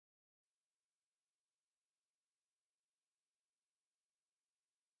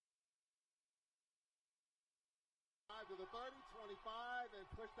the 30, 25, and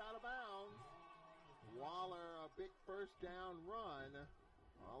pushed out of bounds. Waller, a big first down run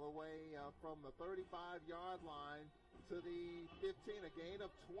all the way from the 35-yard line to the 15, a gain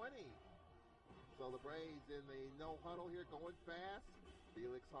of 20. So the Braves in the no huddle here going fast.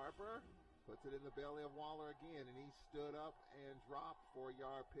 Felix Harper puts it in the belly of Waller again, and he stood up and dropped for a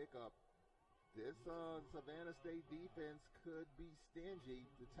yard pickup. This Savannah State defense could be stingy.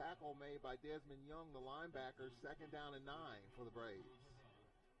 The tackle made by Desmond Young, the linebacker, 2nd down and 9 for the Braves.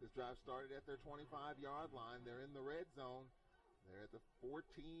 This drive started at their 25-yard line. They're in the red zone. They're at the 14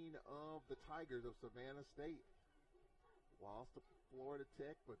 of the Tigers of Savannah State. Lost to Florida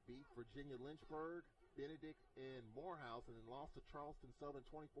Tech, but beat Virginia Lynchburg, Benedict, and Morehouse, and then lost to Charleston Southern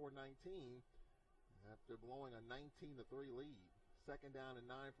 24-19 after blowing a 19-3 lead. 2nd down and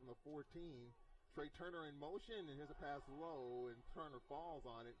 9 from the 14. Trey Turner in motion, and here's a pass low, and Turner falls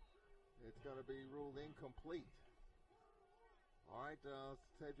on it. It's going to be ruled incomplete. All right,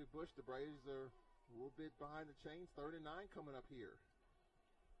 Cedric Bush, the Braves are a little bit behind the chains. 3rd and 9 coming up here.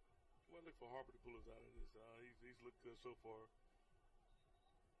 Well, look for Harper to pull us out of this. He's looked good so far.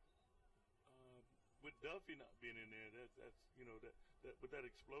 With Duffy not being in there, that's that with that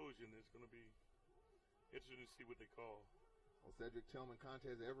explosion, it's going to be interesting to see what they call. Well, Cedric Tillman,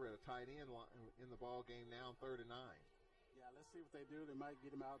 Contez Everett, a tight end in the ball game now, 3rd and 9. Yeah, let's see what they do. They might get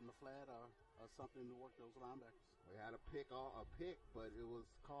him out in the flat or something to work those linebackers. We had a pick, but it was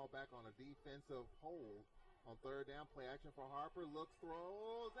called back on a defensive hold on 3rd down. Play action for Harper. Looks,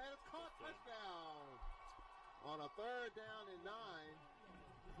 throws, and it's caught. Touchdown. On a 3rd down and 9.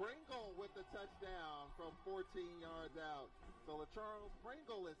 Pringle with the touchdown from 14 yards out. So Charles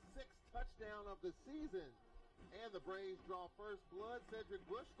Pringle is 6th touchdown of the season. And the Braves draw first blood. Cedric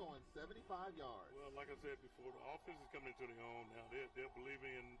Bush going 75 yards. Well, like I said before, the offense is coming into their own now. They're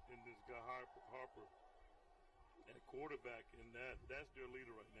believing in this guy Harper at quarterback, and that's their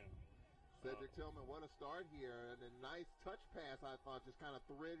leader right now. Cedric Tillman, what a start here. And a nice touch pass, I thought, just kind of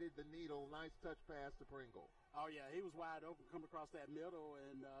threaded the needle. Nice touch pass to Pringle. Oh, yeah, he was wide open, coming across that middle,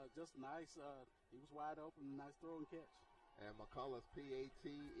 and just nice. He was wide open, nice throw and catch. And McCullough's PAT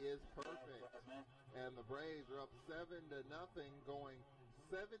is perfect. And the Braves are up 7-0, going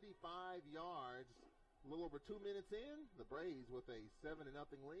 75 yards. A little over 2 minutes in, the Braves with a 7-0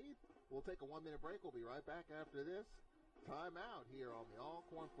 lead. We'll take a 1-minute break. We'll be right back after this. Timeout here on the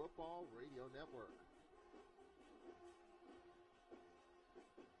Alcorn Football Radio Network.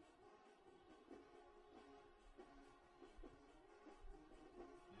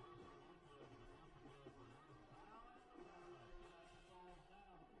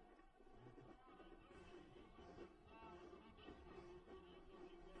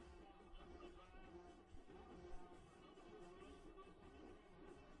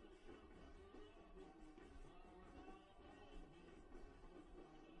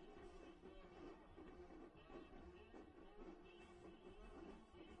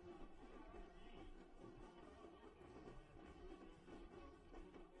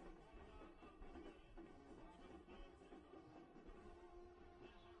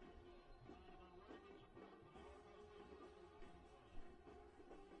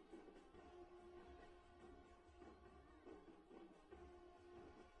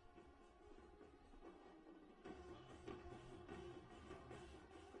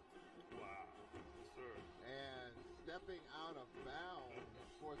 Stepping out of bounds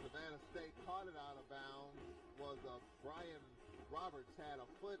for Savannah State, caught it out of bounds, was Brian Roberts. Had a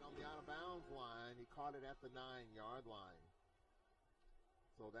foot on the out of bounds line. He caught it at the 9-yard line.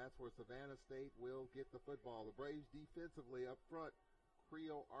 So that's where Savannah State will get the football. The Braves defensively up front,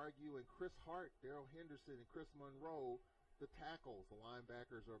 Creel Argue and Chris Hart, Darrell Henderson and Chris Monroe. The tackles, the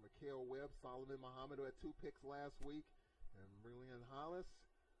linebackers are Mikael Webb, Solomon Muhammad, who had 2 picks last week, and Brilliant Hollis.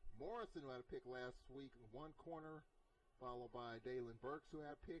 Morrison, who had a pick last week, 1 corner, followed by Dalen Burks, who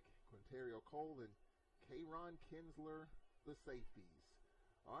had a pick, Quinterio Cole, and Kayron Kinsler, the safeties.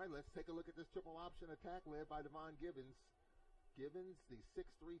 All right, let's take a look at this triple option attack led by Devon Gibbons. Gibbons, the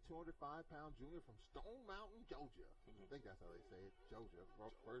 6'3", 205-pound junior from Stone Mountain, Georgia. I think that's how they say it, Georgia.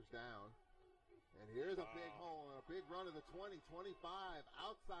 First down. And here's a big hole and a big run to the 20, 25,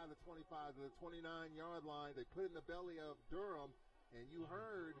 outside the 25 to the 29-yard line. They put it in the belly of Durham. And you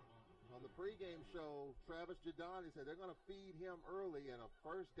heard on the pregame show, Travis Giordani said they're going to feed him early, and a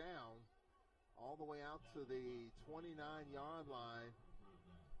first down all the way out to the 29-yard line.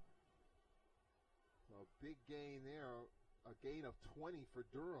 So a big gain there, a gain of 20 for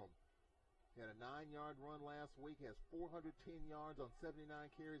Durham. He had a 9-yard run last week, has 410 yards on 79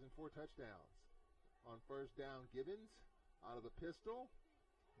 carries and 4 touchdowns. On first down, Gibbons out of the pistol.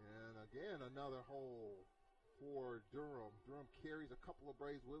 And again, another hole. for Durham. Durham carries a couple of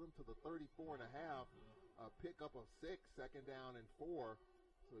Braves with him to the 34.5. Pickup of 6, second down and 4.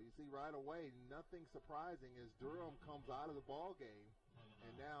 So you see right away, nothing surprising as Durham comes out of the ball game.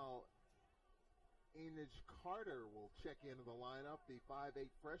 And now Ainage Carter will check into the lineup, the 5'8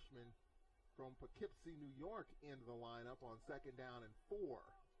 freshman from Poughkeepsie, New York, into the lineup on second down and 4.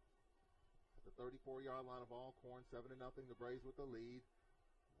 At the 34-yard line of Alcorn, 7-0, the Braves with the lead.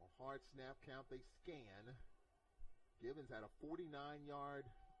 A hard snap count, they scan. Gibbons had a 49-yard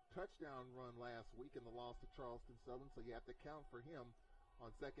touchdown run last week in the loss to Charleston Southern, so you have to count for him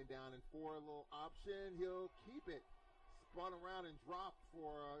on second down and 4. A little option, he'll keep it. Spun around and dropped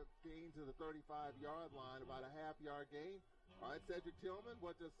for a gain to the 35-yard line, about a half-yard gain. All right, Cedric Tillman,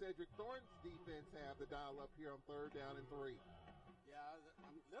 what does Cedric Thornton's defense have to dial up here on third down and 3? Yeah, I'm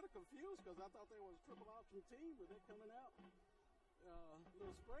a little confused because I thought they was a triple option team, but they're coming out a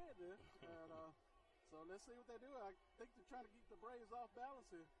little spread there. So let's see what they do. I think they're trying to keep the Braves off balance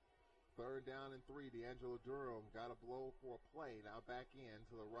here. Third down and 3. D'Angelo Durham got a blow for a play. Now back in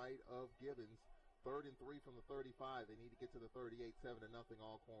to the right of Gibbons. 3rd and 3 from the 35. They need to get to the 38, 7-0.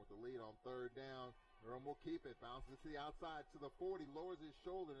 Alcorn with the lead on third down. Durham will keep it. Bounces to the outside to the 40. Lowers his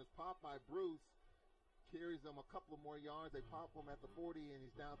shoulder and is popped by Bruce. Carries them a couple of more yards. They pop him at the 40 and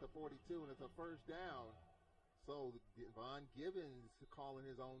he's down to 42 and it's a first down. So Von Gibbons calling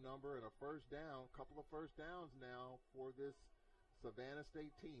his own number and a first down. Couple of first downs now for this Savannah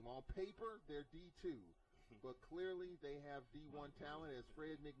State team. On paper, they're D2, but clearly they have D1 talent, as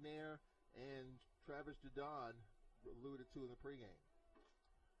Fred McNair and Travis Jadon alluded to in the pregame.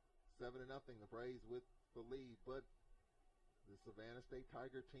 7-0, the Braves with the lead, but the Savannah State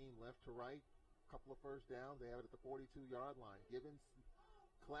Tiger team left to right, couple of first downs. They have it at the 42-yard line. Gibbons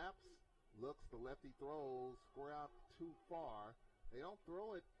claps, looks, the lefty throws, square out too far. They don't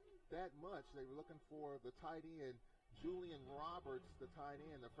throw it that much. They were looking for the tight end, Julian Roberts, the tight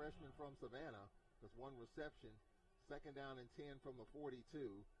end, the freshman from Savannah. Just one reception. Second down and 10 from the 42.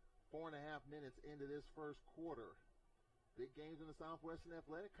 4.5 minutes into this first quarter. Big games in the Southwestern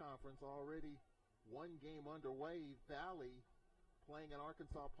Athletic Conference already. One game underway. Valley playing at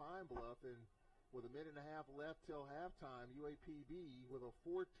Arkansas Pine Bluff, and with a minute and a half left till halftime, UAPB with a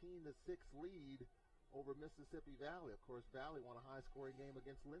 14-6 lead over Mississippi Valley. Of course, Valley won a high-scoring game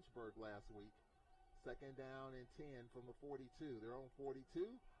against Lynchburg last week. Second down and 10 from the 42. They're on 42,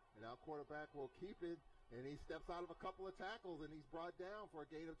 and now quarterback will keep it, and he steps out of a couple of tackles, and he's brought down for a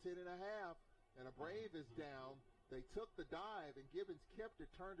gain of 10.5, and a Brave is down. They took the dive, and Gibbons kept it,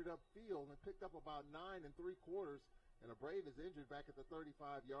 turned it upfield, and picked up about 9 3/4, and a Brave is injured back at the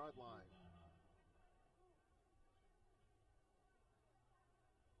 35-yard line.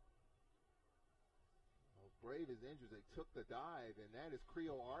 Brave is injured. They took the dive, and that is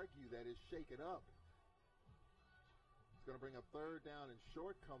Creole Argue that is shaken up. It's going to bring up third down and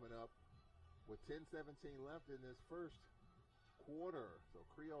short coming up with 10:17 left in this first quarter. So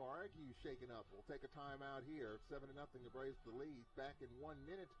Creole Argue shaken up. We'll take a timeout here. 7-0, the Braves the lead. Back in 1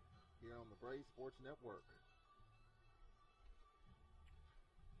 minute here on the Braves Sports Network.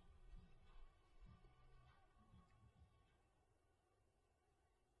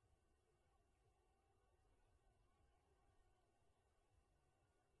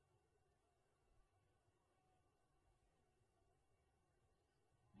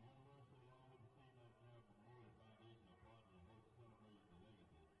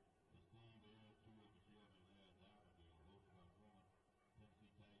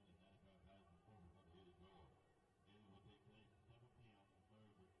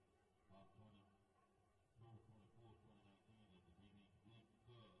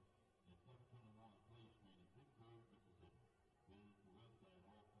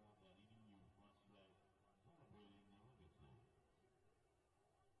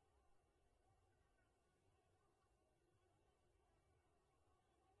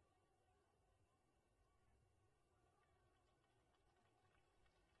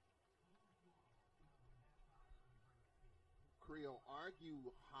 Creole Argue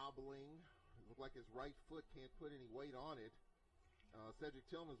hobbling. It looked like his right foot can't put any weight on it. Cedric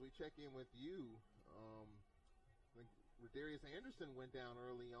Tillman, as we check in with you, I think Rodarius Anderson went down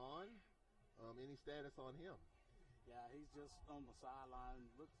early on. Any status on him? Yeah, he's just on the sideline.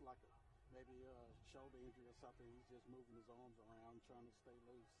 Looks like maybe a shoulder injury or something. He's just moving his arms around, trying to stay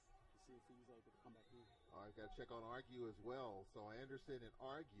loose to see if he's able to come back in. All right, got to check on Argue as well. So Anderson and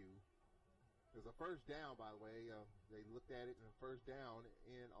Argue. There's a first down, by the way. They looked at it in first down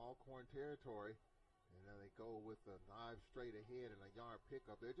in Alcorn territory. And then they go with a dive straight ahead and a yard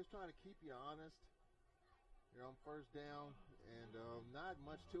pickup. They're just trying to keep you honest. You're on first down, and not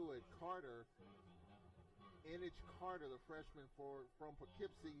much to it. Carter Enich Carter, the freshman from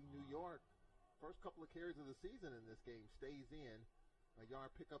Poughkeepsie, New York. First couple of carries of the season in this game, stays in. A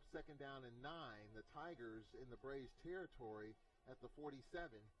yard pickup, second down and 9. The Tigers in the Braves territory at the 47.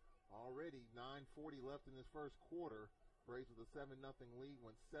 Already 9:40 left in this first quarter. Braves with a 7-0 lead,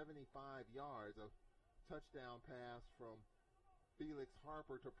 went 75 yards. A touchdown pass from Felix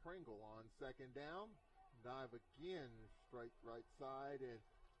Harper to Pringle on second down. Dive again, straight right side, and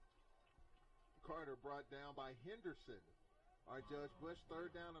Carter brought down by Henderson. All right, Judge Bush,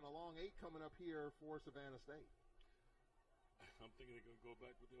 third down and a long 8 coming up here for Savannah State. I'm thinking they're going to go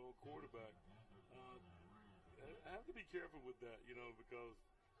back with the old quarterback. I have to be careful with that, because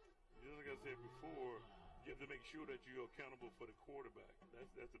just like I said before, you have to make sure that you're accountable for the quarterback.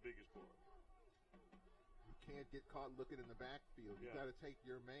 That's the biggest part. You can't get caught looking in the backfield. You got to take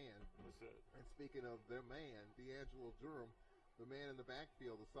your man. That's it. And speaking of their man, D'Angelo Durham, the man in the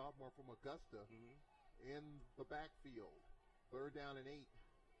backfield, the sophomore from Augusta, in the backfield. Third down and 8.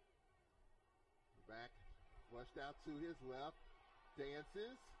 Back flushed out to his left,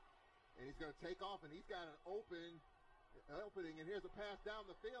 dances, and he's going to take off, and he's got an opening, and here's a pass down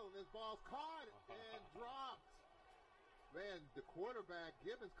the field, and this ball's caught and dropped. Man, the quarterback,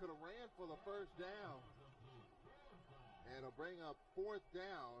 Gibbons, could have ran for the first down. And it'll bring up fourth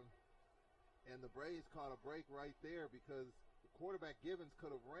down, and the Braves caught a break right there because the quarterback, Gibbons,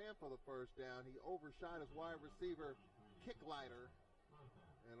 could have ran for the first down. He overshot his wide receiver, Kicklighter,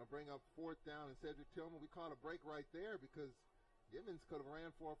 and it'll bring up fourth down. And Cedric Tillman, we caught a break right there because Gibbons could have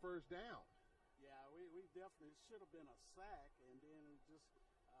ran for a first down. Yeah, we definitely should have been a sack, and then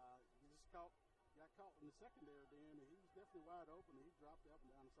got caught in the secondary then, and he was definitely wide open, and he dropped up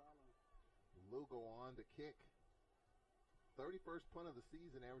and down the sideline. Lugo on to kick. 31st punt of the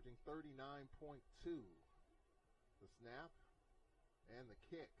season, averaging 39.2. The snap and the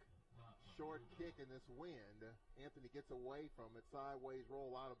kick. Short kick in this wind. Anthony gets away from it. Sideways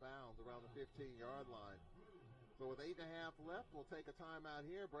roll out of bounds around the 15-yard line. So with 8.5 left, we'll take a timeout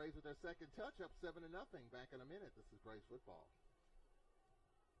here. Braves with their second touch, up 7-0. Back in a minute. This is Braves football.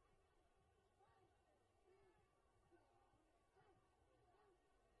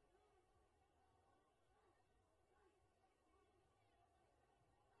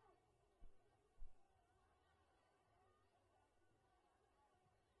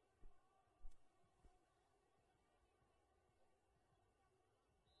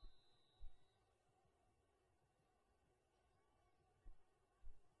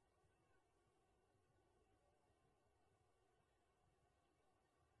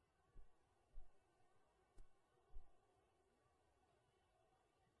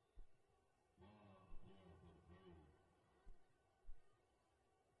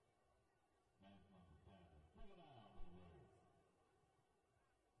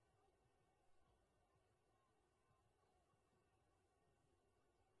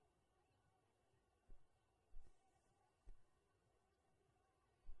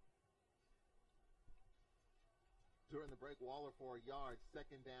 During the break, Waller for a yard,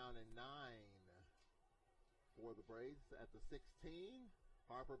 second down and 9 for the Braves at the 16.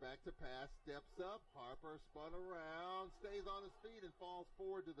 Harper back to pass, steps up. Harper spun around, stays on his feet, and falls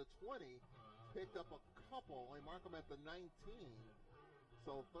forward to the 20. Picked up a couple. They mark him at the 19.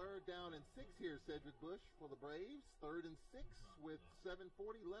 So third down and 6 here, Cedric Bush for the Braves. Third and 6 with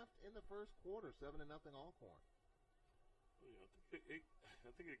 7:40 left in the first quarter. 7-0 Alcorn. Yeah,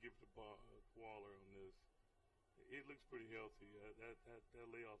 I think they give the ball Waller on this. It looks pretty healthy. That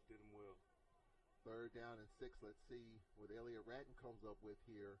layoff did him well. Third down and 6. Let's see what Elliott Ratton comes up with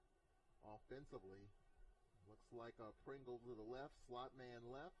here offensively. Looks like a Pringle to the left, slot man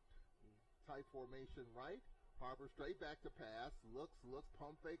left, tight formation right. Harper straight back to pass. Looks,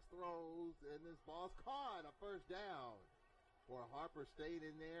 pump fakes, throws, and this ball's caught. A first down. Or Harper stayed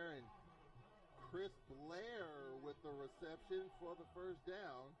in there, and Chris Blair with the reception for the first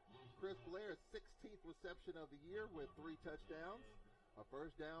down. Chris Blair's 16th reception of the year with 3 touchdowns. A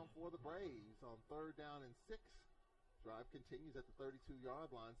first down for the Braves on third down and 6. Drive continues at the 32-yard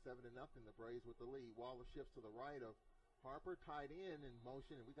line, 7-0. The Braves with the lead. Waller shifts to the right of Harper, tied in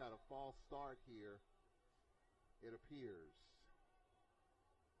motion, and we got a false start here, it appears.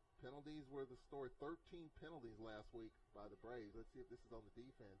 Penalties were the story. 13 penalties last week by the Braves. Let's see if this is on the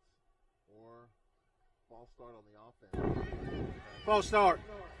defense or false start on the offense. False start.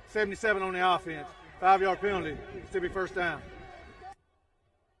 77 on the offense. 5-yard penalty. Still be first down.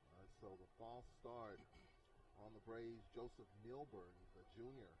 So the false start on the Braves, Joseph Milburn, the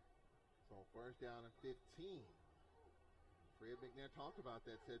junior. So first down and 15. Fred McNair talked about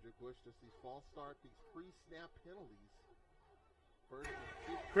that, Cedric Bush, just these false start, these pre-snap penalties. First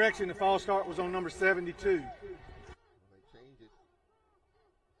and 15. Correction, the false start was on number 72. They changed it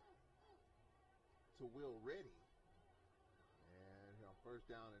to Will Reddy. And on first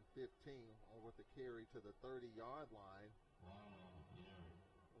down and 15, over the carry to the 30-yard line.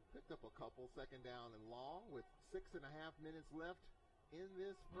 Picked up a couple, second down and long with 6.5 minutes left in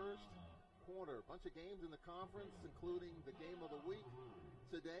this first quarter. A bunch of games in the conference, including the game of the week.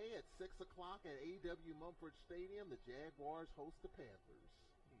 Today at 6 o'clock at A.W. Mumford Stadium, the Jaguars host the Panthers.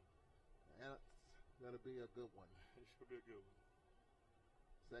 And it's going to be a good one. It should be a good one.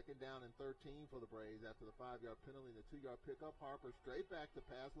 Second down and 13 for the Braves after the 5-yard penalty and the 2-yard pickup. Harper straight back to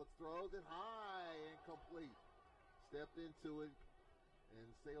pass, looks, throws it high, incomplete. Stepped into it and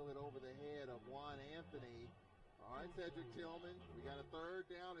sailed it over the head of Juan Anthony. All right, Cedric Tillman, we got a third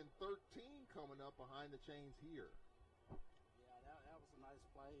down and 13 coming up behind the chains here. Yeah, that was a nice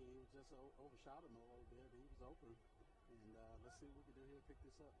play. He just overshot him a little bit. He was open. And let's see what we can do here to pick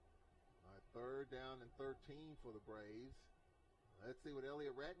this up. All right, third down and 13 for the Braves. Let's see what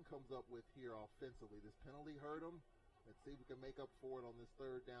Elliott Ratton comes up with here offensively. This penalty hurt him. Let's see if we can make up for it on this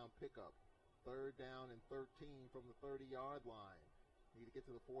third down pickup. Third down and 13 from the 30-yard line. Need to get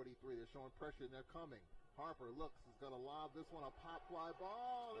to the 43. They're showing pressure, and they're coming. Harper looks, is going to lob this one, a pop fly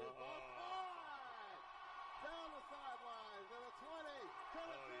ball. It's offside! Down the sidelines, to the 20, to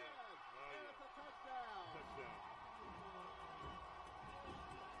the 10, and it's a touchdown.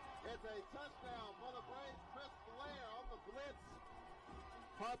 It's a touchdown for the Braves. Chris Blair on the blitz.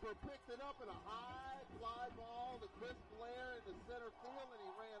 Harper picked it up in a high fly ball to Chris Blair in the center field, and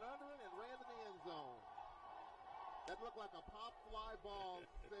he ran under it and ran to the end zone. That looked like a pop fly ball,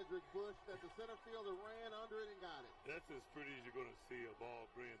 Cedric Bush, that the center fielder ran under it and got it. That's as pretty as you're going to see a ball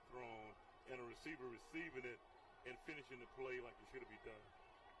being thrown and a receiver receiving it and finishing the play like it should have been done.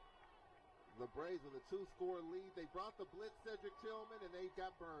 The Braves with a 2-score lead. They brought the blitz, Cedric Tillman, and they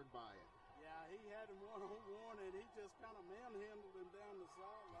got burned by it. Yeah, he had him one-on-one, and he just kind of manhandled him down the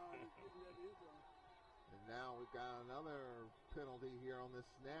sideline and getting that end zone. And now we've got another penalty here on this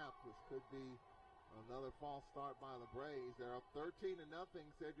snap. This could be another false start by the Braves. They're up 13-0.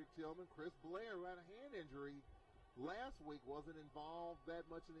 Cedric Tillman. Chris Blair, who had a hand injury last week, wasn't involved that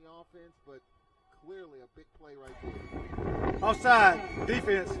much in the offense, but clearly a big play right there. Offside,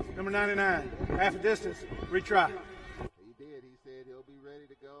 defense, number 99, half a distance, retry. He did. He said he'll be ready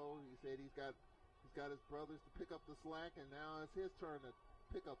to go. He said he's got his brothers to pick up the slack, and now it's his turn to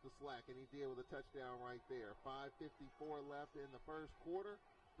pick up the slack, and he did with a touchdown right there. 5:54 left in the first quarter.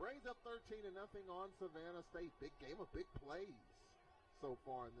 Braves up 13-0 on Savannah State. Big game of big plays so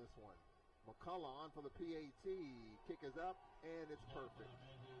far in this one. McCullough on for the PAT. Kick is up, and it's perfect.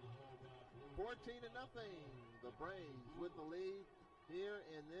 14-0. The Braves with the lead here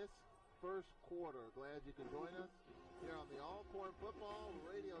in this first quarter. Glad you can join us here on the Alcorn Football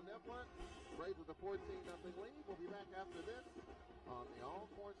Radio Network. Braves with a 14-0 lead. We'll be back after this on the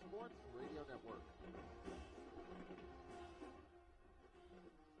Alcorn Sports Radio Network.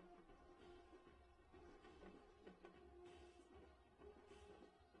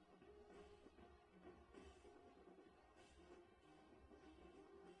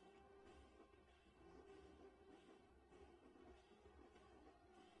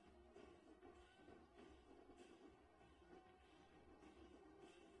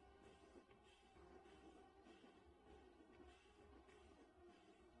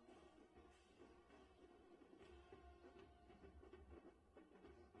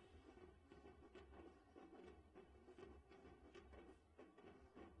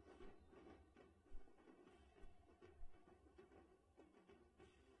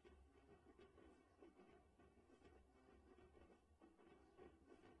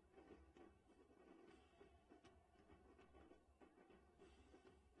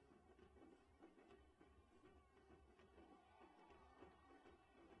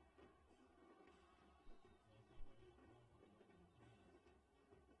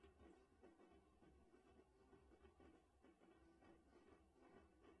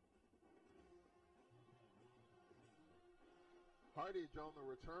 Hardage on the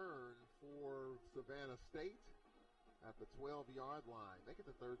return for Savannah State at the 12-yard line. Make it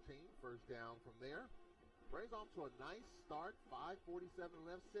to 13, first down from there. Braves off to a nice start, 5:47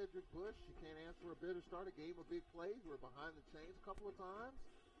 left. Cedric Bush, you can't ask for a better start. A game of big plays. We're behind the chains a couple of times.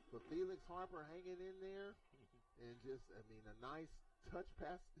 But Felix Harper hanging in there. And just, a nice touch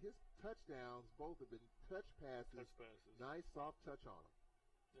pass. His touchdowns, both have been touch passes. Nice soft touch on him.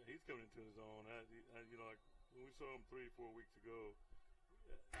 Yeah, he's coming into his own. Like when we saw him 3-4 weeks ago.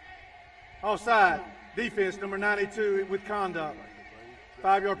 Offside, defense, number 92 with conduct.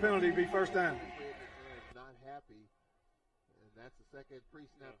 5-yard penalty, be first down. Not happy. And that's the second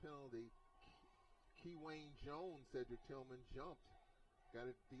pre-snap penalty. Keywayne Jones, Cedric Tillman jumped. Got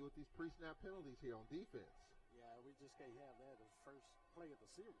to deal with these pre-snap penalties here on defense. Yeah, we just can't have that as first play of the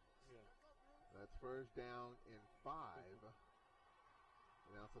series. Yeah. That's first down and 5.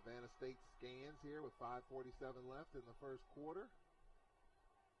 Now Savannah State scans here with 5:47 left in the first quarter.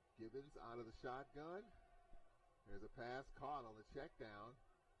 Gibbons out of the shotgun. There's a pass caught on the check down.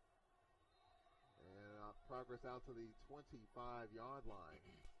 And progress out to the 25-yard line.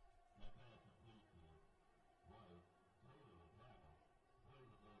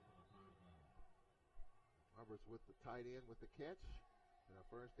 Roberts with the tight end with the catch. And a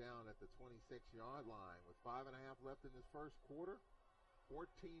first down at the 26-yard line with 5.5 left in this first quarter.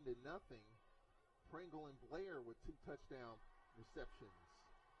 14-0. Pringle and Blair with 2 touchdown receptions.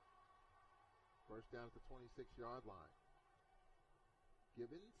 First down at the 26-yard line.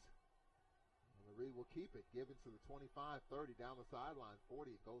 Gibbons. And the Reed will keep it. Gibbons to the 25, 30 down the sideline.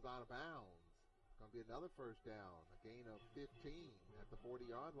 40. It goes out of bounds. It's going to be another first down. A gain of 15 at the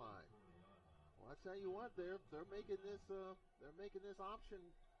 40-yard line. Well, I tell you what, they're making this option,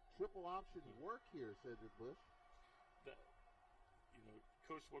 triple option work here, Cedric Bush.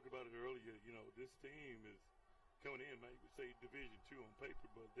 Coach spoke about it earlier. This team is coming in, maybe say Division II on paper,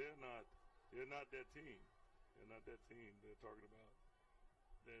 but they're not that team. They're not that team they're talking about.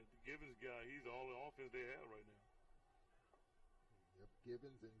 The Gibbons guy, he's all the offense they have right now. Yep,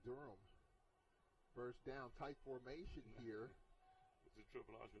 Gibbons and Durham. First down, tight formation here. It's a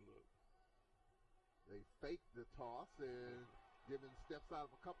triple option look. They fake the toss, and Gibbons steps out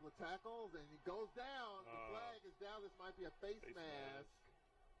of a couple of tackles, and he goes down. The flag is down. This might be a face mask.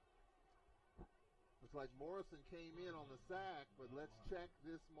 Looks like Morrison came in on the sack, but let's check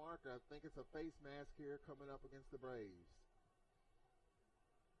this marker. I think it's a face mask here coming up against the Braves.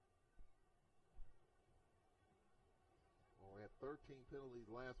 Well, we had 13 penalties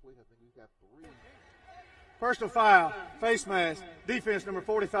last week. I think we've got 3. Personal foul, face mask, defense number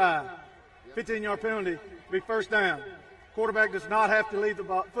 45. 15-yard penalty, be first down. Quarterback does not have to leave the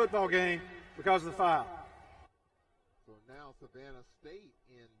football game because of the foul. So now Savannah State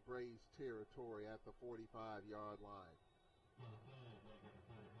in Braves territory at the 45-yard line.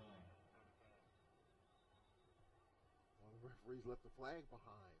 Well, the referees left the flag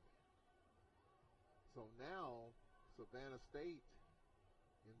behind. So now Savannah State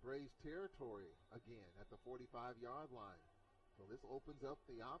in Braves territory again at the 45-yard line. So this opens up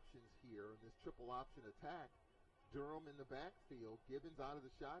the options here in this triple option attack. Durham in the backfield. Gibbons out of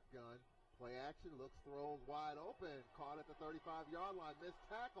the shotgun. Play action, looks, throws wide open. Caught at the 35-yard line. Missed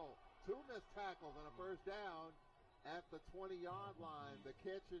tackle. 2 missed tackles and a first down at the 20-yard line. The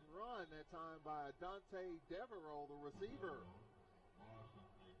catch and run that time by Dante Devereaux, the receiver.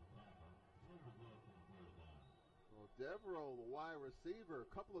 Well, Devereaux, the wide receiver.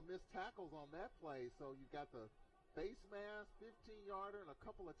 A couple of missed tackles on that play. So you've got the face mask, 15-yarder, and a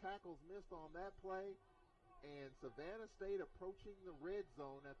couple of tackles missed on that play. And Savannah State approaching the red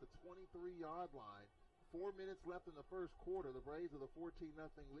zone at the 23-yard line. 4 minutes left in the first quarter. The Braves are the 14-0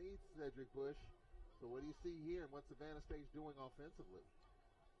 lead, Cedric Bush. So what do you see here and what Savannah State's doing offensively?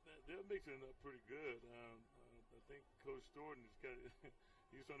 They're mixing it up pretty good. I think Coach Thornton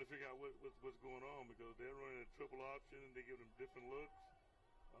he's trying to figure out what's going on because they're running a triple option and they give them different looks.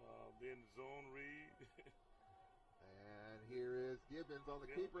 They're in the zone read. And here is Gibbons on the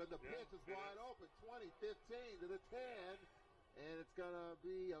keeper, and the pitch is wide open. 20-15 to the 10. And it's going to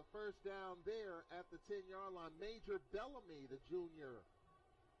be a first down there at the 10-yard line. Major Bellamy, the junior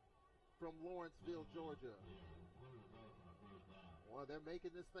from Lawrenceville, Georgia. Well, they're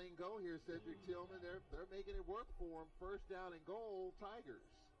making this thing go here, Cedric Tillman. They're making it work for them. First down and goal, Tigers.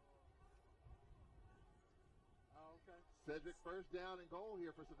 Oh, okay. Cedric, first down and goal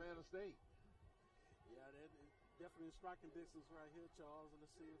here for Savannah State. Yeah, they're definitely in striking distance right here, Charles. And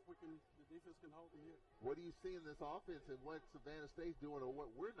let's see if the defense can hold them here. What do you see in this offense and what Savannah State's doing or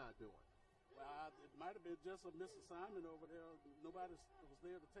what we're not doing? Well, it might have been just a misassignment over there. Nobody was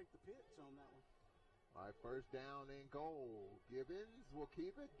there to take the pitch on that one. All right, first down and goal. Gibbons will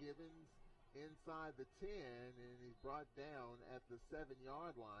keep it. Gibbons inside the 10, and he's brought down at the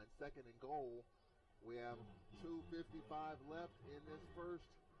 7-yard line. Second and goal. We have 2:55 left in this first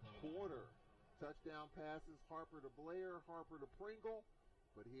quarter. Touchdown passes, Harper to Blair, Harper to Pringle.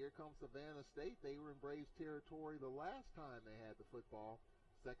 But here comes Savannah State. They were in Braves territory the last time they had the football.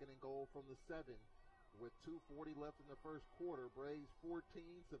 Second and goal from the 7 with 2:40 left in the first quarter. Braves 14,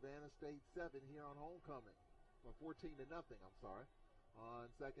 Savannah State 7 here on homecoming. Well, 14-0, I'm sorry. On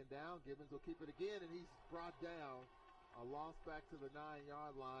second down, Gibbons will keep it again, and he's brought down. A loss back to the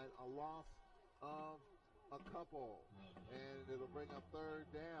 9-yard line. A loss of a couple. And it'll bring up third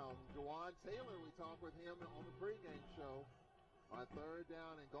down. Jawan Taylor, we talked with him on the pregame show. On third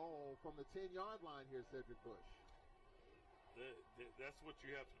down and goal from the 10-yard line here, Cedric Bush. That's what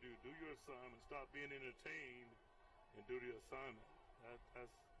you have to do. Do your assignment. Stop being entertained and do the assignment.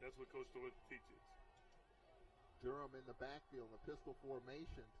 That's what Coach Stewart teaches. Durham in the backfield, the pistol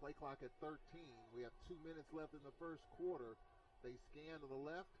formation. Play clock at 13. We have 2 minutes left in the first quarter. They scan to the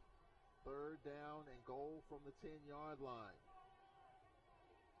left. Third down and goal from the 10-yard line.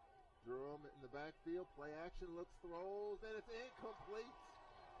 Durham in the backfield. Play action, looks, throws, and it's incomplete.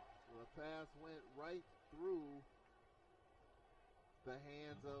 The pass went right through the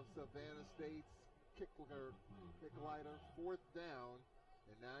hands of Savannah State's kicker. Fourth down.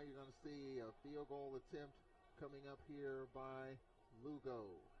 And now you're going to see a field goal attempt coming up here by Lugo.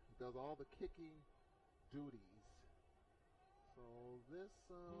 He does all the kicking duties. So this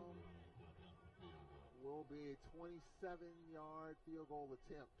will be a 27-yard field goal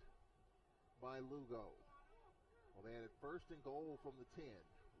attempt by Lugo. Well, they had it first and goal from the 10.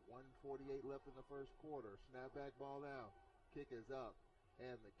 1:48 left in the first quarter. Snap back ball now. Kick is up,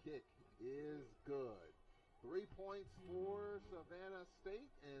 and the kick is good. 3 points for Savannah State,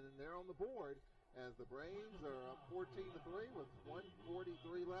 and they're on the board as the Braves are up 14-3 with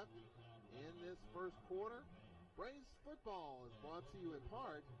 1:43 left in this first quarter. Braves football is brought to you in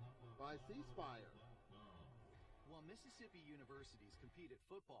part by C Spire. While Mississippi universities compete at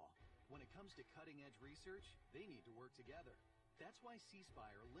football, when it comes to cutting-edge research, they need to work together. That's why C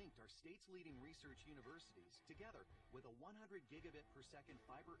Spire linked our state's leading research universities together with a 100 gigabit per second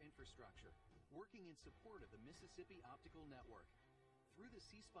fiber infrastructure, working in support of the Mississippi Optical Network. Through the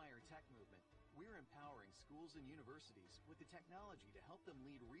C Spire Tech Movement, we're empowering schools and universities with the technology to help them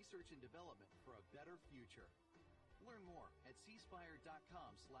lead research and development for a better future. Learn more at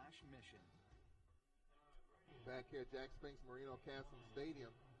cspire.com/mission. Back here at Jack Spinks Marino Castle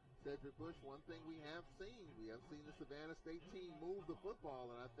Stadium, Cedric Bush, one thing we have seen the Savannah State team move the football,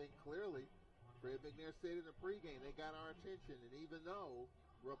 and I think clearly, Fred McNair said in the pregame, they got our attention, and even though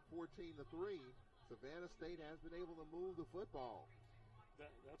we're up 14-3, Savannah State has been able to move the football.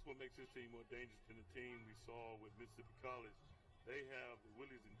 That's what makes this team more dangerous than the team we saw with Mississippi College. They have the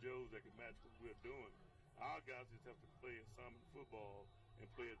Willies and Joes that can match what we're doing. Our guys just have to play assignment football and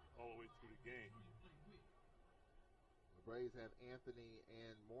play it all the way through the game. The Braves have Anthony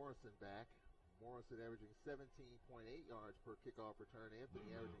and Morrison back. Morrison averaging 17.8 yards per kickoff return.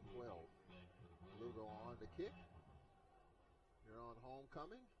 Anthony averaging 12. Lugo on the kick. Here on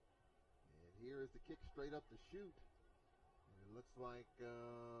homecoming. And here is the kick straight up the chute. And it looks like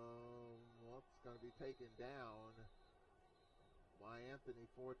it's going to be taken down by Anthony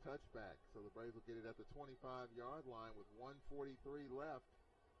for a touchback. So the Braves will get it at the 25-yard line with 1:43 left.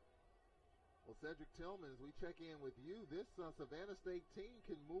 Well, Cedric Tillman, as we check in with you, this Savannah State team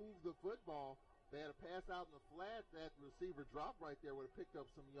can move the football. They had a pass out in the flat. That receiver drop right there would have picked up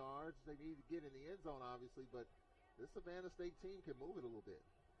some yards. They need to get in the end zone, obviously, but this Savannah State team can move it a little bit.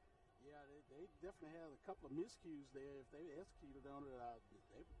 Yeah, they definitely had a couple of miscues there. If they executed on it,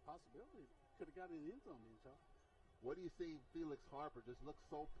 they possibly could have got in the end zone, didn't y'all? What do you see? Felix Harper just looks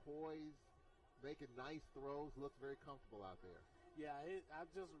so poised, making nice throws, looks very comfortable out there. Yeah, I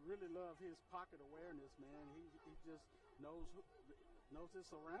just really love his pocket awareness, man. He just knows his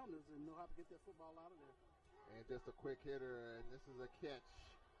surroundings and know how to get that football out of there. And just a quick hitter, and this is a catch.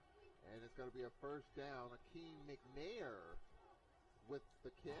 And it's going to be a first down. Akeem McNair with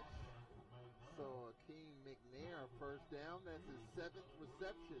the catch. So Akeem McNair, first down. That's his 7th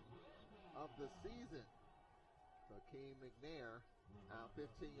reception of the season. So Akeem McNair, now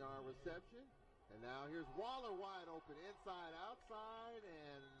 15-yard reception. And now here's Waller wide open, inside, outside,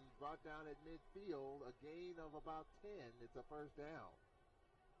 and brought down at midfield. A gain of about 10. It's a first down.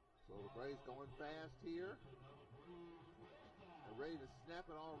 So the Braves going fast here. They're ready to snap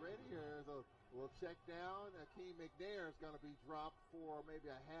it already. Here's a little check down. Akeem McNair is going to be dropped for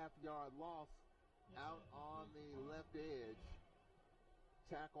maybe a half-yard loss out on the left edge.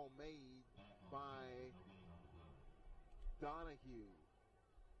 Tackle made by Donahue.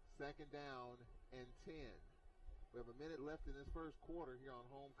 Second down and 10. We have a minute left in this first quarter here on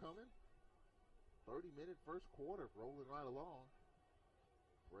homecoming. 30-minute first quarter rolling right along.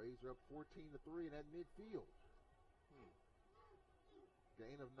 Braves are up 14-3 in that midfield.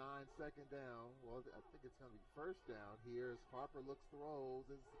 Gain of 9, second down. Well, I think it's going to be first down here as Harper looks, throws,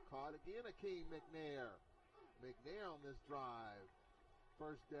 is caught again. Akeem McNair. McNair on this drive.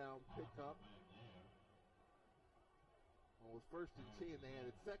 First down pickup. Well, it was first and 10. They had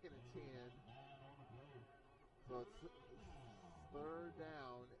it second and 10. So it's third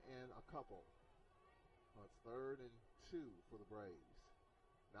down and a couple. Well, it's 3rd and 2 for the Braves.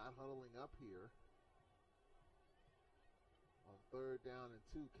 Not huddling up here. On 3rd down and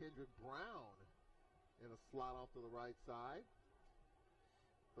 2, Kendrick Brown in a slot off to the right side.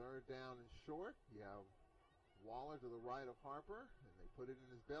 3rd down and short. You have Waller to the right of Harper, and they put it in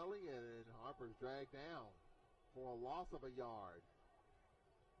his belly, and Harper's dragged down for a loss of a yard.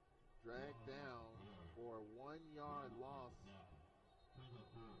 Dragged down for a 1-yard loss.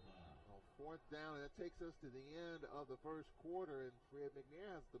 On 4th down, and that takes us to the end of the first quarter, and Fred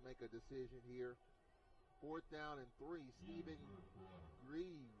McNair has to make a decision here. 4th down and 3, Stephen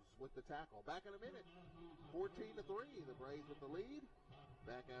Greaves with the tackle. Back in a minute, 14-3, the Braves with the lead.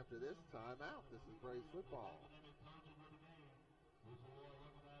 Back after this timeout. This is Braves football.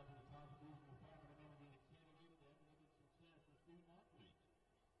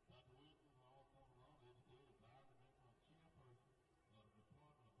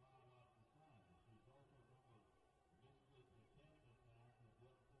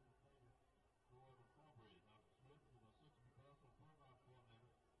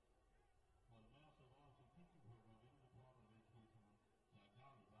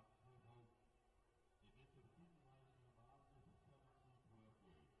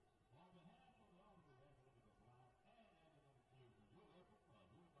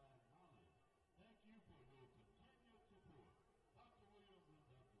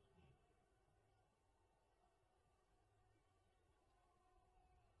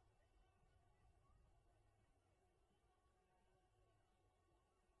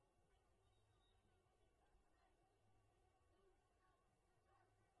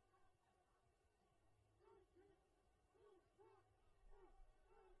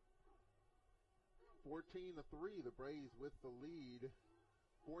 $14-3, the Braves with the lead.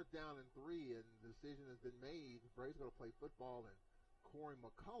 4th down and 3, and the decision has been made. The Braves going to play football, and Corey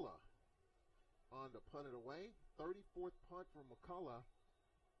McCullough on to punt it away. 34th punt for McCullough,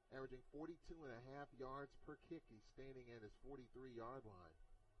 averaging 42.5 yards per kick. He's standing at his 43-yard line.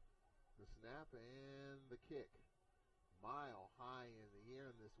 The snap and the kick. Mile high in the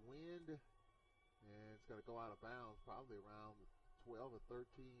air in this wind, and it's going to go out of bounds probably around 12 or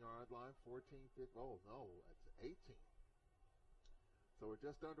 13-yard line, 14, 15. Oh, no, that's 18. So we're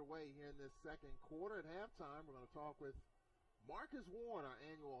just underway here in this second quarter. At halftime, we're going to talk with Marcus Ward, our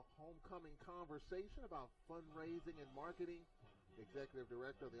annual homecoming conversation about fundraising and marketing, Executive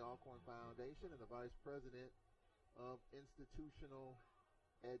Director of the Alcorn Foundation and the Vice President of Institutional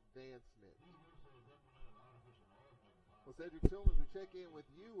Advancement. Well, Cedric Tillman, we check in with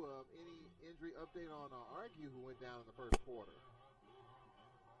you. Any injury update on Argue, who went down in the first quarter?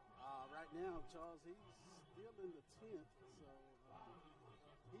 Right now, Charles, he's still in the 10th, so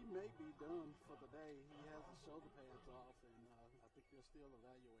he may be done for the day. He has his shoulder pads off, and I think they're still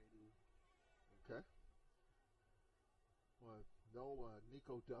evaluating. Okay. Well, no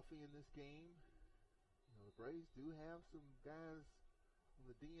Nico Duffy in this game. You know, the Braves do have some guys on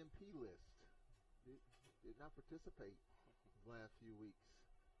the DNP list. Did not participate the last few weeks.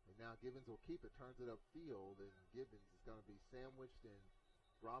 And now Gibbons will keep it, turns it upfield, and Gibbons is going to be sandwiched and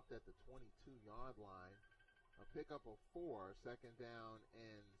dropped at the 22-yard line. A pickup of 4, 2nd down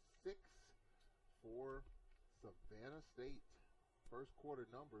and 6 for Savannah State. First quarter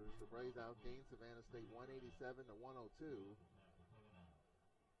numbers, the Braves outgained Savannah State 187-102.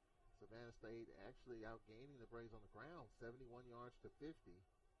 Savannah State actually outgaining the Braves on the ground, 71 yards to 50.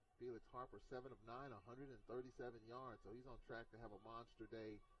 Felix Harper, 7 of 9, 137 yards. So he's on track to have a monster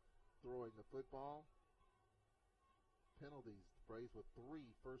day throwing the football. Penalties, the Braves with 3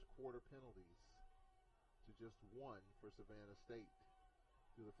 first quarter penalties to just 1 for Savannah State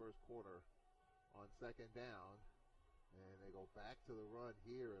through the first quarter on 2nd down. And they go back to the run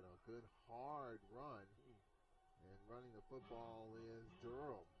here, and a good hard run. And running the football is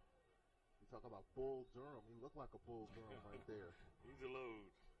Durham. You talk about Bull Durham. He looked like a Bull Durham right there. He's a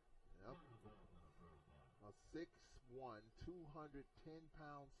load. Yep. A 6'1",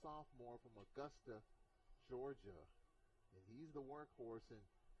 210-pound sophomore from Augusta, Georgia. And he's the workhorse. And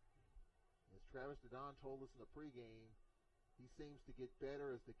as Travis Dedon told us in the pregame, he seems to get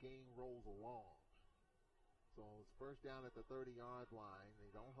better as the game rolls along. So it's first down at the 30-yard line. They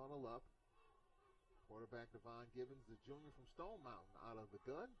don't huddle up. Quarterback Devon Gibbons, the junior from Stone Mountain, out of the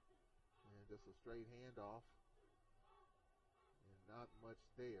gun. And just a straight handoff. And not much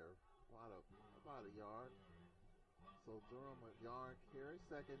there. About a yard. So Durham a yard carry,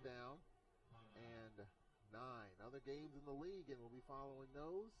 2nd down and 9. Other games in the league, and we'll be following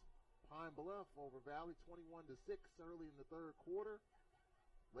those. Pine Bluff over Valley 21-6 early in the third quarter.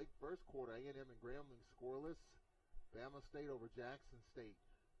 Late first quarter, A&M and Grambling scoreless. Bama State over Jackson State,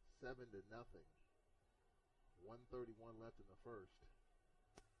 7-0. 1:31 left in the first.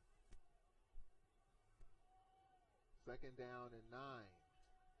 Second down and 9.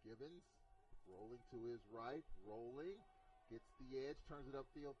 Gibbons rolling to his right, rolling, gets the edge, turns it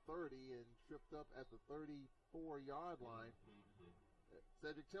upfield 30, and tripped up at the 34-yard line.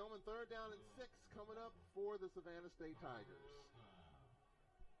 Cedric Tillman, third down and 6 coming up for the Savannah State Tigers.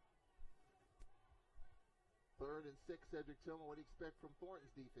 Third and 6, Cedric Tillman. What do you expect from Thornton's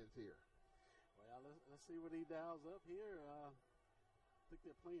defense here? Well, let's see what he dials up here. I think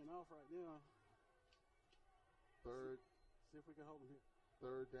they're playing off right now. See if we can hold him here.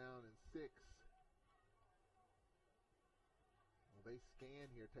 Third down and 6. Well, they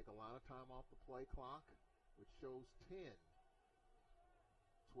scan here, take a lot of time off the play clock, which shows 10.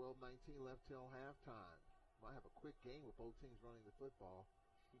 12:19 left till halftime. Might have a quick game with both teams running the football.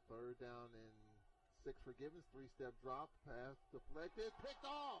 Third down and 6 for Gibbons. 3-step drop, pass deflected, picked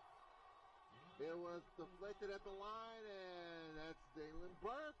off. It was deflected at the line, and that's Dalen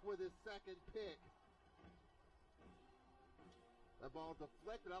Burke with his second pick. That ball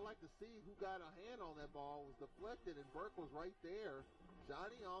deflected. I'd like to see who got a hand on that ball. It was deflected, and Burke was right there.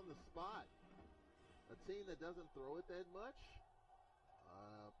 Johnny on the spot. A team that doesn't throw it that much.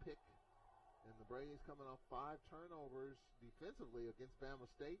 Pick, and the Braves coming off 5 turnovers defensively against Bama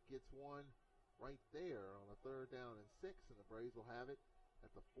State. Gets one right there on a third down and 6, and the Braves will have it at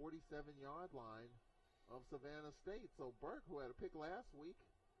the 47-yard line of Savannah State. So Burke, who had a pick last week,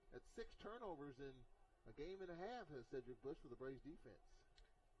 at 6 turnovers in a game and a half, has Cedric Bush for the Braves defense.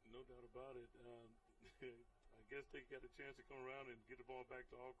 No doubt about it. I guess they got a chance to come around and get the ball back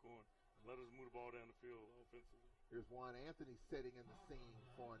to Alcorn and let us move the ball down the field offensively. Here's Juan Anthony setting in the scene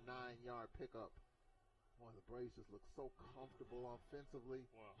for a 9-yard pickup. Boy, the Braves just look so comfortable offensively.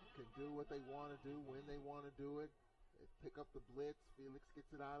 Wow. Can do what they want to do when they want to do it. They pick up the blitz. Felix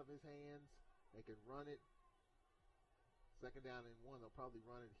gets it out of his hands. They can run it. Second down and 1. They'll probably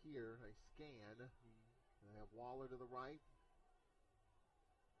run it here. They scan. They have Waller to the right.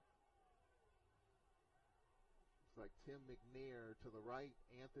 Looks like Tim McNair to the right.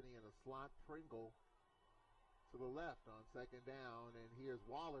 Anthony in a slot. Pringle to the left on second down, and here's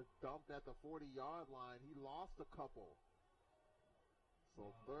Waller dumped at the 40-yard line. He lost a couple.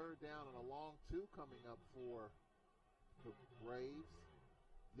 So third down and a long 2 coming up for the Braves.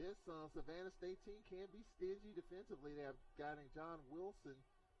 This Savannah State team can be stingy defensively. They have a guy named John Wilson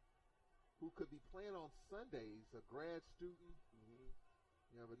who could be playing on Sundays, a grad student.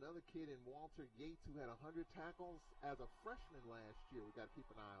 You have another kid in Walter Yates who had 100 tackles as a freshman last year. We got to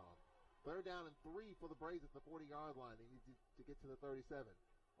keep an eye on. Third down and 3 for the Braves at the 40-yard line. They need to get to the 37.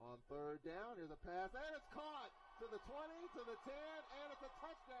 On third down, here's a pass, and it's caught to the 20, to the 10, and it's a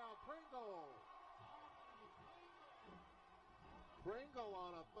touchdown. Pringle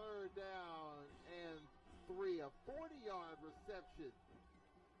on a third down and 3, a 40-yard reception.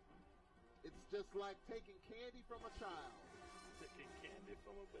 It's just like taking candy from a child. Taking candy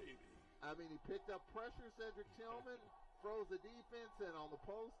from a baby. I mean, he picked up pressure, Cedric Tillman, froze the defense, and on the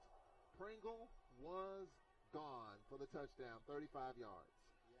post, Pringle was gone for the touchdown, 35 yards.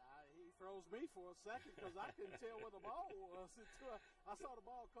 Yeah, he froze me for a second because I couldn't tell where the ball was until I saw the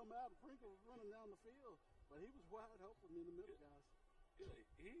ball come out and Pringle was running down the field. But he was wide open in the middle, guys.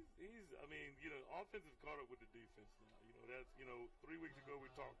 He's I mean, offense is caught up with the defense now. That's, 3 weeks ago we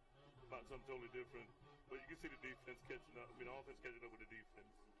talked about something totally different. But you can see the defense catching up. Offense catching up with the defense.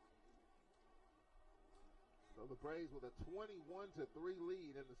 So the Braves with a 21-3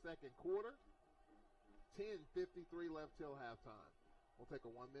 lead in the second quarter. 10:53 left till halftime. We'll take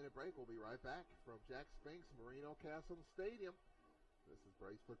a 1-minute break. We'll be right back from Jack Spinks Marino Castle Stadium. This is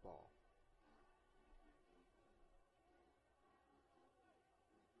Braves football.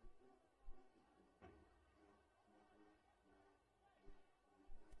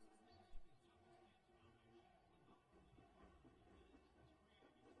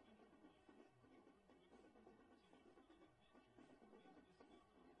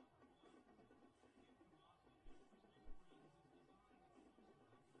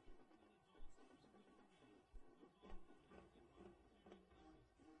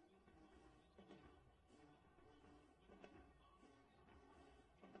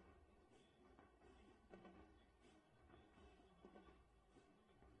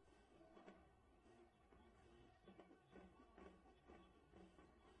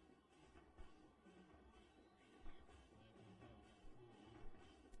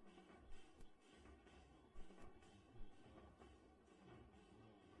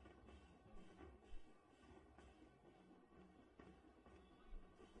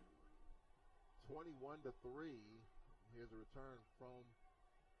 (21-3). Here's a return from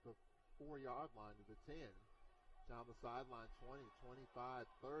the 4-yard line to the 10. Down the sideline, 20, 25,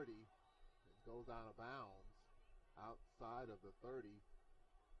 30. It goes out of bounds outside of the 30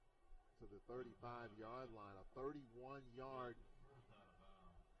 to the 35-yard line. A 31-yard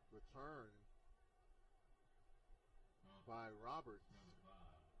return by Roberts.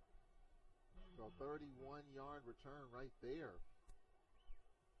 So 31-yard return right there.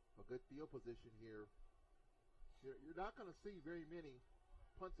 A good field position here. You're not going to see very many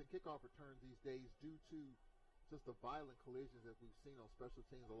punts and kickoff returns these days due to just the violent collisions that we've seen on special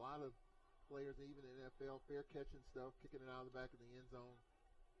teams. A lot of players, even in the NFL, fair catching stuff, kicking it out of the back of the end zone.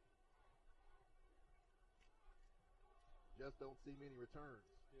 Just don't see many returns.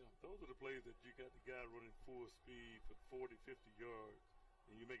 Yeah, those are the plays that you got the guy running full speed for 40, 50 yards,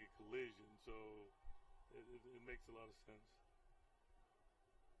 and you make a collision. So it makes a lot of sense.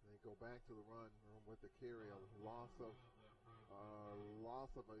 They go back to the run with the carry, a loss of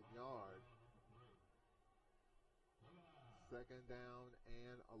a yard. Second down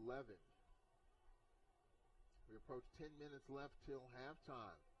and 11. We approach 10 minutes left till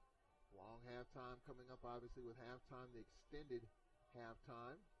halftime. Long halftime coming up, obviously, with halftime, the extended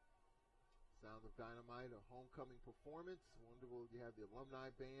halftime. Sound of Dynamite, a homecoming performance. Wonder will you have the alumni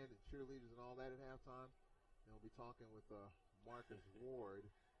band and cheerleaders and all that at halftime. And we'll be talking with Marcus Ward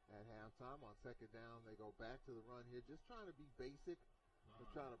at halftime. On second down, they go back to the run here, just trying to be basic.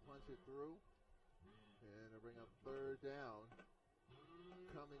 They're trying to punch it through. And they bring up third down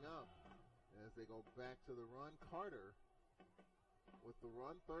coming up as they go back to the run. Carter with the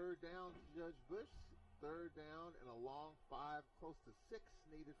run. Third down, Judge Bush. Third down and a long 5, close to 6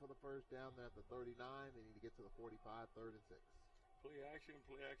 needed for the first down. They're at the 39. They need to get to the 45, third and 6. Play action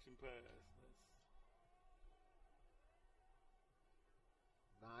pass.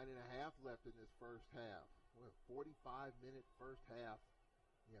 9.5 left in this first half. We have 45-minute first half.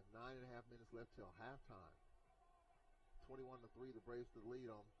 We have 9.5 minutes left till halftime. 21-3, the Braves to the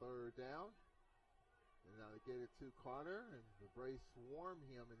lead on third down. And now they get it to Carter, and the Braves swarm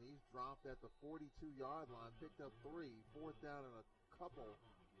him, and he's dropped at the 42-yard line. Picked up 3, fourth down and a couple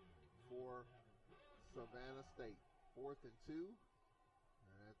for Savannah State. 4th and 2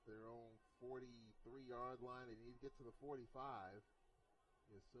 at their own 43-yard line. They need to get to the 45.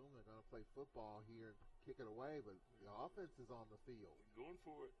 You assume they're going to play football here and kick it away, but the offense is on the field. Going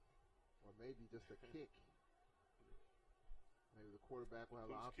for it. Or maybe just a kick. Maybe the quarterback will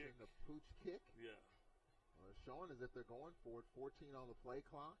have the option to pooch kick. Yeah. Well, they're showing as if they're going for it. 14 on the play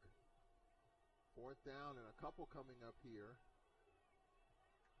clock. 4th down and a couple coming up here.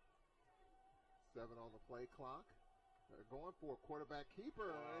 7 on the play clock. They're going for a quarterback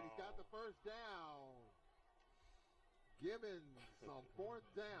keeper, and he's got the first down. Gibbons on 4th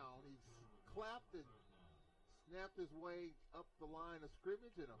down. He's clapped and snapped his way up the line of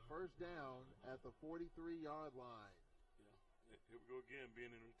scrimmage, and a first down at the 43-yard line. Yeah, here we go again,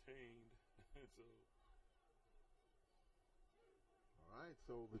 being entertained. All right,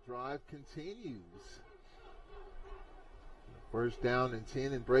 so the drive continues. First down and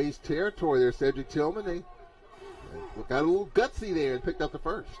 10 in Braves territory there, Cedric Tillman. They got a little gutsy there and picked up the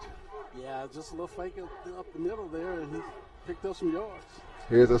first. Yeah, just a little fake up the middle there, and he picked up some yards.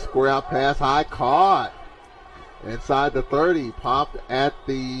 Here's a square out pass, high caught. Inside the 30, popped at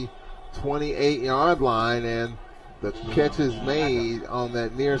the 28-yard line, and the catch is made on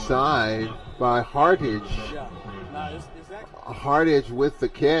that near side by Hartage. Yeah. Hartage with the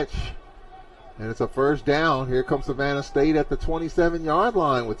catch, and it's a first down. Here comes Savannah State at the 27-yard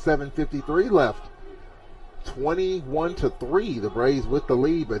line with 7:53 left. 21-3, the Braves with the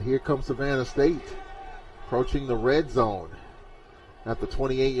lead, but here comes Savannah State approaching the red zone at the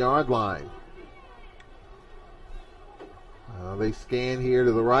 28-yard line. They scan here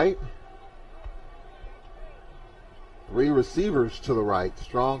to the right. 3 receivers to the right.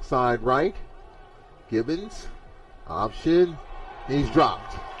 Strong side right. Gibbons, option. He's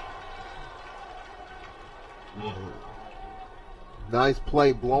dropped. Nice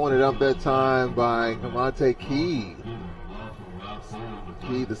play, blowing it up that time by Kamante Key.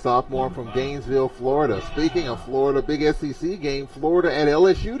 Key, the sophomore from Gainesville, Florida. Speaking of Florida, big SEC game. Florida at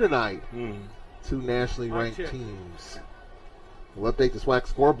LSU tonight. 2 nationally ranked teams. We'll update the SWAC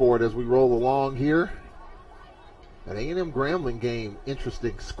scoreboard as we roll along here. An A&M Grambling game,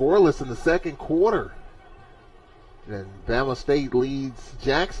 interesting. Scoreless in the second quarter. And Bama State leads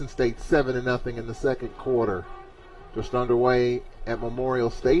Jackson State 7-0 in the second quarter. Just underway at Memorial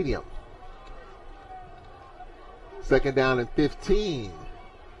Stadium. Second down and 15.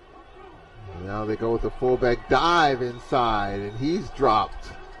 Now they go with the fullback dive inside, and he's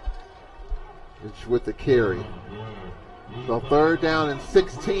dropped with the carry. So third down and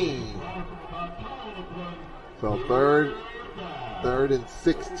 16. So third and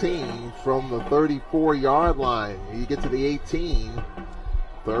 16 from the 34-yard line. You get to the 18.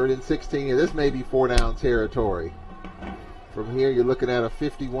 3rd and 16. And this may be 4-down territory. From here, you're looking at a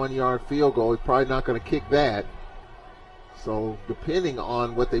 51-yard field goal. He's probably not going to kick that. So depending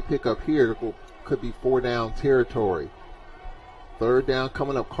on what they pick up here, it could be 4-down territory. 3rd down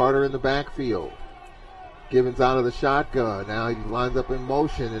coming up. Carter in the backfield. Gibbons out of the shotgun. Now he lines up in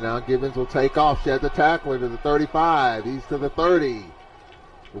motion, and now Gibbons will take off. Shed the tackler to the 35. He's to the 30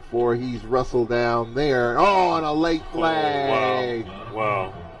 before he's wrestled down there. Oh, and a late flag. Oh,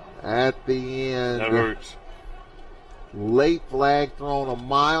 wow. At the end. That hurts. Late flag thrown a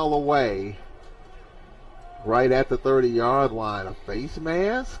mile away. Right at the 30-yard line. A face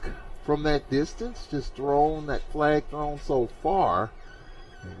mask from that distance. Just thrown, that flag thrown so far.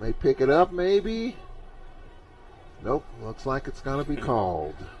 They may pick it up maybe. Nope, looks like it's going to be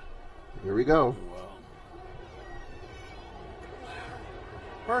called. Here we go.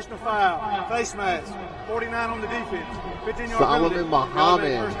 Personal foul, face mask, 49 on the defense, 15-yard Solomon penalty.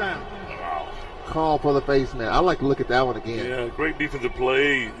 Muhammad. First down. Call for the face mask. I'd like to look at that one again. Yeah, great defensive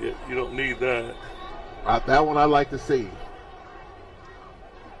play. You don't need that. That one I'd like to see.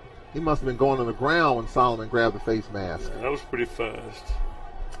 He must have been going on the ground when Solomon grabbed the face mask. Yeah, that was pretty fast.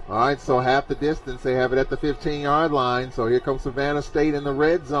 All right, so half the distance. They have it at the 15-yard line. So here comes Savannah State in the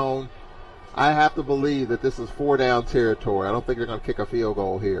red zone. I have to believe that this is 4-down territory. I don't think they're going to kick a field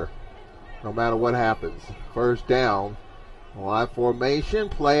goal here, no matter what happens. First down. Live formation,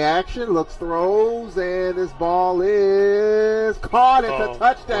 play action, looks, throws, and this ball is caught. It's a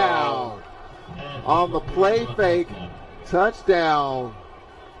touchdown. On the play fake, touchdown.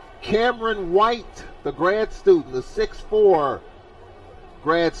 Cameron White, the grad student, the 6'4",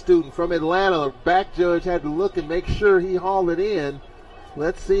 grad student from Atlanta. The back judge had to look and make sure he hauled it in.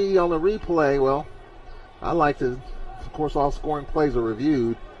 Let's see on the replay. Well, I like to, of course, all scoring plays are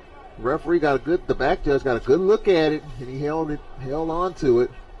reviewed. The referee the back judge got a good look at it, and he held on to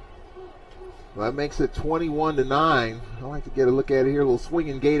it. Well, that makes it 21-9. I like to get a look at it here. A little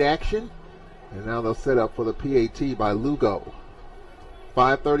swinging gate action. And now they'll set up for the PAT by Lugo.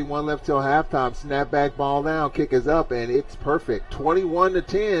 5:31 left till halftime. Snapback ball down. Kick is up, and it's perfect.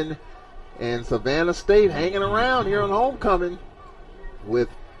 21-10. And Savannah State hanging around here on homecoming with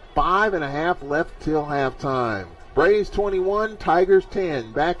 5.5 left till halftime. Braves 21, Tigers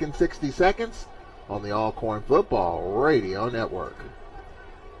 10. Back in 60 seconds on the Alcorn Football Radio Network.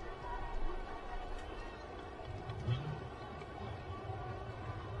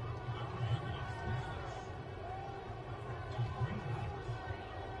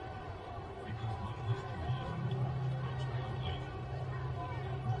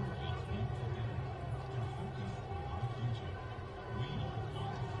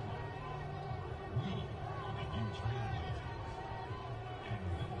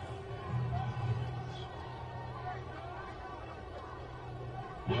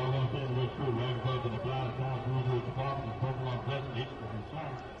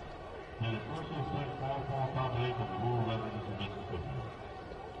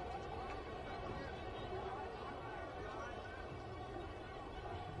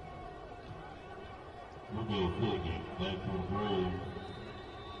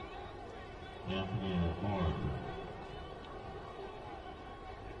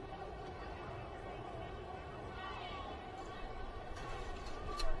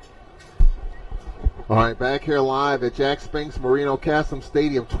 All right, back here live at Jack Spinks Marino Casem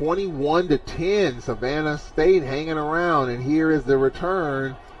Stadium, 21-10. Savannah State hanging around, and here is the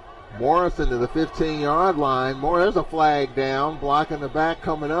return. Morrison to the 15-yard line. There's a flag down, blocking the back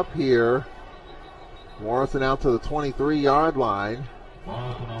coming up here. Morrison out to the 23-yard line.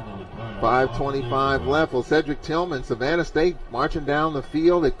 5:25 left. Well, Cedric Tillman, Savannah State marching down the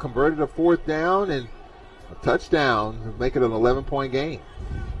field. They converted a 4th down and a touchdown, make it an 11-point game.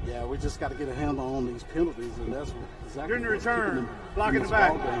 Yeah, we just got to get a handle on these penalties, and that's exactly during the return, blocking the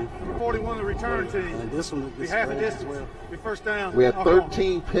back. Number 41, the return team. And this one be half a distance. Well. Be first down. We had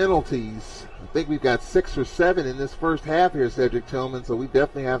 13 penalties. I think we've got 6 or 7 in this first half here, Cedric Tillman, so we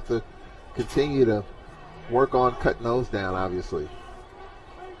definitely have to continue to work on cutting those down, obviously.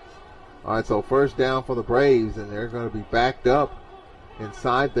 All right, so first down for the Braves, and they're going to be backed up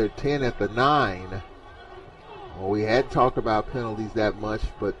inside their 10 at the 9. Well, we hadn't talked about penalties that much,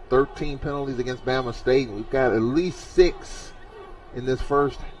 but 13 penalties against Bama State, and we've got at least 6 in this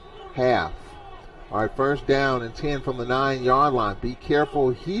first half. All right, first down and 10 from the 9-yard line. Be careful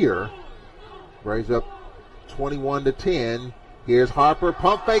here. Braves up 21-10. Here's Harper,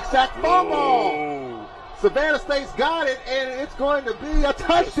 pump fake, sack, fumble. Savannah State's got it, and it's going to be a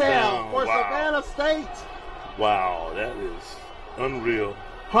touchdown for Savannah State. Wow, that is unreal.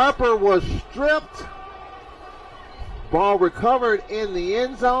 Harper was stripped. Ball recovered in the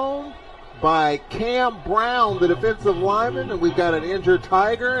end zone by Cam Brown, the defensive lineman, and we've got an injured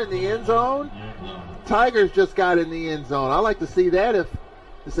Tiger in the end zone. Tigers just got in the end zone. I like to see that if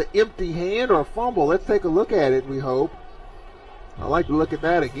it's an empty hand or a fumble. Let's take a look at it, we hope. I like to look at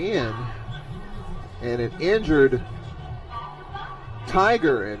that again. And an injured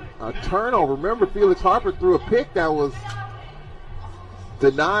Tiger and a turnover. Remember, Felix Harper threw a pick that was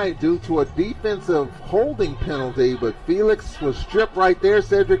denied due to a defensive holding penalty, but Felix was stripped right there,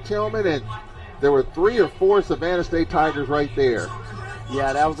 Cedric Tillman, and there were 3 or 4 Savannah State Tigers right there.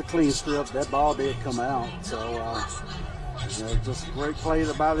 Yeah, that was a clean strip. That ball did come out. So, just a great play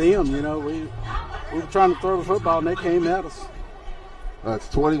by them. We were trying to throw the football, and they came at us. It's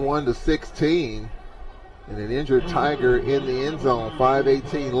 21-16, and an injured Tiger in the end zone.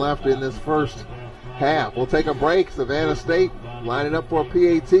 5:18 left in this first half. We'll take a break. Savannah State lining up for a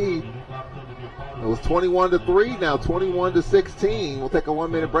PAT. It was 21-3, now 21-16. We'll take a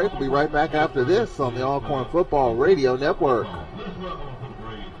 1-minute break. We'll be right back after this on the Alcorn Football Radio Network.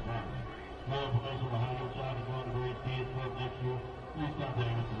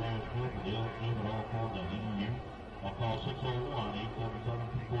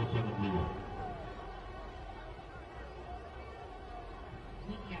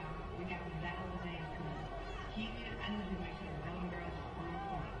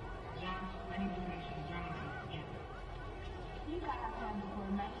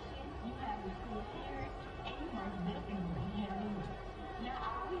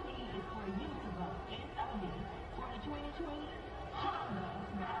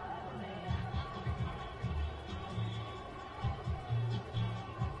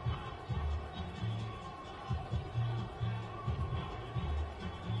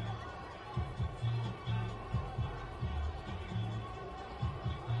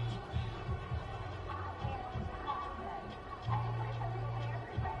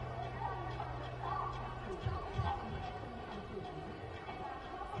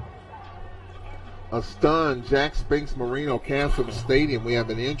 A stunned Jack Spinks Marino Castle Stadium. We have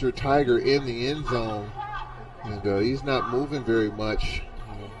an injured Tiger in the end zone, and he's not moving very much.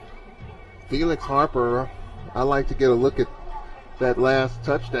 Felix Harper, I like to get a look at that last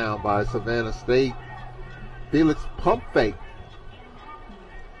touchdown by Savannah State. Felix pump fake,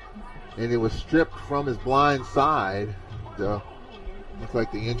 and it was stripped from his blind side. Looks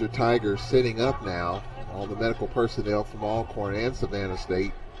like the injured Tiger is sitting up now. All the medical personnel from Alcorn and Savannah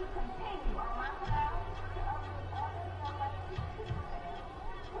State.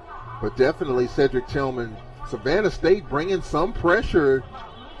 But definitely Cedric Tillman, Savannah State bringing some pressure.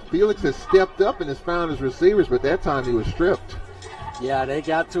 Felix has stepped up and has found his receivers, but that time he was stripped. Yeah, they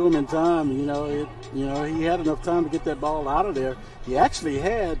got to him in time. He had enough time to get that ball out of there. He actually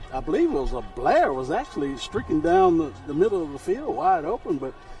had, I believe it was a Blair, was actually streaking down the middle of the field wide open,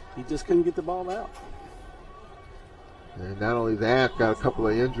 but he just couldn't get the ball out. And not only that, got a couple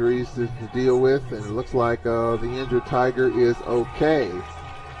of injuries to deal with, and it looks like the injured Tiger is okay.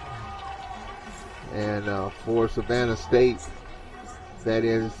 And for Savannah State, that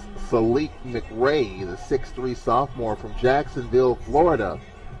is Salik McRae, the 6'3 sophomore from Jacksonville, Florida.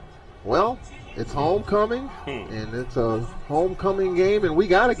 Well, it's homecoming, and it's a homecoming game, and we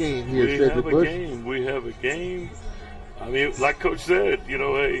got a game here, Cedric Bush. We have a game. I mean, like Coach said,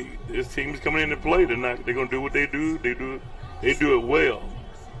 hey, this team's coming in to play. They're going to do what they do. They do it well.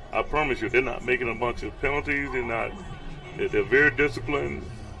 I promise you, they're not making a bunch of penalties. They're very disciplined.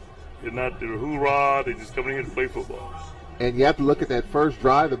 They're not the hoorah. They're just coming here to play football. And you have to look at that first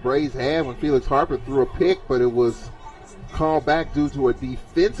drive the Braves had when Felix Harper threw a pick, but it was called back due to a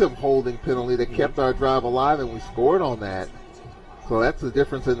defensive holding penalty that kept our drive alive, and we scored on that. So that's the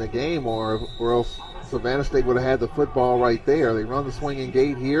difference in the game, or else Savannah State would have had the football right there. They run the swinging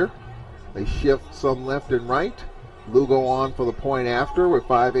gate here. They shift some left and right. Lugo on for the point after with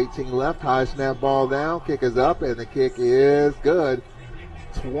 5:18 left. High snap ball down. Kick is up, and the kick is good.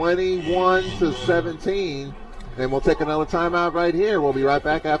 21-17. And we'll take another timeout right here. We'll be right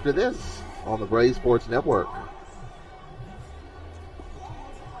back after this on the Braves Sports Network.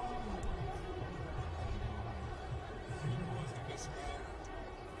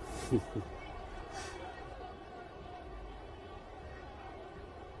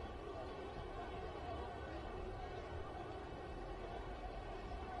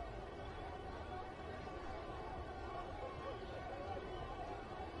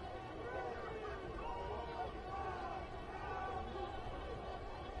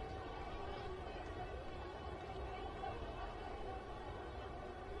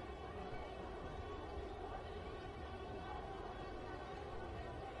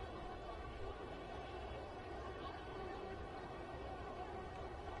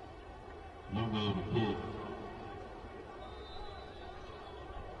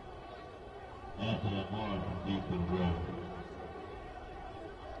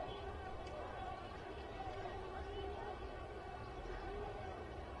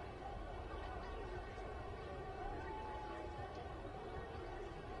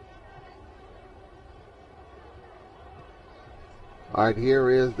 All right, here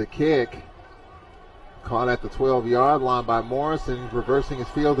is the kick. Caught at the 12-yard line by Morrison, reversing his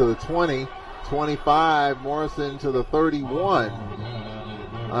field to the 20, 25, Morrison to the 31.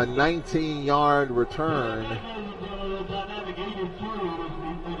 A 19-yard return.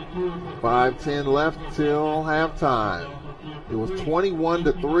 5:10 left till halftime. It was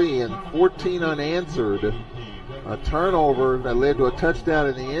 21-3 and 14 unanswered. A turnover that led to a touchdown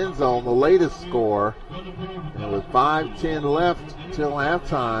in the end zone, the latest score. And with 5:10 left till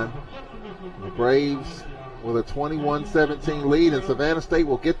halftime, the Braves with a 21-17 lead, and Savannah State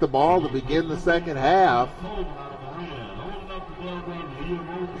will get the ball to begin the second half.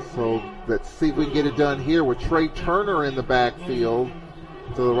 So let's see if we can get it done here with Trey Turner in the backfield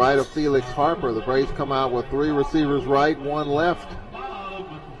to the right of Felix Harper. The Braves come out with 3 receivers right, 1 left.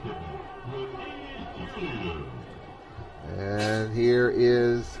 And here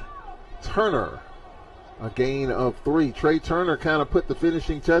is Turner, a gain of 3. Trey Turner kind of put the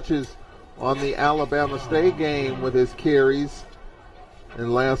finishing touches on the Alabama State game with his carries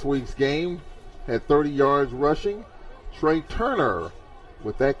in last week's game. Had 30 yards rushing. Trey Turner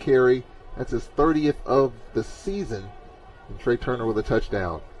with that carry, that's his 30th of the season. And Trey Turner with a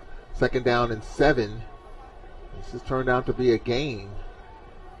touchdown. 2nd down and 7. This has turned out to be a gain.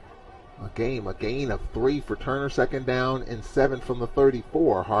 A gain of 3 for Turner. 2nd down and 7 from the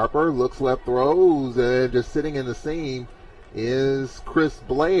 34. Harper looks left, throws, and just sitting in the seam is Chris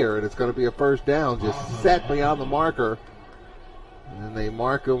Blair, and it's going to be a 1st down, just set beyond the marker. And they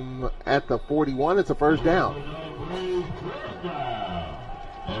mark him at the 41. It's a 1st down.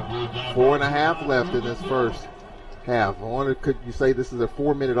 4.5 left in this first half. I wonder, could you say this is a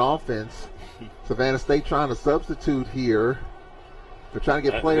 4-minute offense? Savannah State trying to substitute here. They're trying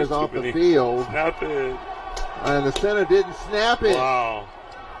to get players off the field. Snap it. And the center didn't snap it. Wow.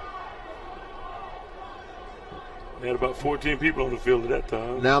 They had about 14 people on the field at that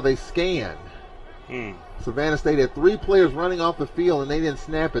time. Now they scan. Savannah State had 3 players running off the field, and they didn't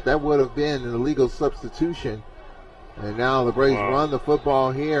snap it. That would have been an illegal substitution. And now the Braves run the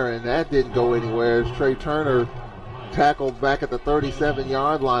football here, and that didn't go anywhere as Trey Turner tackled back at the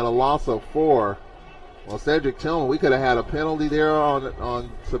 37-yard line, a loss of 4. Well, Cedric Tillman, we could have had a penalty there on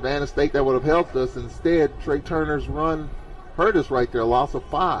Savannah State that would have helped us. Instead, Trey Turner's run hurt us right there, a loss of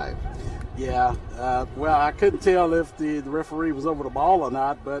 5. Yeah, well, I couldn't tell if the referee was over the ball or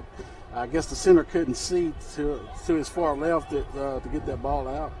not, but I guess the center couldn't see to his far left to get that ball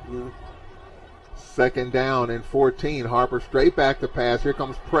out. You know. 2nd down and 14. Harper straight back to pass. Here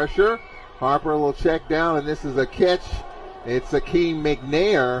comes pressure. Harper will check down, and this is a catch. It's Akeem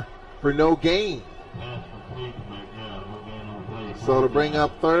McNair for no gain. So to bring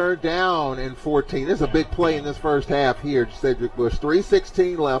up 3rd down and 14. This is a big play in this first half here, Cedric Bush.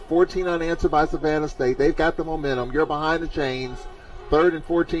 3:16 left, 14 unanswered by Savannah State. They've got the momentum. You're behind the chains. 3rd and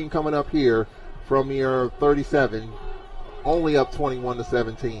 14 coming up here from your 37. Only up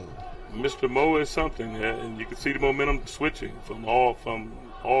 21-17. Mr. Moe is something, and you can see the momentum switching from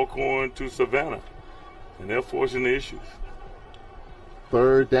Alcorn to Savannah, and they're forcing the issues.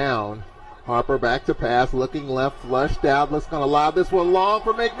 3rd down. Harper back to pass, looking left, flushed out. Let's going to lob this one long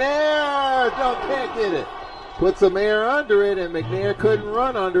for McNair. Can't get it. Put some air under it, and McNair couldn't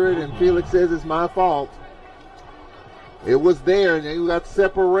run under it, and Felix says it's my fault. It was there, and you got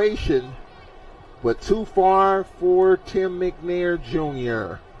separation, but too far for Tim McNair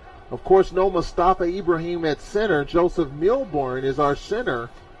Jr. Of course, no Mustafa Ibrahim at center. Joseph Milborn is our center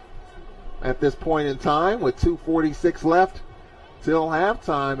at this point in time with 2:46 left till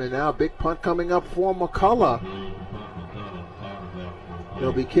halftime, and now a big punt coming up for McCullough.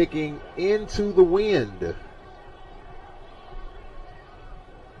 He'll be kicking into the wind.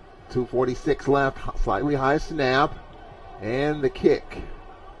 2:46 left, slightly high snap, and the kick.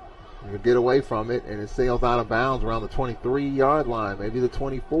 He'll get away from it, and it sails out of bounds around the 23-yard line, maybe the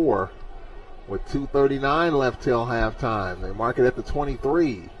 24, with 2:39 left till halftime. They mark it at the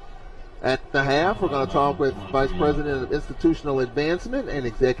 23. At the half, we're going to talk with Vice President of Institutional Advancement and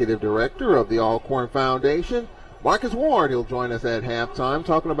Executive Director of the Alcorn Foundation, Marcus Ward. He'll join us at halftime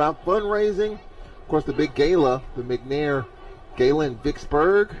talking about fundraising. Of course, the big gala, the McNair Gala in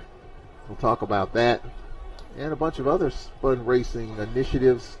Vicksburg. We'll talk about that and a bunch of other fundraising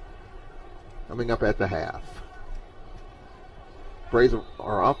initiatives coming up at the half. Braves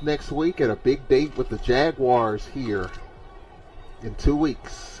are off next week at a big date with the Jaguars here in 2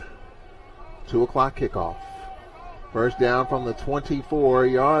 weeks. 2 o'clock kickoff. First down from the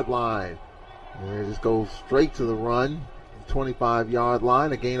 24-yard line. And it just goes straight to the run. 25-yard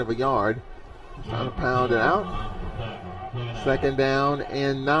line, a gain of a yard. Trying to pound it out. Second down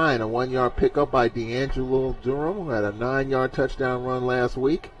and 9. A 1-yard pickup by D'Angelo Durham, who had a 9-yard touchdown run last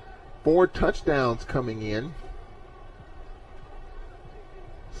week. 4 touchdowns coming in.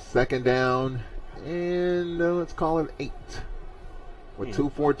 Second down and let's call it 8. With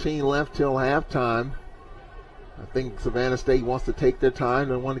 2:14 left till halftime. I think Savannah State wants to take their time.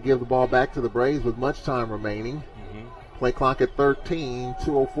 They want to give the ball back to the Braves with much time remaining. Play clock at 13.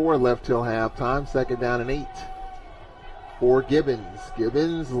 2:04 left till halftime. Second down and 8 for Gibbons.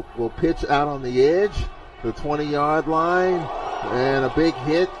 Gibbons will pitch out on the edge. The 20-yard line. And a big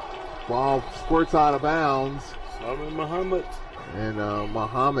hit. Ball squirts out of bounds. Salman Muhammad. And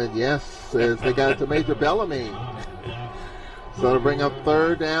Muhammad, yes, says they got it to Major Bellamy. So to bring up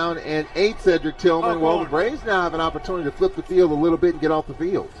third down and 8, Cedric Tillman. Well, the Braves now have an opportunity to flip the field a little bit and get off the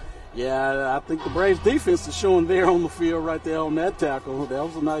field. Yeah, I think the Braves defense is showing there on the field right there on that tackle. That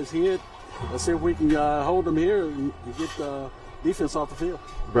was a nice hit. Let's see if we can hold them here and get the defense off the field.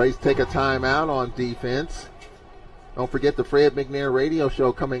 Braves take a timeout on defense. Don't forget the Fred McNair radio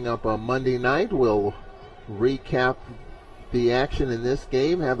show coming up on Monday night. We'll recap the action in this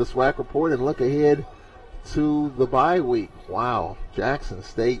game, have the SWAC report, and look ahead to the bye week. Wow, Jackson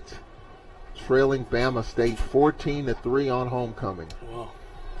State trailing Bama State 14-3 on homecoming. Wow.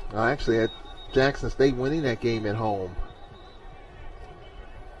 I actually had Jackson State winning that game at home.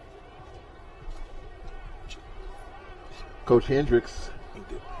 Coach Hendricks,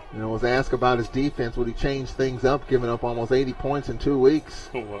 was asked about his defense. Would he change things up, giving up almost 80 points in 2 weeks?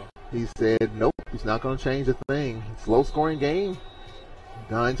 Oh, wow. He said, nope, he's not going to change a thing. It's a low-scoring game.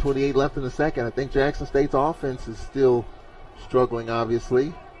 9:28 left in the second. I think Jackson State's offense is still struggling,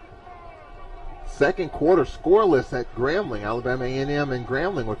 obviously. Second quarter scoreless at Grambling. Alabama A&M and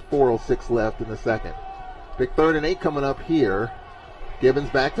Grambling with 4:06 left in the second. Big 3rd and 8 coming up here. Gibbons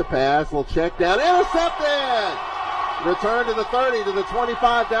back to pass. Little check down. Intercepted! Return to the 30, to the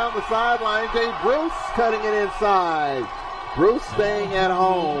 25 down the sideline. Jay Bruce cutting it inside. Bruce staying at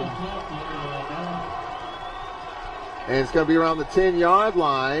home. And it's going to be around the 10-yard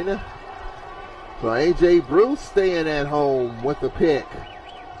line. So A.J. Bruce staying at home with the pick.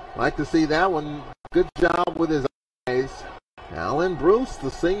 Like to see that one. Good job with his eyes. Alan Bruce, the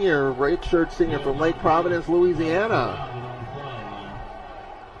senior, redshirt senior from Lake Providence, Louisiana.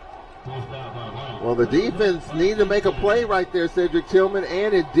 Well, the defense needed to make a play right there, Cedric Tillman,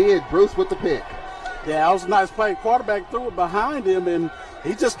 and it did. Bruce with the pick. Yeah, that was a nice play. Quarterback threw it behind him, and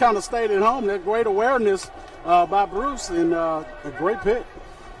he just kind of stayed at home. That great awareness by Bruce, and a great pick.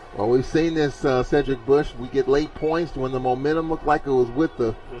 Well, we've seen this, Cedric Bush. We get late points when the momentum looked like it was with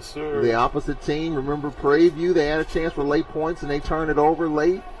the opposite team. Remember Prairie View, they had a chance for late points, and they turn it over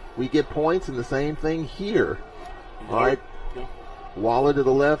late. We get points, and the same thing here. All right. Waller to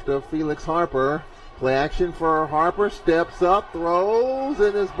the left of Felix Harper. Play action for Harper. Steps up, throws,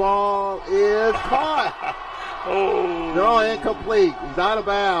 and his ball is caught. No, incomplete. He's out of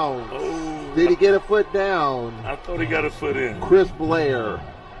bounds. Did he get a foot down? I thought he got a foot in. Chris Blair.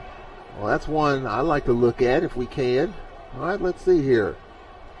 Well, that's one I like to look at if we can. All right, let's see here.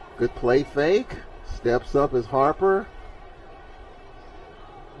 Good play fake. Steps up as Harper.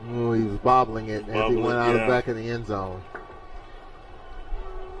 Oh, he was bobbling it as he went out of the back of the end zone.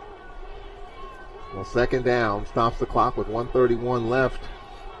 Well, second down, stops the clock with 1:31 left.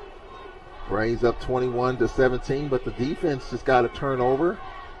 Braves up 21-17, but the defense just got a turnover.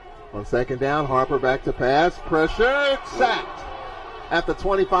 On second down, Harper back to pass. Pressure, sacked at the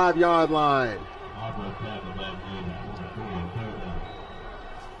 25-yard line.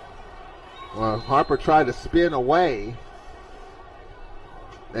 Well, Harper tried to spin away,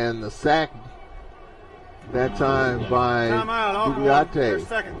 and the sack that time by Bugliate.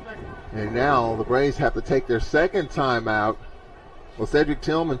 And now the Braves have to take their second timeout. Well, Cedric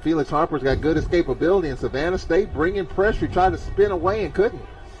Tillman, Felix Harper's got good escapability, and Savannah State bringing pressure. He tried to spin away and couldn't.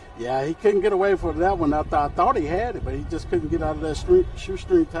 Yeah, he couldn't get away from that one. I thought he had it, but he just couldn't get out of that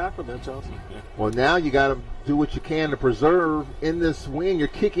shoestring tackle there, Chelsea. Well, now you got to do what you can to preserve in this wind. You're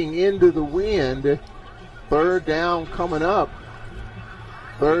kicking into the wind. Third down coming up.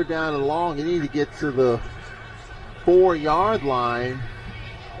 Third down and long. You need to get to the 4-yard line.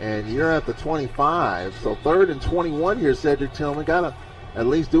 And you're at the 25. So 3rd and 21 here, Cedric Tillman. Got to at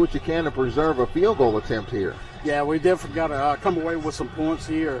least do what you can to preserve a field goal attempt here. Yeah, we definitely got to come away with some points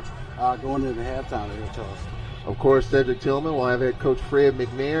here going into halftime here, Charles. Of course, Cedric Tillman will have head coach Fred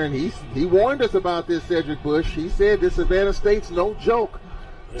McNair, and he warned us about this, Cedric Bush. He said this Savannah State's no joke.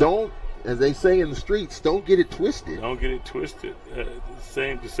 Don't as they say in the streets, don't get it twisted. Don't get it twisted. The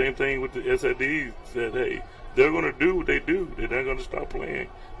same thing with the SIDs. Said, hey, they're going to do what they do. They're not going to stop playing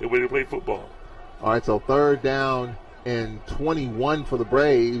the way they play football. All right, so 3rd down and 21 for the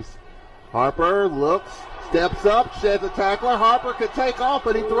Braves. Harper looks, steps up, sheds a tackler. Harper could take off,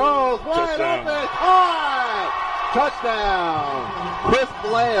 but he throws wide open. Caught! Touchdown! Chris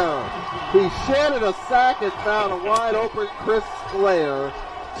Blair. He shedded a sack and found a wide open Chris Blair.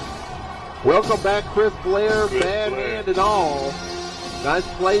 Welcome back, Chris Blair. Bad hand and all. Nice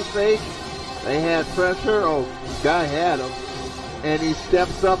play fake. They had pressure. Oh, the guy had him. And he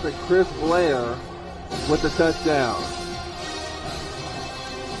steps up, and Chris Blair with the touchdown.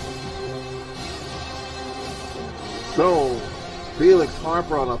 So, Felix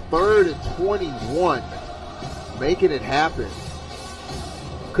Harper on a 3rd and 21, making it happen.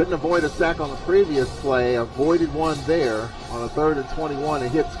 Couldn't avoid a sack on the previous play, avoided one there on a 3rd and 21.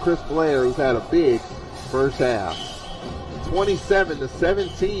 It hits Chris Blair, who's had a big first half.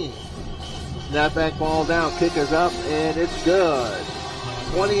 27-17. Snapback ball down, kickers up, and it's good.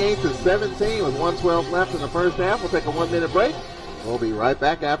 28-17 with 1:12 left in the first half. We'll take a 1-minute break. We'll be right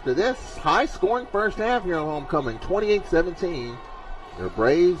back after this. High-scoring first half here on homecoming, 28-17. The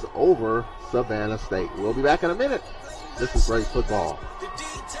Braves over Savannah State. We'll be back in a minute. This is Braves football.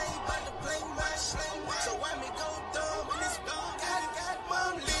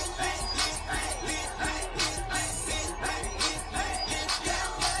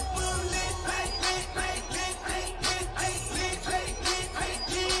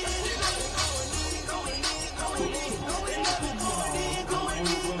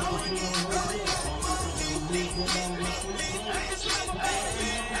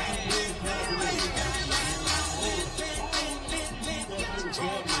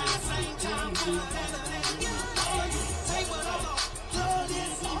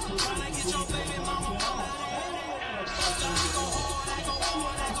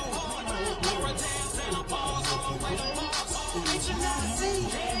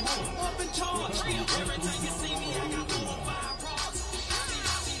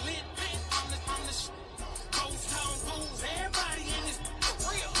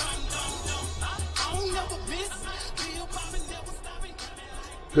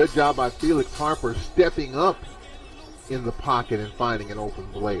 Good job by Felix Harper stepping up in the pocket and finding an open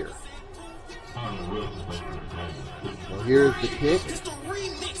Blair. Well, here's the kick.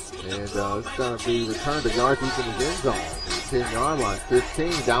 And it's going to be returned to yard deep in his end zone. 10-yard line,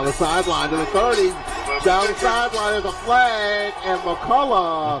 15, down the sideline to the 30. Down the sideline is a flag, and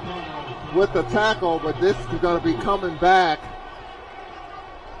McCullough with the tackle, but this is going to be coming back.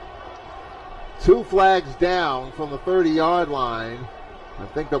 2 flags down from the 30-yard line. I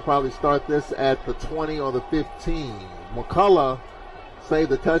think they'll probably start this at the 20 or the 15. McCullough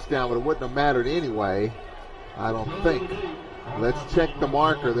saved the touchdown, but it wouldn't have mattered anyway, I don't think. Let's check the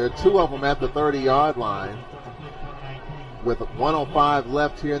marker. There are 2 of them at the 30-yard line with 1:05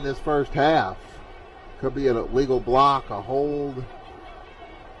 left here in this first half. Could be an illegal block, a hold.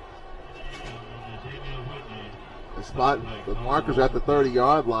 The marker's at the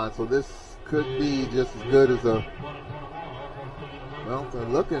 30-yard line, so this could be just as good as a... Well,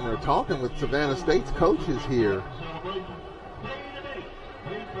 they're talking with Savannah State's coaches here.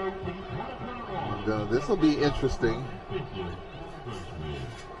 And this will be interesting.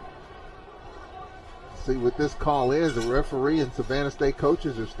 See what this call is. The referee and Savannah State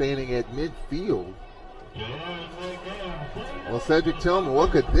coaches are standing at midfield. Well, Cedric Tillman,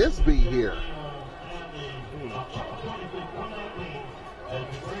 what could this be here?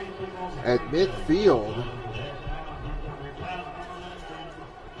 At midfield.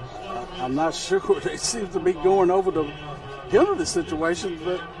 I'm not sure. They seem to be going over the penalty situation,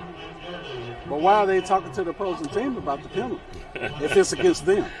 but why are they talking to the opposing team about the penalty if it's against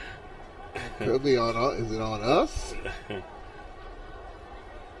them? Could be on us. Is it on us?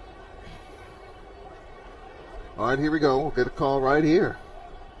 All right, here we go. We'll get a call right here.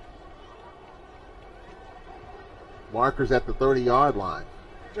 Markers at the 30-yard line.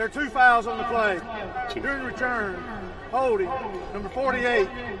 There are 2 fouls on the play. During return, holding, number 48,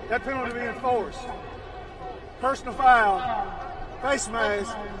 that penalty being enforced. Personal foul, face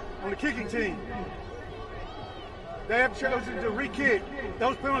mask on the kicking team. They have chosen to re-kick.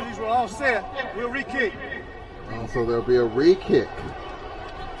 Those penalties were all set. We'll re-kick. So there'll be a re-kick.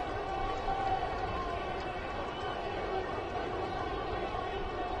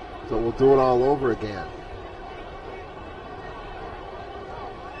 So we'll do it all over again.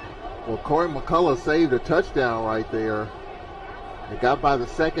 Well, Corey McCullough saved a touchdown right there. It got by the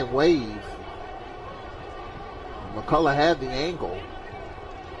second wave. McCullough had the angle.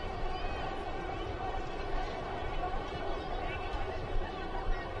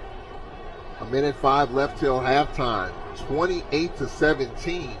 Minute 5 left till halftime.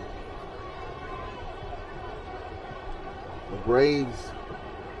 28-17. The Braves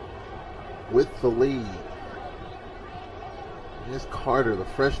with the lead. Here's Carter, the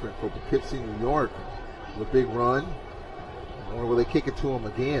freshman from Poughkeepsie, New York, with a big run. Or will they kick it to him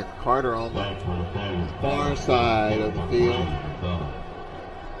again? Carter on the far side of the field.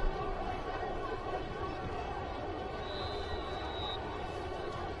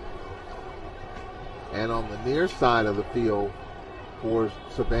 And on the near side of the field for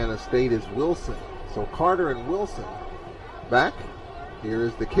Savannah State is Wilson. So Carter and Wilson back. Here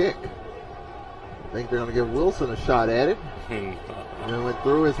is the kick. I think they're going to give Wilson a shot at it. And it went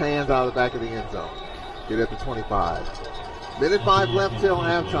through his hands out of the back of the end zone. Get at the 25. Minute 5 left till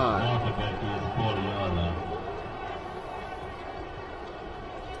halftime.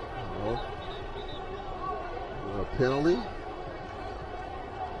 A penalty.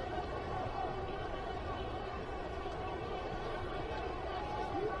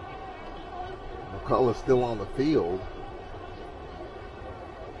 McCullough's still on the field.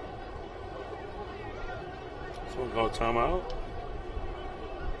 Someone called timeout.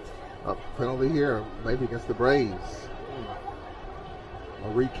 A penalty here, maybe against the Braves. A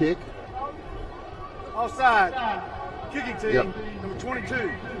re-kick. Offside. Kicking team, number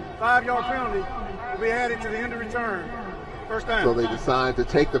 22. 5-yard penalty will be added to the end of return. First down. So they decide to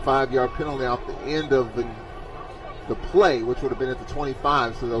take the 5-yard penalty off the end of the play, which would have been at the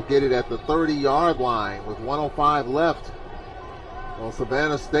 25. So they'll get it at the 30-yard line with 1:05 left. Well,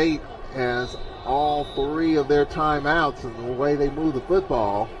 Savannah State has all 3 of their timeouts, and the way they move the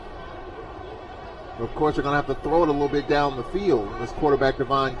football, of course, they're going to have to throw it a little bit down the field. And this quarterback,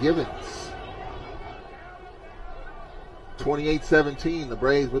 Devon Gibbons. 28-17, the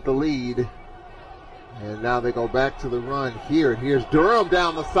Braves with the lead. And now they go back to the run here. And here's Durham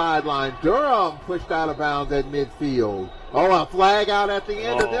down the sideline. Durham pushed out of bounds at midfield. Oh, a flag out at the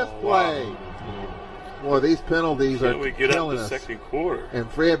end of this play. Wow. Boy, these penalties are killing us. Second quarter. And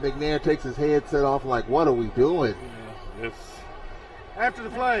Fred McNair takes his headset off like, what are we doing? Yeah, After the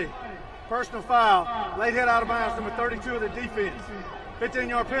play, personal foul, late hit out of bounds, number 32 of the defense.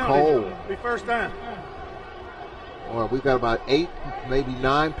 15-yard penalty, be first down. Well, we've got about 8, maybe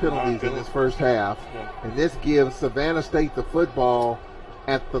 9 penalties in this first half. Yeah. And this gives Savannah State the football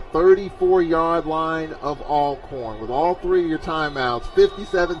at the 34-yard line of Alcorn. With all 3 of your timeouts,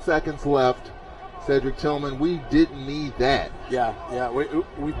 57 seconds left. Cedric Tillman, we didn't need that. Yeah,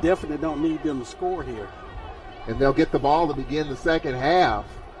 we definitely don't need them to score here. And they'll get the ball to begin the second half.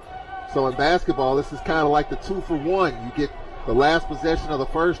 So in basketball, this is kind of like the 2-for-1. You get the last possession of the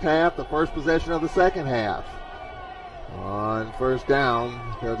first half, the first possession of the second half. On first down,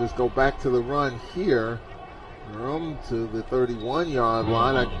 they'll just go back to the run here. Room to the 31-yard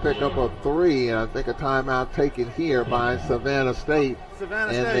line. I pick up a 3, and I think a timeout taken here by Savannah State.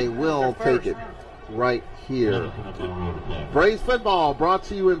 And they will take it right here. Braves football brought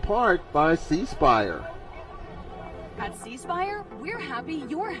to you in part by C Spire. At C Spire, we're happy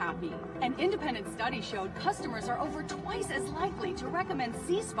you're happy. An independent study showed customers are over twice as likely to recommend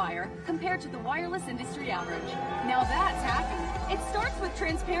C Spire compared to the wireless industry average. Now that's happy. It starts with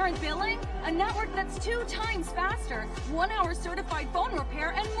transparent billing, a network that's 2 times faster, 1-hour certified phone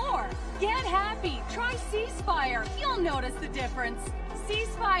repair, and more. Get happy. Try C Spire. You'll notice the difference. C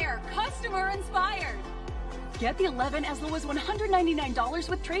Spire, customer inspired. Get the 11 as low as $199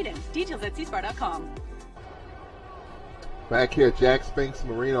 with trade-in. Details at cspire.com. Back here at Jack Spinks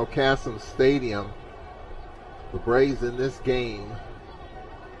Marino Casem Stadium, the Braves in this game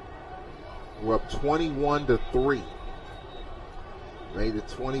were up 21-3. Made it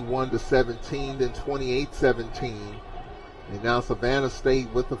 21-17, then 28-17. And now Savannah State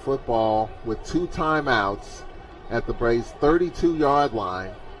with the football with 2 timeouts at the Braves' 32-yard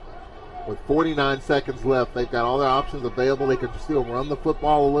line. With 49 seconds left, they've got all their options available. They can still run the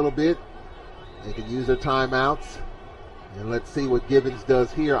football a little bit. They can use their timeouts. And let's see what Gibbons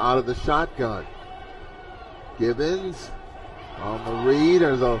does here out of the shotgun. Gibbons on the read.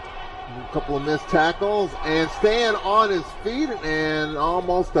 There's a couple of missed tackles. And staying on his feet and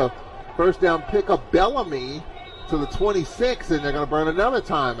almost a first down pickup. Bellamy to the 26, and they're going to burn another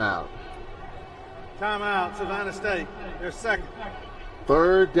timeout. Timeout, Savannah State. Their second.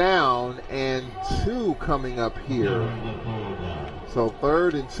 3rd down and 2 coming up here. So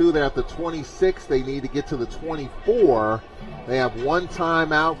 3rd and 2, they're at the 26. They need to get to the 24. They have 1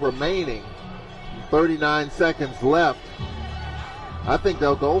 timeout remaining. 39 seconds left. I think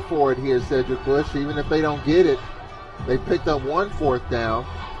they'll go for it here, Cedric Bush, even if they don't get it. They picked up 1 4th down.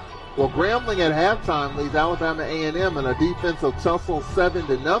 Well, Grambling at halftime leads Alabama A&M in a defensive tussle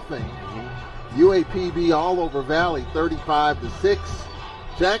 7-0. UAPB all over Valley, 35-6.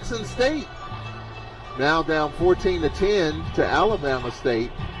 Jackson State now down 14-10 to Alabama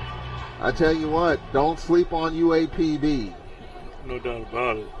State. I tell you what, don't sleep on UAPB. No doubt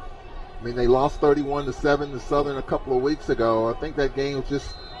about it. I mean, they lost 31-7 to Southern a couple of weeks ago. I think that game was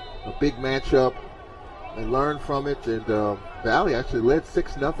just a big matchup. They learned from it, and Valley actually led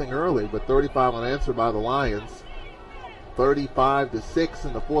 6-0 early, but 35 unanswered by the Lions. 35-6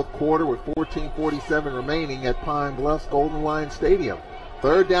 in the fourth quarter with 14:47 remaining at Pine Bluff's Golden Lion Stadium.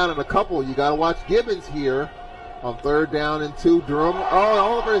 Third down and a couple. You got to watch Gibbons here on 3rd down and 2. Durham,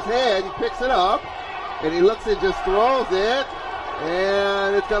 all over his head. He picks it up, and he looks and just throws it,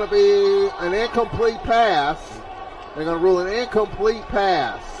 and it's going to be an incomplete pass. They're going to rule an incomplete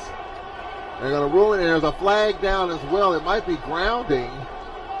pass. They're going to rule it, and there's a flag down as well. It might be grounding.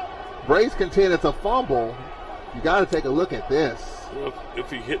 Braves contend it's a fumble. You got to take a look at this. Well, if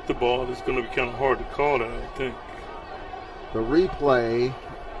he hit the ball, it's going to be kind of hard to call that, I think. The replay.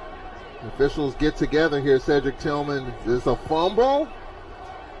 The officials get together here. Cedric Tillman, is this a fumble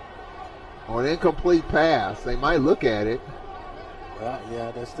or an incomplete pass? They might look at it. Well,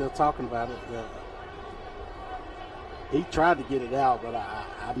 yeah, they're still talking about it. He tried to get it out, but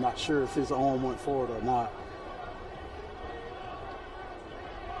I'm not sure if his arm went forward or not.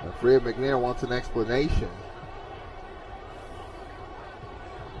 Fred McNair wants an explanation.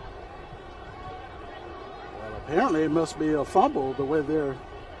 Well, apparently it must be a fumble the way they're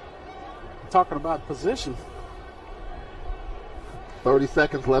talking about position. 30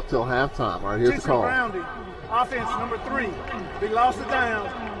 seconds left till halftime. All right, here's the call. Grounding. Offense number 3. They lost it down.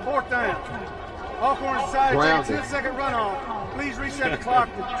 4th down. Alcorn decided to take a 10-second runoff. Please reset the clock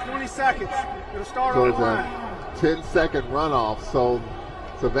to 20 seconds. It'll start on the line. 10-second runoff. So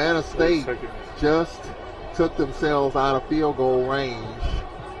Savannah State just took themselves out of field goal range,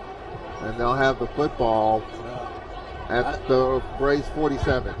 and they'll have the football at the Braves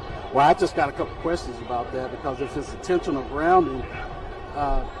 47. Well, I just got a couple questions about that, because if it's intentional grounding,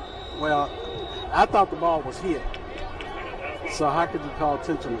 well, I thought the ball was hit. So how could you call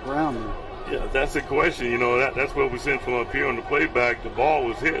intentional grounding? Yeah, that's the question. You know, that's what we sent from up here on the playback. The ball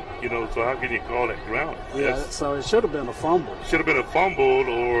was hit, you know, so how can you call that ground? Yeah, so it should have been a fumble. Should have been a fumble,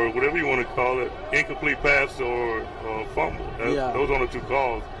 or whatever you want to call it, incomplete pass or fumble. Those are the 2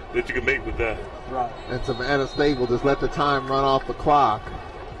 calls that you can make with that. Right. And Savannah State will just let the time run off the clock,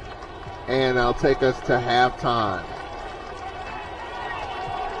 and that'll take us to halftime.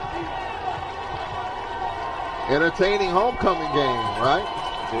 Entertaining homecoming game, right?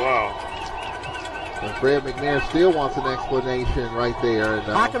 Wow. And Fred McNair still wants an explanation right there. And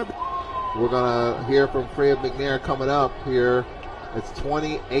we're going to hear from Fred McNair coming up here. It's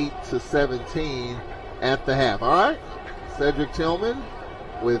 28-17 at the half. All right. Cedric Tillman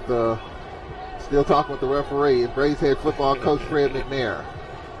with still talking with the referee and Braves head football coach Fred McNair.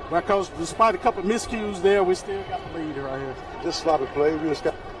 Well, Coach, despite a couple of miscues there, we still got the lead right here. Just sloppy play. We just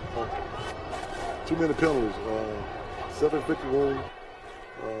got too many penalties. 751.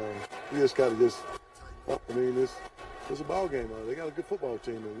 We just got to it's a ball game. They got a good football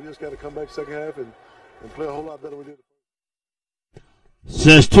team, and we just got to come back second half and play a whole lot better than we did.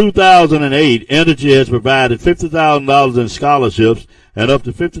 Since 2008, Energy has provided $50,000 in scholarships and up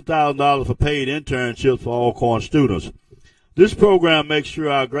to $50,000 for paid internships for Alcorn students. This program makes sure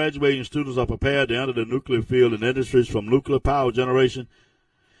our graduating students are prepared to enter the nuclear field in industries from nuclear power generation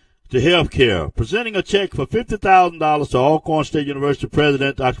to healthcare. Presenting a check for $50,000 to Alcorn State University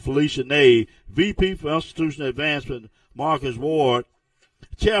President Dr. Felicia Ney, VP for Institutional Advancement Marcus Ward,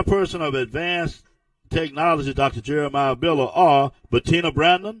 Chairperson of Advanced Technology Dr. Jeremiah Biller, are Bettina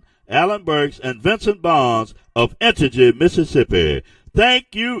Brandon, Alan Burks, and Vincent Bonds of Entergy, Mississippi. Thank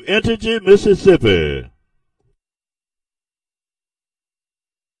you, Entergy, Mississippi.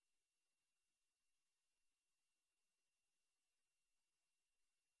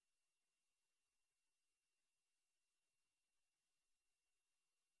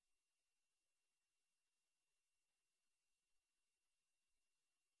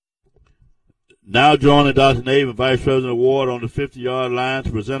 Now joining Dr. Nave and Vice President Ward on the 50-yard line to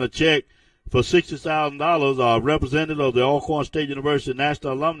present a check for $60,000 are representative of the Alcorn State University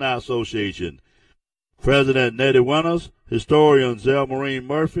National Alumni Association, President Nettie Winters, historian Zell Marine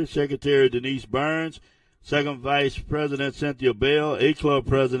Murphy, Secretary Denise Burns, Second Vice President Cynthia Bell, A-Club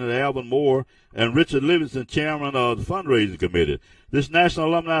President Alvin Moore, and Richard Livingston, Chairman of the Fundraising Committee. This National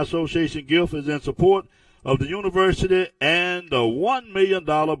Alumni Association gift is in support of the university and the $1 million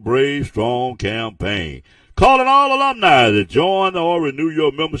Brave Strong campaign. Calling all alumni to join or renew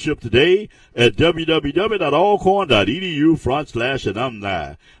your membership today at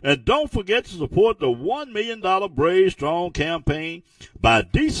www.alcorn.edu/alumni. And don't forget to support the $1 million Brave Strong campaign by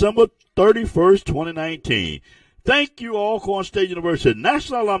December 31st, 2019. Thank you, Alcorn State University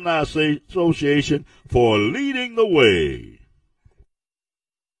National Alumni Association, for leading the way.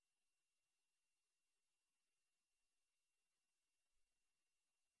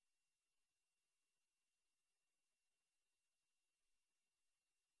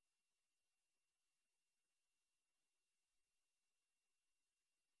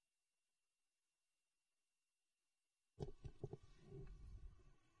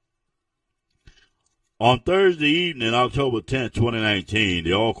 On Thursday evening, October 10, 2019,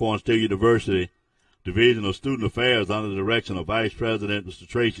 the Alcorn State University Division of Student Affairs, under the direction of Vice President Mr.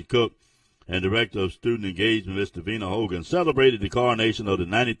 Tracy Cook and Director of Student Engagement Ms. Davina Hogan, celebrated the coronation of the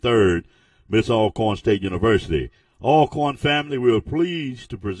 93rd Miss Alcorn State University. Alcorn family, we are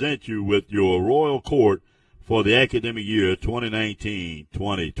pleased to present you with your royal court for the academic year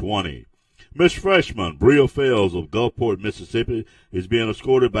 2019-2020. Miss Freshman Bria Fells of Gulfport, Mississippi, is being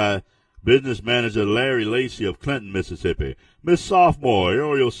escorted by Business Manager Larry Lacey of Clinton, Mississippi. Miss Sophomore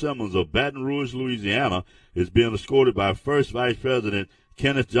Ariel Simmons of Baton Rouge, Louisiana, is being escorted by First Vice President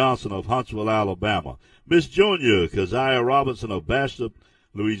Kenneth Johnson of Huntsville, Alabama. Miss Junior Keziah Robinson of Bastrop,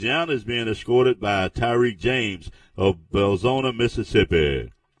 Louisiana, is being escorted by Tyreek James of Belzona,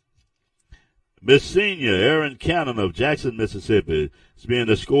 Mississippi. Miss Senior Aaron Cannon of Jackson, Mississippi, is being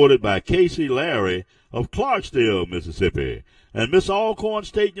escorted by Casey Larry of Clarksdale, Mississippi. And Miss Alcorn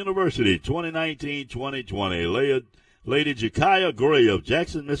State University 2019-2020, Lady Jekiah Gray of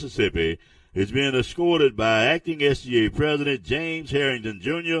Jackson, Mississippi, is being escorted by Acting SGA President James Harrington,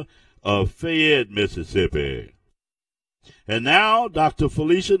 Jr. of Fayette, Mississippi. And now, Dr.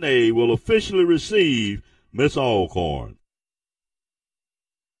 Felicia Ney will officially receive Miss Alcorn.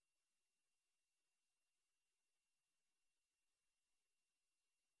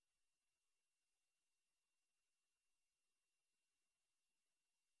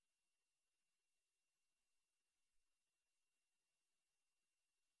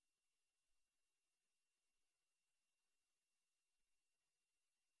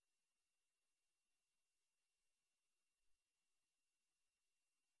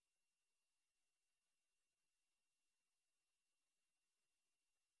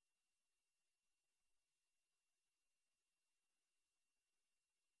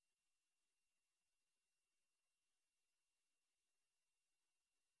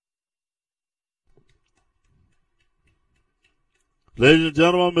 Ladies and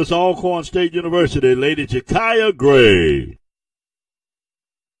gentlemen, Miss Alcorn State University, Lady Jekiah Gray.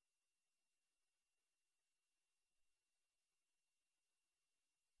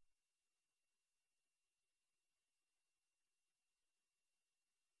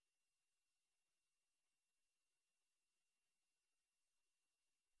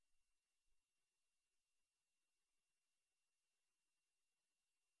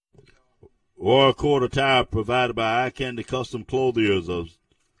 Royal Court attire provided by Eye Candy Custom Clothiers of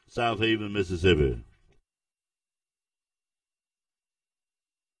South Haven, Mississippi.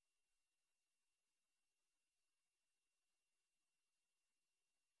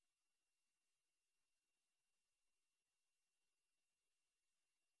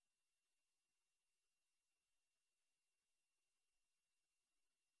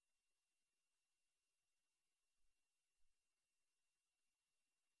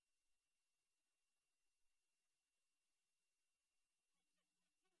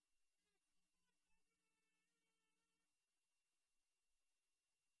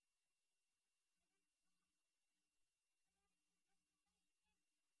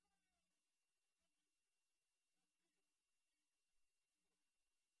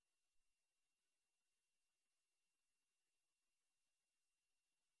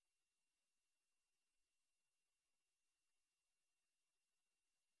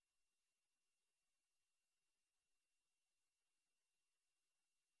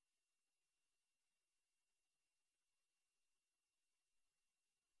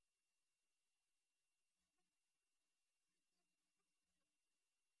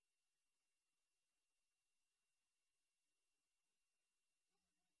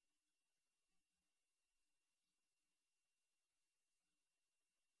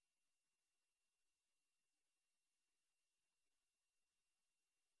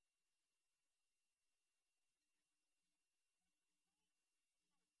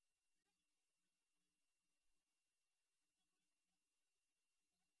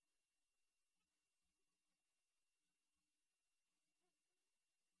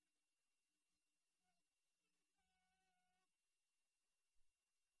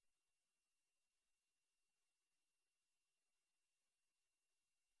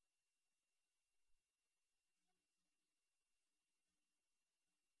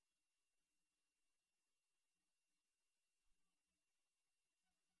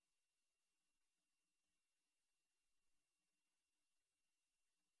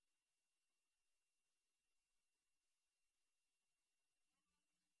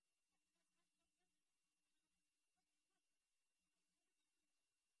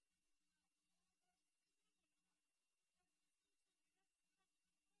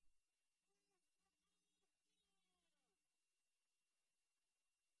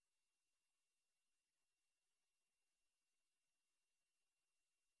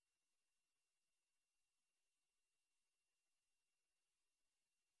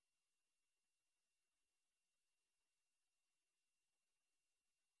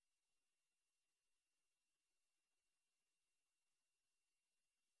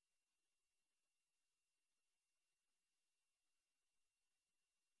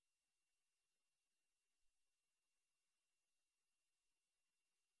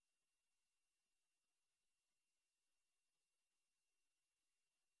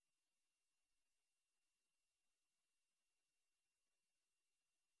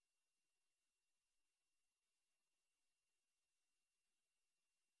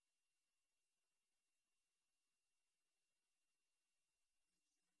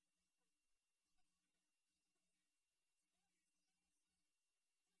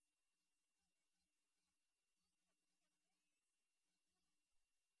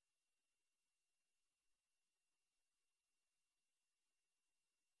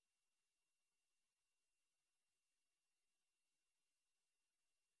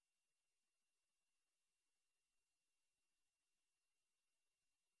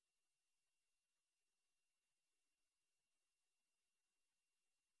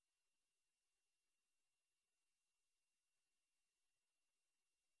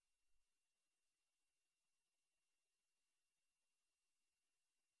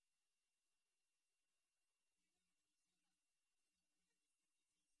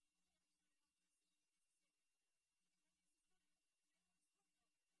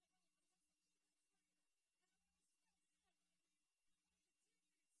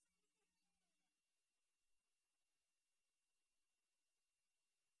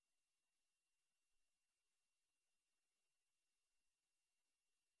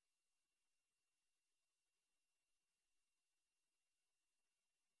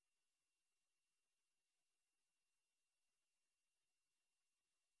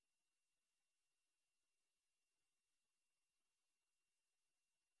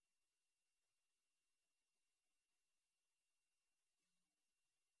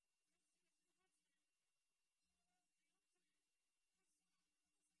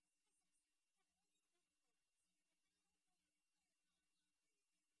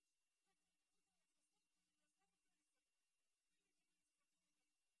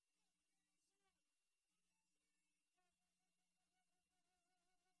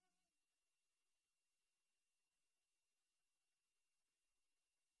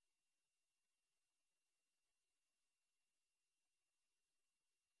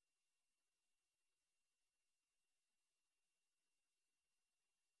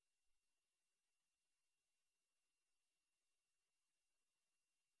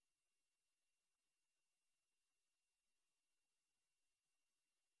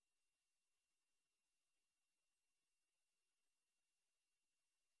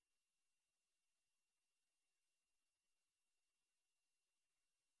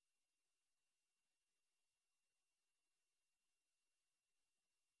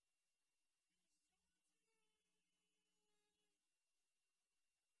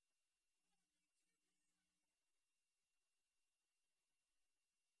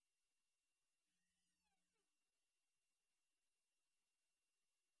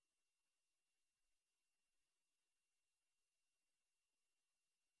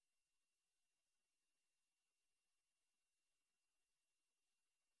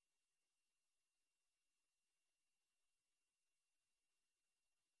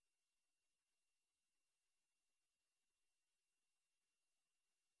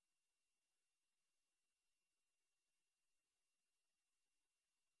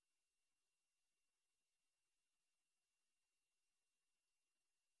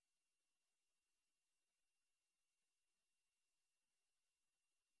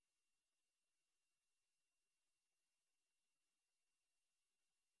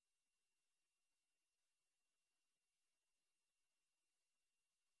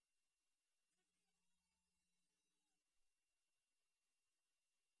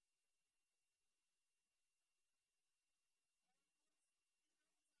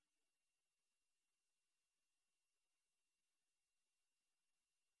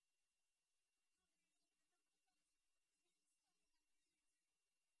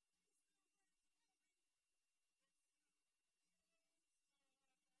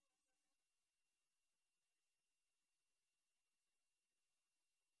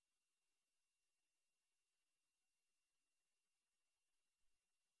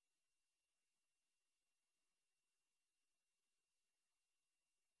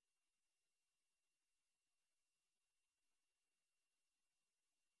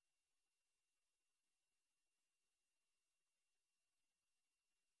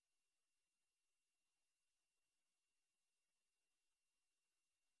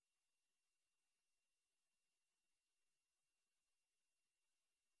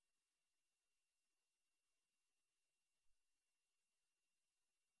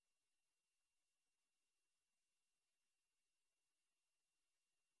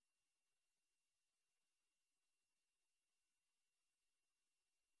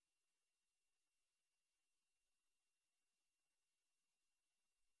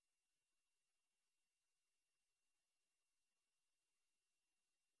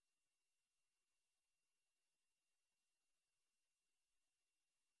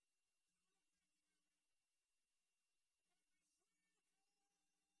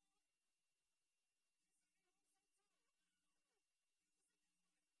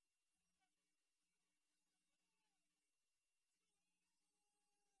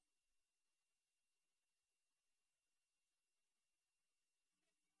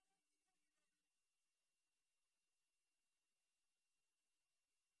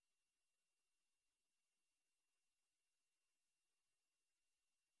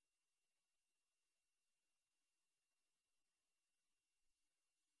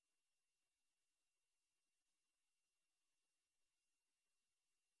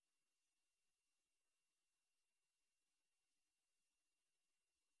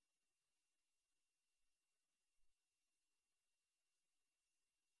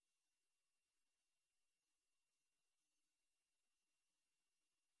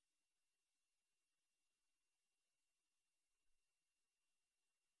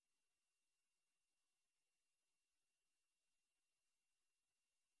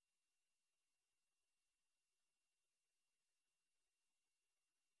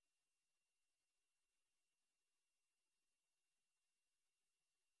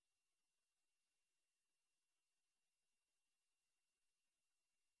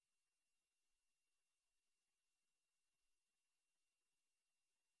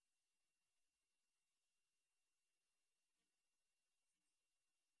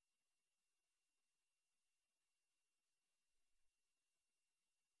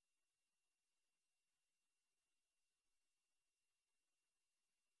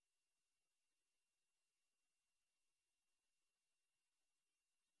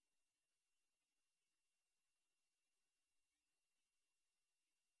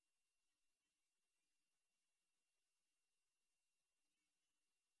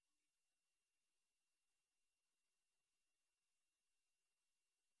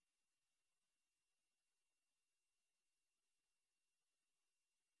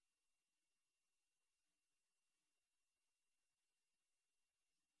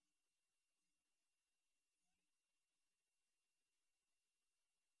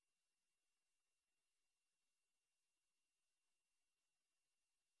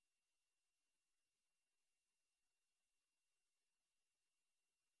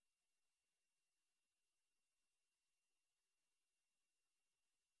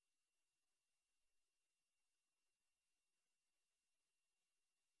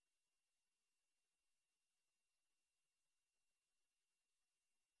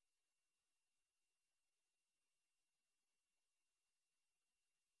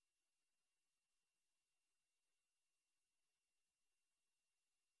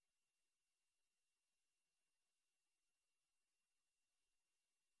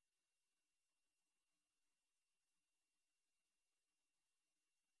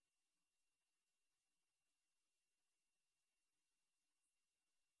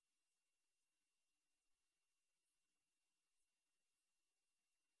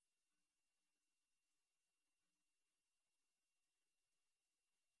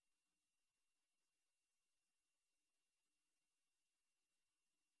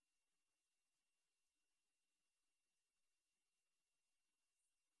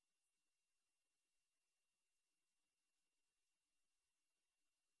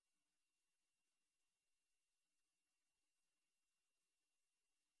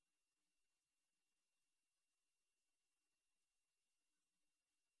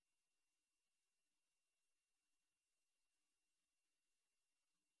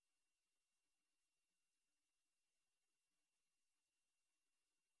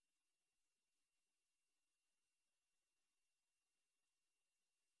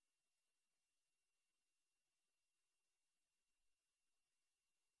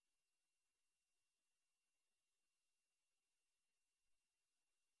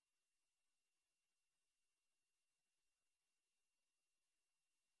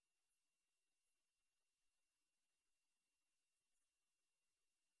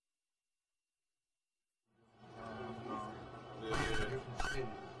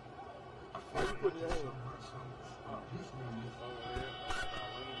 How you putting your hand?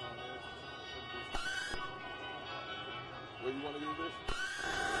 Where you want to use this?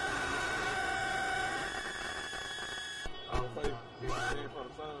 I'll say, in front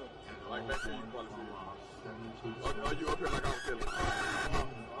of sun. Like back here, you can probably see it. Are you up here like I was telling you?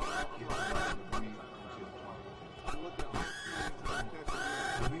 I'm looking at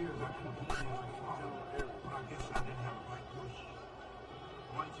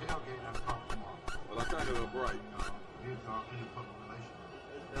well, I kind of look bright.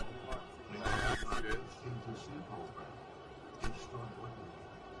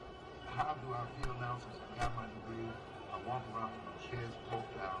 How do I feel now since I got my degree? I walk around with my chest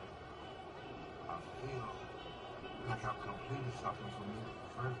poked out. I feel like I've completed something for me.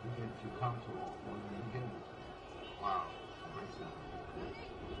 First begin to come to when you begin. Wow, great stuff.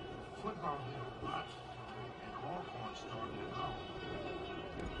 Football did a lot, and Alcorn started it out.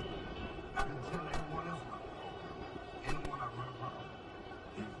 I can tell anyone else about the program. Anyone I run across.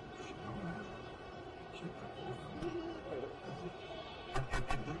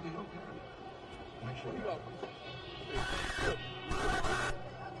 And do the okay. Make sure you go.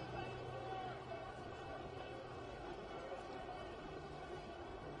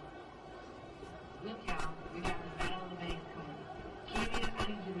 Look, y'all, we got the Battle of the Banks coming. Kevin, I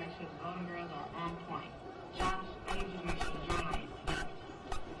need you to make sure the Golden Girls are on point. Josh, I need you to make sure the drama is deep.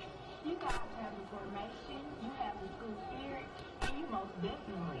 You guys have the formation, you have the school spirit, and you most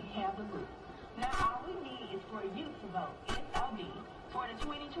definitely have the look. Now all we need is for you to vote SOB for the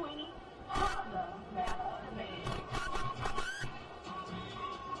 2020 Honda Battle of the Bands.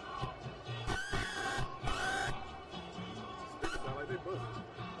 Sound like they buzzing.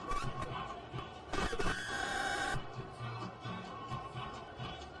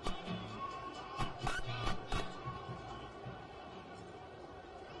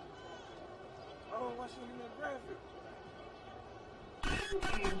 Oh, why should we make graphic? One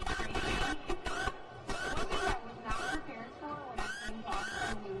thing I was not prepared for when I came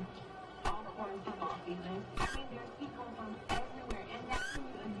to Alcorn football season. I mean, there's people from everywhere, and that's when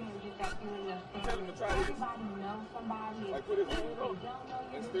you again get that feeling of Tell them to try this. everybody knows somebody. Like put his Even hand if they up don't know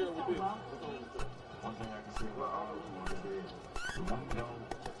you, and it's stare so with this. welcoming. One thing I can say about all of them is that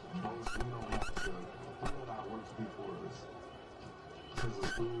we don't have to let our work speak for us. As a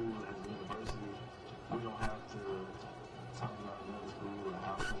school, as a university, we don't have to talk about another school or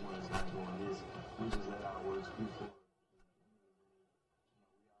how someone is not doing this. We just let our work speak for us.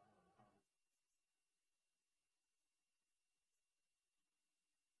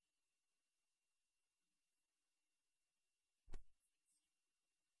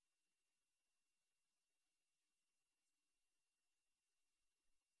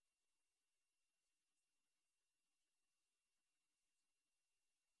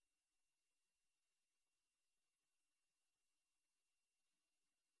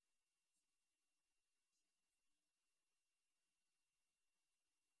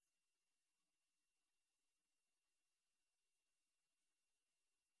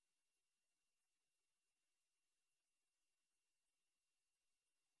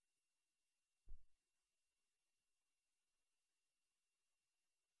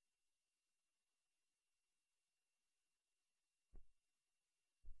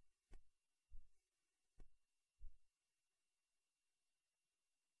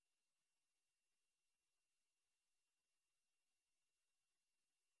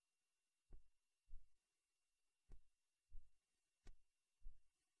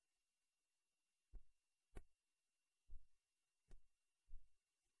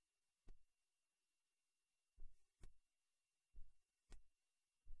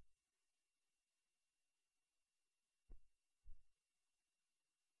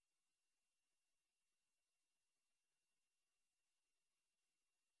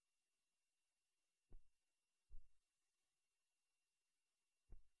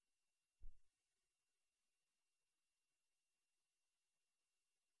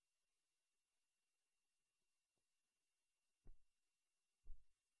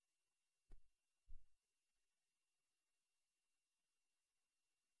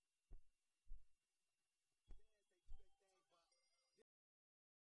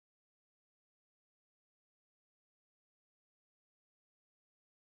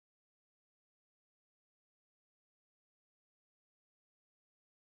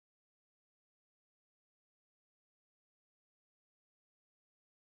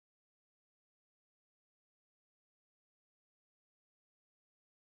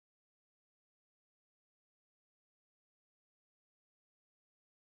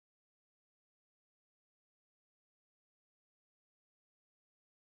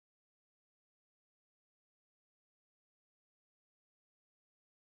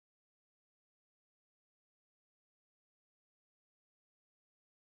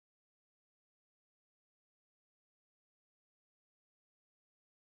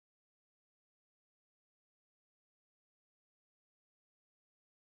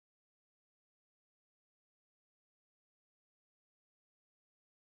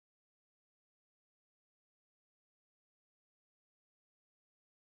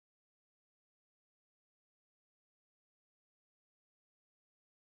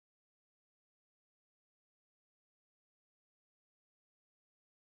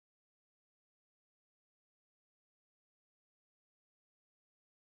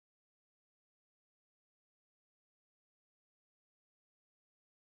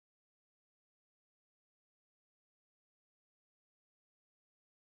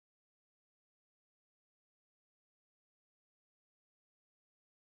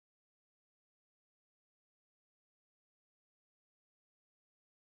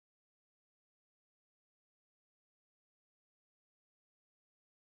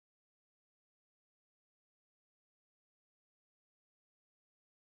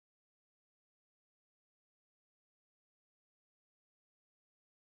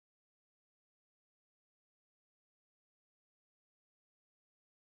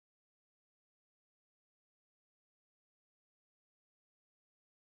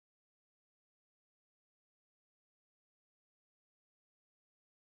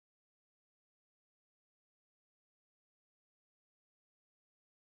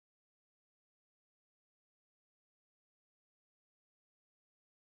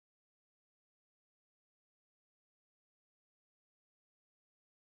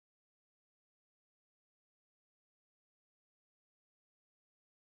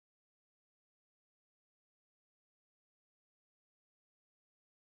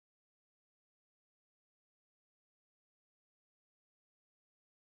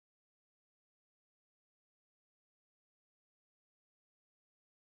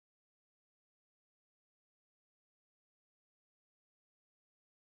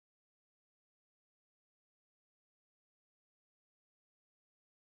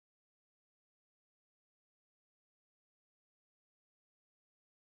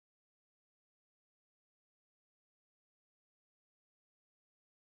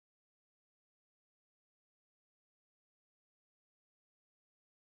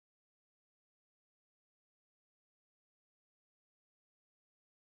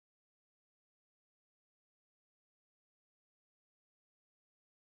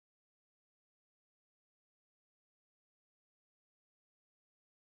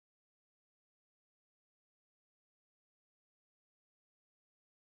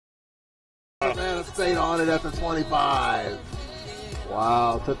 State on it at the 25.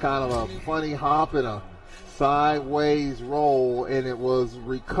 Wow, took kind of a funny hop and a sideways roll, and it was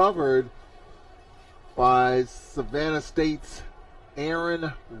recovered by Savannah State's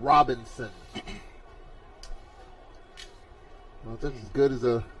Aaron Robinson. Well, that's as good as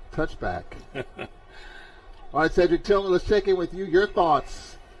a touchback. All right, Cedric Tillman, let's check in with you. Your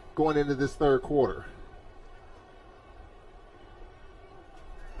thoughts going into this third quarter.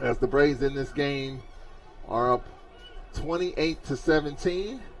 As the Braves in this game are up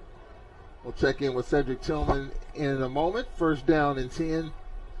 28-17. We'll check in with Cedric Tillman in a moment. First down and 10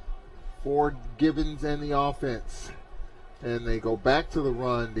 for Gibbons and the offense. And they go back to the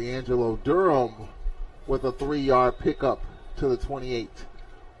run. D'Angelo Durham with a 3-yard pickup to the 28.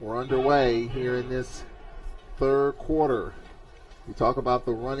 We're underway here in this third quarter. We talk about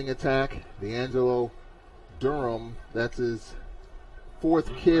the running attack. D'Angelo Durham, that's his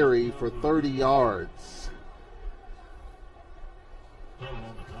 4th carry for 30 yards.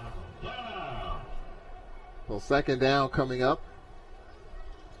 So second down coming up.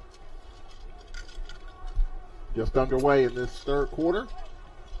 Just underway in this third quarter.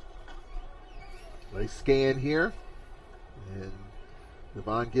 They scan here. And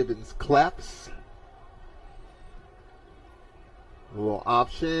Devon Gibbons claps. A little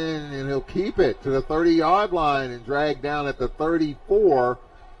option, and he'll keep it to the 30-yard line and drag down at the 34.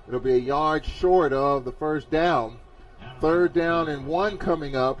 It'll be a yard short of the first down. Third down and 1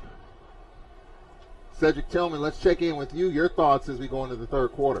 coming up. Cedric Tillman, let's check in with you. Your thoughts as we go into the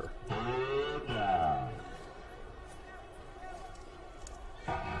third quarter.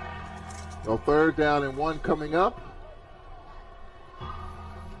 So third down and 1 coming up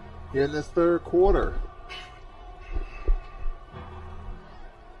here in this third quarter.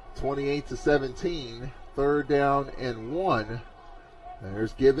 28-17, third down and 1.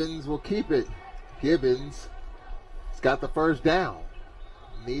 There's Gibbons, will keep it. Gibbons has got the first down.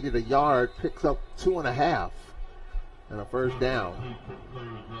 Needed a yard, picks up 2.5, and a first down.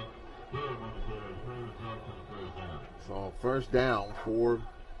 So first down for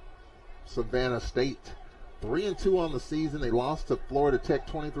Savannah State. 3-2 on the season. They lost to Florida Tech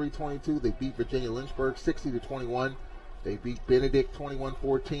 23-22. They beat Virginia Lynchburg 60-21. They beat Benedict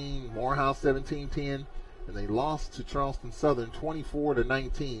 21-14, Morehouse 17-10, and they lost to Charleston Southern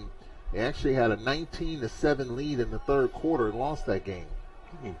 24-19. They actually had a 19-7 lead in the third quarter and lost that game.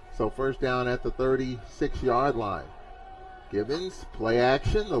 So first down at the 36-yard line. Gibbons, play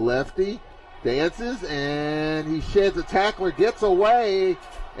action, the lefty, dances, and he sheds a tackler, gets away,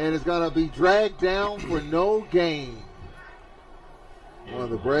 and is going to be dragged down for no gain. Well,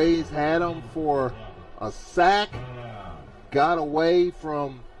 the Braves had him for a sack. Got away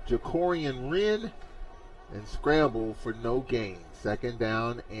from Jacorian Wren and scrambled for no gain. Second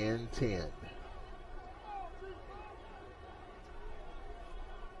down and 10.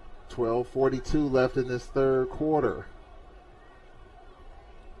 12:42 left in this third quarter.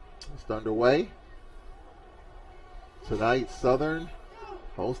 It's underway. Tonight, Southern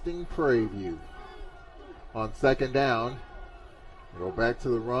hosting Prairie View. On second down, go back to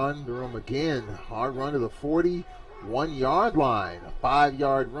the run. Durham again. Hard run to the 41-yard line. A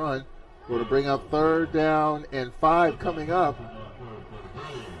 5-yard run. Going to bring up third down and 5 coming up.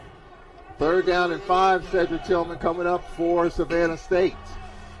 Third down and 5, Cedric Tillman coming up for Savannah State.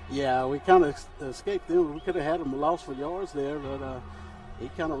 Yeah, we kind of escaped them. We could have had them lost for yards there, but he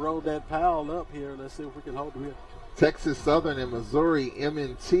kind of rolled that pile up here. Let's see if we can hold him here. Texas Southern and Missouri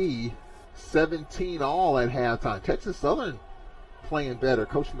M&T 17 all at halftime. Texas Southern playing better.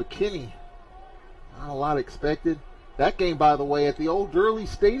 Coach McKinney, not a lot expected. That game, by the way, at the old Durley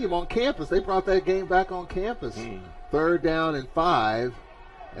Stadium on campus. They brought that game back on campus. Third down and 5,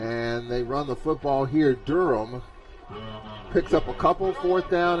 and they run the football here. Durham picks up a couple, fourth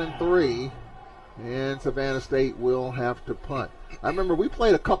down and 3, and Savannah State will have to punt. I remember we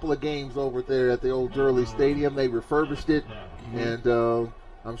played a couple of games over there at the old Durley Stadium. They refurbished it, and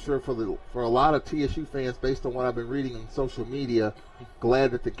I'm sure for a lot of TSU fans, based on what I've been reading on social media,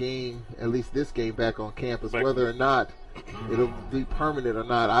 glad that the game, at least this game, back on campus. Whether or not it'll be permanent or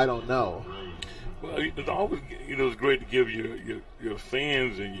not, I don't know. Well, it's always, it's great to give your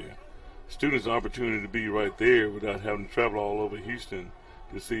fans and your students an opportunity to be right there without having to travel all over Houston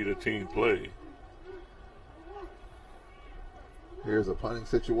to see the team play. Here's a punting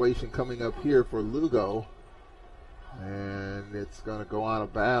situation coming up here for Lugo. And it's going to go out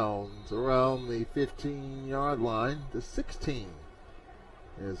of bounds around the 15-yard line. The 16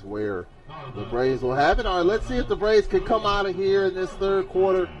 is where the Braves will have it. All right, let's see if the Braves can come out of here in this third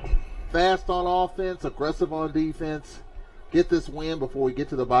quarter. Fast on offense, aggressive on defense, get this win before we get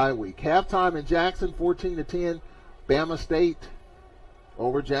to the bye week. Halftime in Jackson, 14-10, Bama State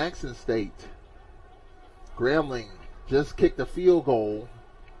over Jackson State. Grambling just kicked a field goal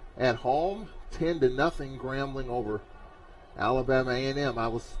at home, 10-0, Grambling over Alabama A&M. I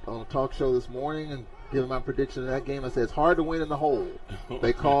was on a talk show this morning and giving my prediction of that game. I said it's hard to win in the hole.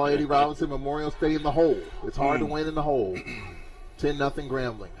 They call Eddie Robinson Memorial Stadium the hole. It's hard to win in the hole. 10-0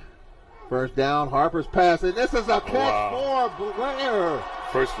 Grambling. First down, Harper's pass, and this is a catch for Blair.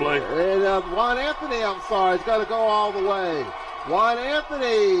 First play. And Juan Anthony, is going to go all the way. Juan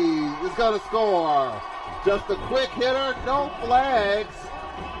Anthony is going to score. Just a quick hitter, no flags.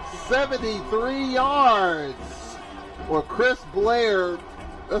 73 yards for Chris Blair.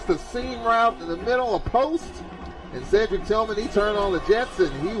 That's the seam route in the middle of post. And Cedric Tillman, he turned on the Jets,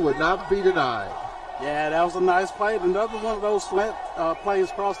 and he would not be denied. Yeah, that was a nice play. Another one of those slant plays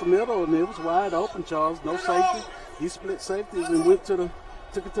across the middle, and it was wide open, Charles. No safety. He split safeties and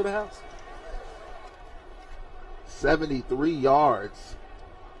took it to the house. 73 yards.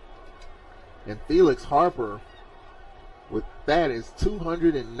 And Felix Harper, with that, is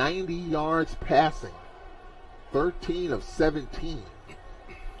 290 yards passing. 13 of 17.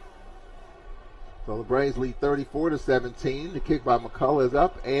 So the Braves lead 34-17. The kick by McCullough is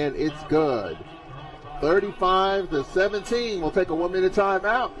up, and it's good. 35-17. We'll take a 1-minute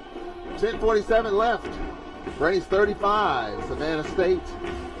timeout. 10:47 left. Braves 35, Savannah State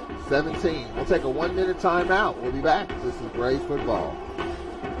 17. We'll take a 1-minute timeout. We'll be back. This is Braves football.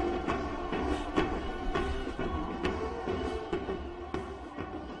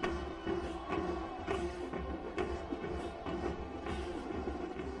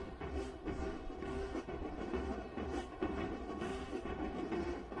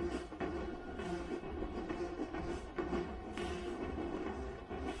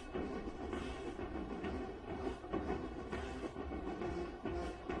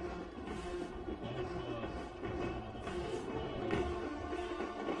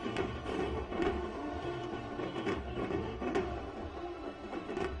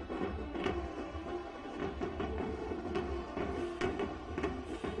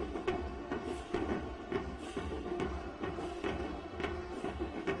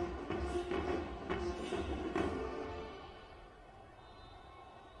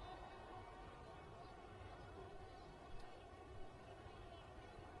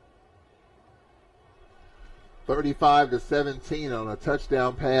 (35-17) on a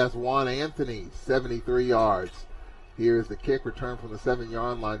touchdown pass. Juan Anthony, 73 yards. Here's the kick, return from the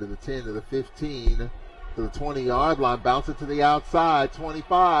 7-yard line to the 10, to the 15, to the 20-yard line. Bounce it to the outside.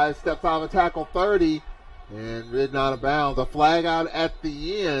 25, steps out of a tackle. 30, and ridden out of bounds. A flag out at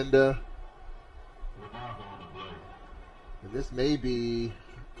the end. And this may be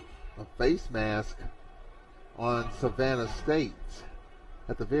a face mask on Savannah State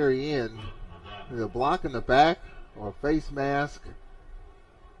at the very end. Either block in the back or a face mask.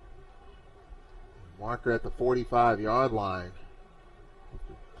 Marker at the 45-yard line.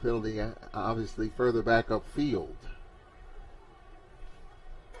 Penalty obviously further back upfield.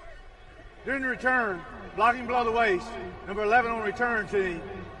 During the return, blocking below the waist, number 11 on return team,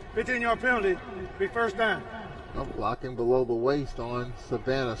 15-yard penalty, be first down. Blocking below the waist on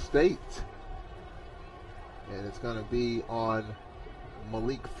Savannah State. And it's going to be on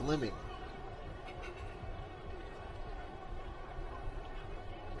Malik Fleming.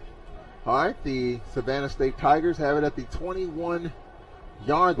 All right, the Savannah State Tigers have it at the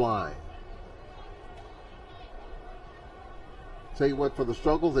 21-yard line. Tell you what, for the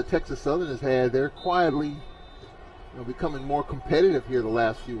struggles that Texas Southern has had, they're quietly becoming more competitive here the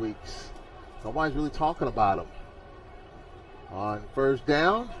last few weeks. Nobody's really talking about them. On first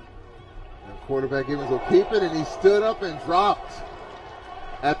down, and quarterback Evans will keep it, and he stood up and dropped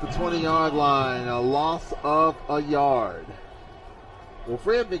at the 20-yard line, a loss of a yard. Well,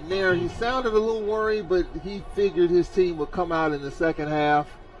 Fred McNair, he sounded a little worried, but he figured his team would come out in the second half.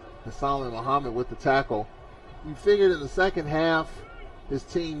 And Solomon Muhammad with the tackle. He figured in the second half his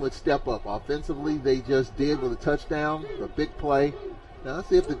team would step up. Offensively, they just did with a touchdown, a big play. Now let's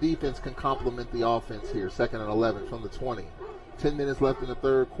see if the defense can complement the offense here. 2nd and 11 from the 20. 10 minutes left in the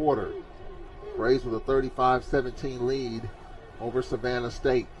third quarter. Braves with a 35-17 lead over Savannah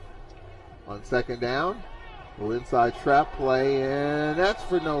State. On second down, a little inside trap play, and that's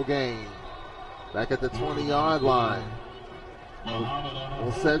for no gain. Back at the 20-yard line.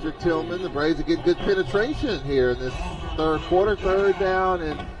 Well, Cedric Tillman, the Braves are getting good penetration here in this third quarter. Third down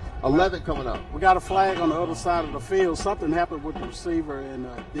and 11 coming up. We got a flag on the other side of the field. Something happened with the receiver and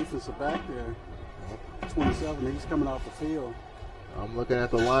defensive back there. 27, he's coming off the field. I'm looking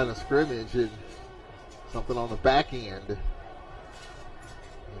at the line of scrimmage and something on the back end.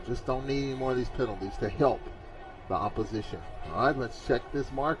 Just don't need any more of these penalties to help the opposition. All right, let's check this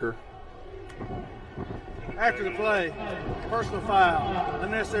marker. After the play, personal foul,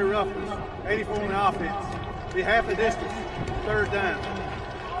 unnecessary roughness, 84 on the offense. Be half the distance, third down.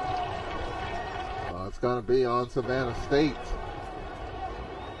 It's going to be on Savannah State.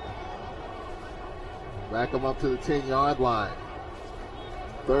 Back them up to the 10-yard line.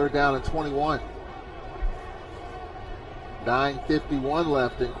 Third down and 21. 9:51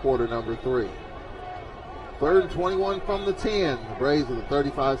 left in quarter number 3. Third and 21 from the 10. The Braves with a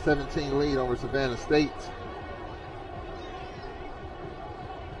 35-17 lead over Savannah State.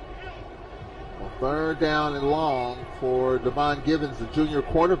 Well, third down and long for Devon Gibbons, the junior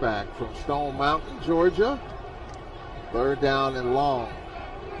quarterback from Stone Mountain, Georgia. Third down and long.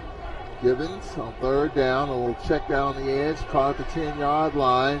 Gibbons on third down, a little check down on the edge, caught at the 10-yard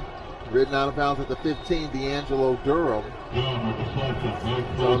line. Ridden out of bounds at the 15, D'Angelo Durham.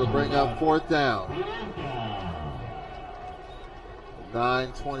 So to bring up fourth down.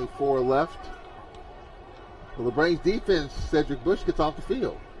 9:24 left. Well, the Braves defense, Cedric Bush gets off the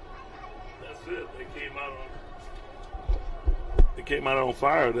field. That's it. They came out on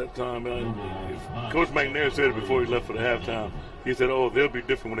fire that time. Coach McNair said it before he left for the halftime. He said, "Oh, they'll be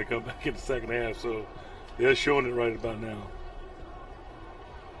different when they come back in the second half." So they're showing it right about now.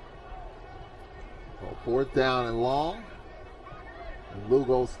 Well, fourth down and long. And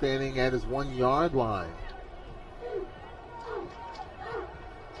Lugo standing at his 1-yard line.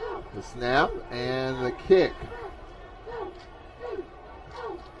 The snap and the kick.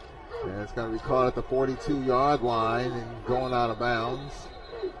 And it's going to be caught at the 42-yard line and going out of bounds.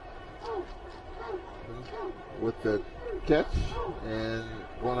 With the catch and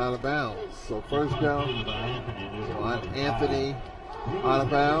going out of bounds. So first down on Anthony out of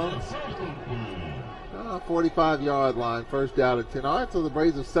bounds. 45-yard line, first down and 10. All right, so the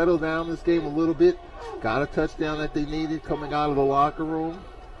Braves have settled down this game a little bit. Got a touchdown that they needed coming out of the locker room.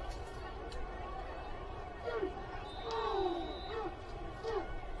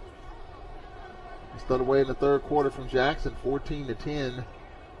 Started away in the third quarter from Jackson, 14-10.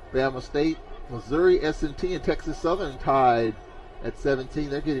 Bama State, Missouri S&T, and Texas Southern tied at 17.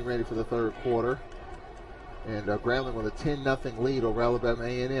 They're getting ready for the third quarter. And Grambling with a 10-0 lead over Alabama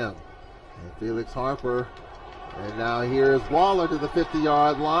A&M. And Felix Harper. And now here's Waller to the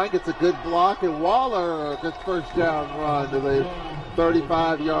 50-yard line. Gets a good block, and Waller gets first down run to the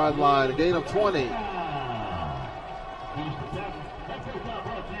 35-yard line. A gain of 20.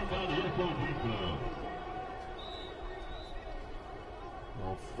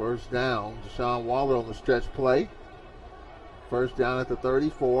 Well, first down. Deshaun Waller on the stretch play. First down at the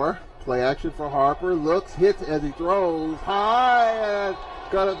 34. Play action for Harper. Looks, hits as he throws high, and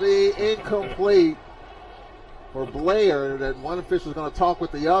going to be incomplete for Blair. That one official is going to talk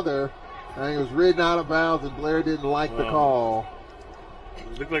with the other, and he was ridden out of bounds, and Blair didn't like the call.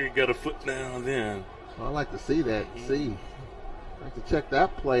 It looked like he got a foot down then. Well, I'd like to see that. I'd like to check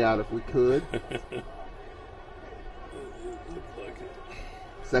that play out if we could.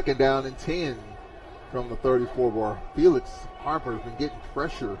 Second down and 10 from the 34 bar. Felix Harper has been getting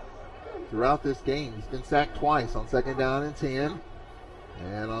pressure throughout this game. He's been sacked twice on second down and 10.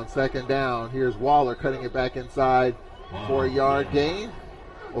 And on second down, here's Waller cutting it back inside for a yard gain.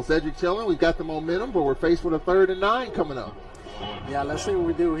 Well, Cedric Tillman, we've got the momentum, but we're faced with a 3rd and 9 coming up. Yeah, let's see what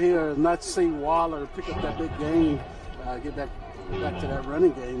we do here. Not see Waller pick up that big gain, get back to that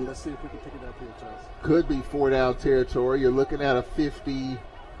running game. Let's see if we can pick it up here, Charles. Could be 4-down territory. You're looking at a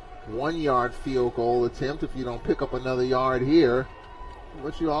 51-yard field goal attempt if you don't pick up another yard here.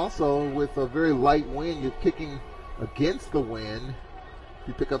 But you also, with a very light wind, you're kicking against the wind. If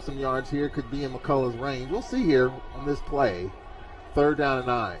you pick up some yards here, it could be in McCullough's range. We'll see here on this play. 3rd down and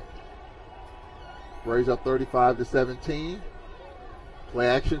 9. Braves up 35-17. Play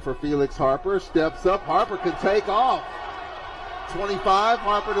action for Felix Harper. Steps up. Harper can take off. 25.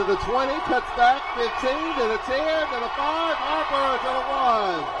 Harper to the 20. Cuts back. 15 to the 10 to the 5. Harper to the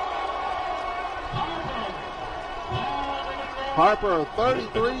 1. Harper, a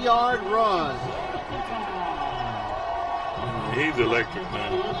 33-yard run. He's electric,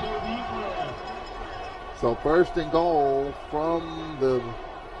 man. So first and goal from the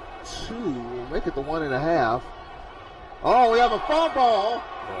 2. We'll make it the 1.5. Oh, we have a fumble.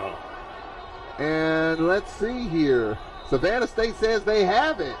 Wow. And let's see here. Savannah State says they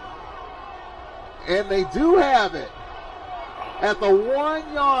have it. And they do have it. At the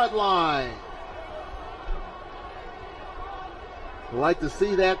 1-yard line. I'd like to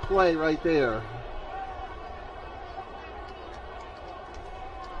see that play right there.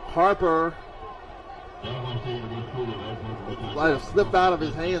 Harper might have slipped out of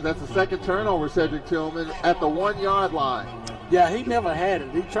his hands. That's the second turnover, Cedric Tillman, at the 1-yard line. Yeah, he never had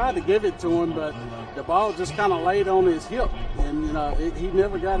it. He tried to give it to him, but the ball just kind of laid on his hip, and he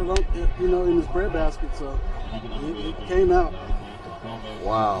never got it on, in his breadbasket. So it came out.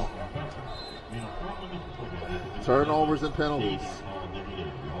 Wow. Turnovers and penalties.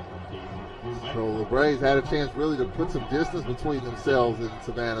 So the Braves had a chance really to put some distance between themselves and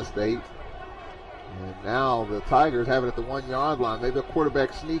Savannah State. And now the Tigers have it at the 1-yard line. Maybe a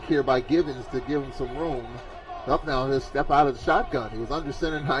quarterback sneak here by Gibbons to give him some room. Up now, he'll step out of the shotgun. He was under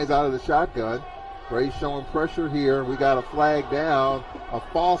center, now he's out of the shotgun. Braves showing pressure here. We got a flag down. A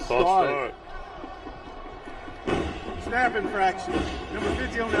false start. Snap infraction. Number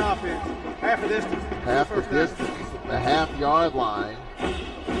 50 on the offense. Half the distance. Half the distance. The half-yard line.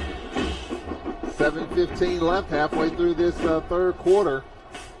 7:15 left, halfway through this third quarter.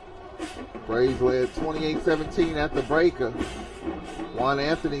 Braves led 28-17 at the breaker. Juan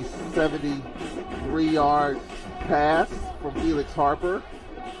Anthony's 73-yard pass from Felix Harper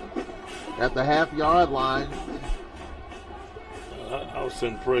at the half-yard line. I'll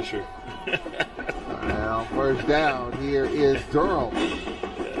send pressure. Now, first down here is Durham.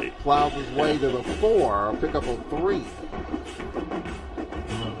 Plows his way to the 4, pick up a 3.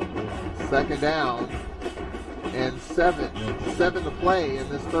 Second down and 7. 7 to play in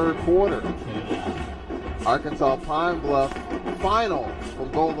this third quarter. Arkansas Pine Bluff final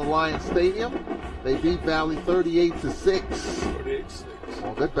from Golden Lion Stadium. They beat Valley 38-6. 38-6.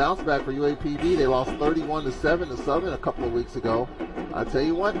 Well, good bounce back for UAPB. They lost 31-7 to Southern a couple of weeks ago. I tell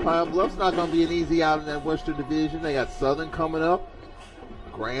you what, Pine Bluff's not going to be an easy out in that Western Division. They got Southern coming up,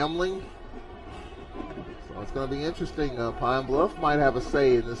 Grambling. So it's going to be interesting. Pine Bluff might have a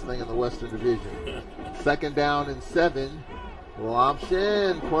say in this thing in the Western Division. Second down and 7. Little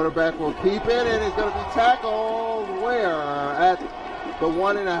option. Quarterback will keep it, and he's going to be tackled where? At the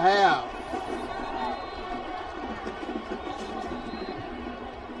 1.5.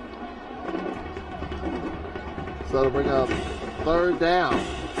 So to bring up third down.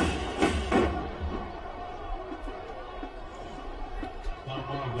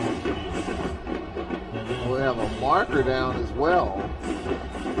 We have a marker down as well.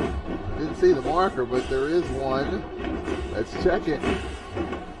 Didn't see the marker, but there is one. Let's check it.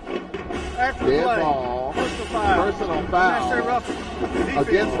 After Dead play, ball. Personal foul.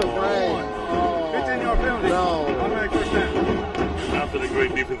 Against the Braves. 15-yard penalty. No. Automatic first down. After the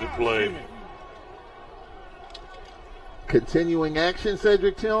great defensive play. Continuing action,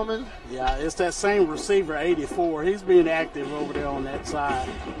 Cedric Tillman. Yeah, it's that same receiver, 84. He's being active over there on that side.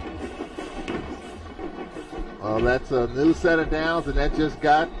 Well, that's a new set of downs, and that just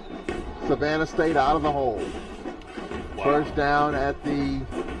got Savannah State out of the hole. Wow. First down at the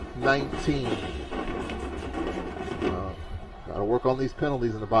 19. Got to work on these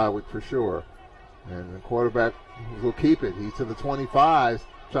penalties in the bye week for sure. And the quarterback will keep it. He's to the 25,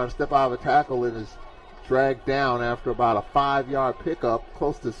 trying to step out of a tackle and is dragged down after about a 5-yard pickup,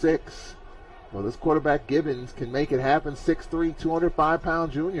 close to 6. Well, this quarterback Gibbons can make it happen. 6'3",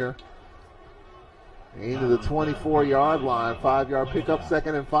 205-pound junior. Into the 24-yard line. 5-yard pickup,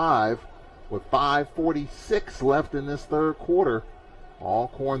 2nd and 5. With 5:46 left in this third quarter.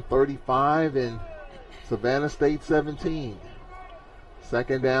 Alcorn 35 and Savannah State 17.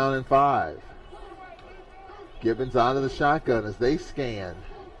 Second down and 5. Gibbons out of the shotgun as they scan.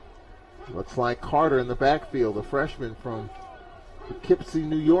 Looks like Carter in the backfield, a freshman from Poughkeepsie,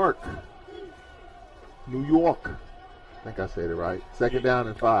 New York. I think I said it right. Second down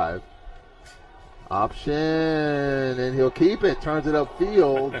and 5. Option, and he'll keep it. Turns it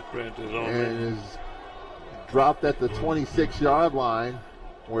upfield and is dropped at the 26-yard line,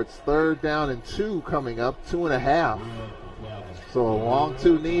 where it's third down and 2 coming up, 2.5. So a long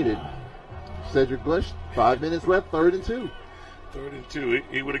 2 needed. Cedric Bush, 5 minutes left, 3rd and 2. 3rd and 2.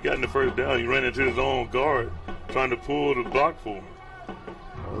 He would have gotten the first down. He ran into his own guard, trying to pull the block for him.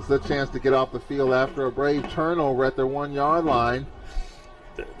 Well, it's a chance to get off the field after a Brave turnover at their 1-yard line.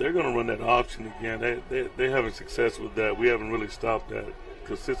 They're going to run that option again. They're having success with that. We haven't really stopped that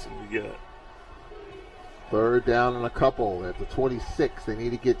consistently yet. Third down and a couple at the 26. They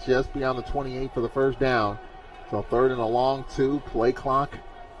need to get just beyond the 28 for the first down. So 3rd and a long 2. Play clock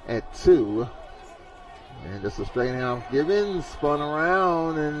at 2. And just a straight hand. Gibbons spun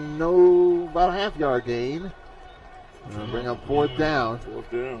around and about a half-yard gain. Bring up 4th down.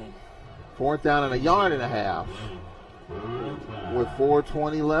 4th down and a yard and a half. With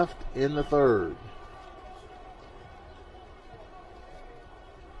 4:20 left in the third.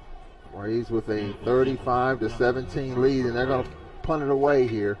 Braves with a 35-17 lead, and they're going to punt it away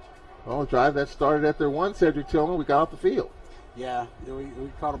here. Well, a drive that started at their 1, Cedric Tillman. We got off the field. Yeah, we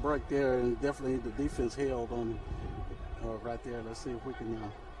caught a break there, and definitely the defense held on right there. Let's see if we can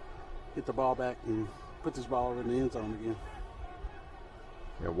get the ball back and put this ball in the end zone again.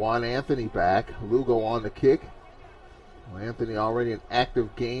 Yeah, Juan Anthony back. Lugo on the kick. Well, Anthony already an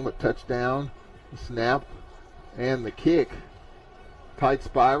active game, a touchdown, a snap, and the kick. Tight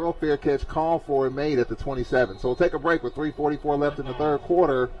spiral, fair catch call for him made at the 27. So we'll take a break with 3:44 left in the third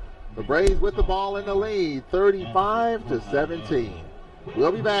quarter. The Braves with the ball in the lead, 35-17.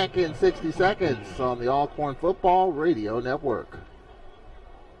 We'll be back in 60 seconds on the Alcorn Football Radio Network.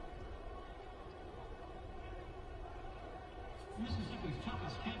 Mississippi's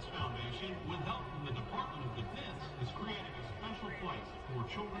Toughest Kids Foundation, with help from the Department of Defense, is creating a special place for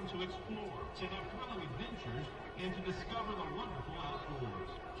children to explore, to have thrilling adventures, and to discover the wonderful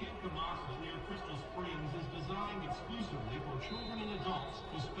outdoors. Camp Kamasa near Crystal Springs is designed exclusively for children and adults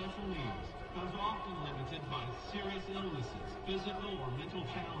with special needs. Those often limited by serious illnesses, physical or mental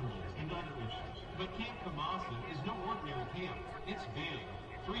challenges, and other issues. But Camp Kamasa is no ordinary camp. It's big,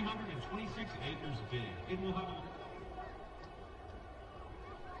 326 acres big. It will have a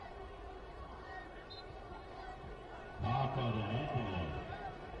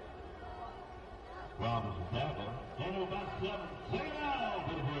Robinson tackle. Total about 7. Second down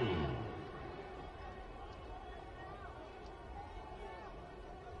for the Braves.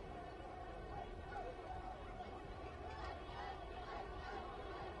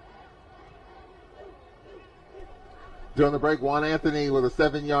 During the break, Juan Anthony with a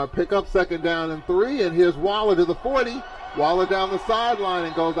 7-yard pickup, second down and 3, and here's Waller to the 40. Waller down the sideline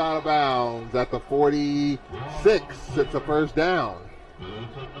and goes out of bounds at the 46. It's a first down. It's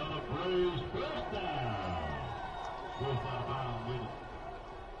another Braves first down. First out of bounds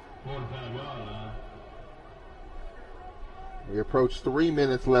with 45-yard line. We approach 3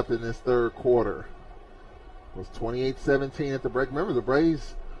 minutes left in this third quarter. It was 28-17 at the break. Remember, the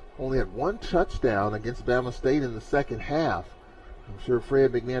Braves only had one touchdown against Savannah State in the second half. I'm sure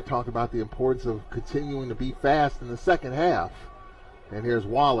Fred McNair talked about the importance of continuing to be fast in the second half. And here's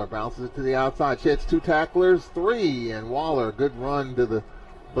Waller, bounces it to the outside, sheds 2 tacklers, 3, and Waller, good run to the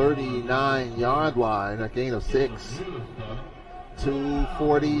 39-yard line, a gain of 6.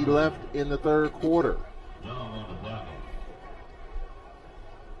 2:40 left in the third quarter.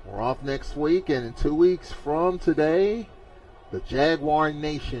 We're off next week, and in 2 weeks from today, the Jaguar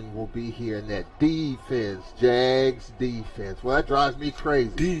Nation will be here in that defense, Jags defense. Well, that drives me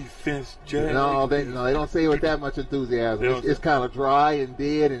crazy. Defense, Jags. No, they don't say it with that much enthusiasm. It's kind of dry and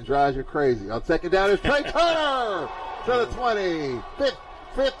dead and drives you crazy. On second down, it's Trey Turner to the 20,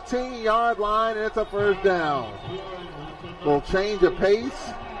 15-yard line, and it's a first down. Little change of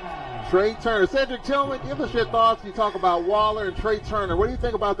pace. Trey Turner. Cedric Tillman, give us your thoughts. You talk about Waller and Trey Turner. What do you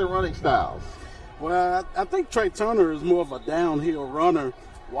think about their running styles? Well, I think Trey Turner is more of a downhill runner.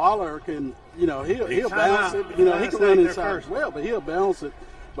 Waller can, he'll bounce it. He can run inside as well, but he'll bounce it.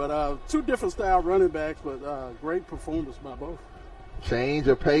 But 2 different style running backs, but great performance by both. Change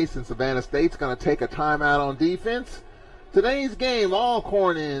of pace, and Savannah State's going to take a timeout on defense. Today's game,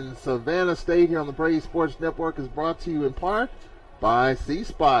 Alcorn and Savannah State here on the Braves Sports Network, is brought to you in part by C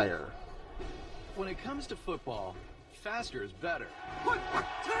Spire. When it comes to football, faster is better.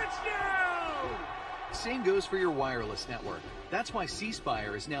 touchdown! Same goes for your wireless network. That's why C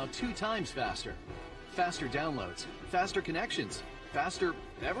Spire is now 2 times faster. Faster downloads, faster connections, faster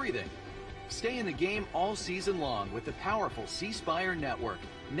everything. Stay in the game all season long with the powerful C Spire network,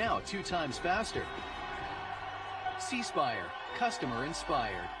 now 2 times faster. C Spire, customer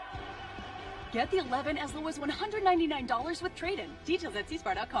inspired. Get the 11 as low as $199 with trade-in. Details at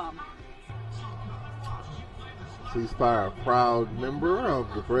cspire.com. C Spire, a proud member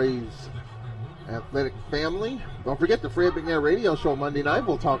of the Braves athletic family. Don't forget the Fred McNair radio show Monday night.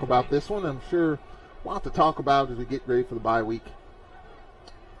 We'll talk about this one. I'm sure we'll have to talk about it as we get ready for the bye week.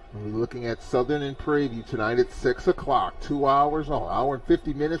 We'll be looking at Southern and Prairie tonight at 6 o'clock. 2 hours, hour and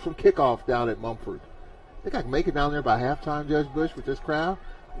 50 minutes from kickoff down at Mumford. I think I can make it down there by halftime, Judge Bush, with this crowd.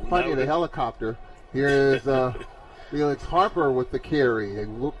 Probably in a helicopter. Here's Felix Harper with the carry. They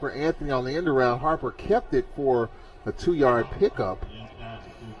look for Anthony on the end around. Harper kept it for a 2-yard pickup.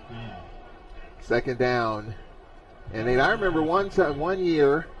 Second down. And I remember one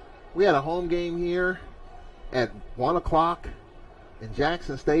year we had a home game here at 1 o'clock, and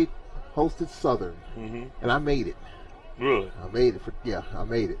Jackson State hosted Southern. Mm-hmm. And I made it. Really? I made it. I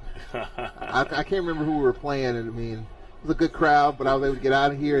made it. I can't remember who we were playing. And I mean, it was a good crowd, but I was able to get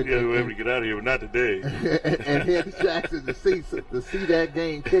out of here. We were able to get out of here, but not today. and head to Jackson to see that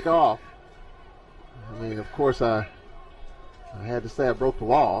game kick off. I mean, of course, I I had to say I broke the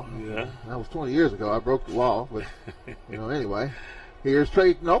law. Yeah. That was 20 years ago. I broke the law, but anyway. Here's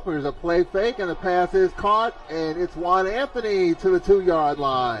Trayton Open. There's a play fake, and the pass is caught, and it's Juan Anthony to the 2-yard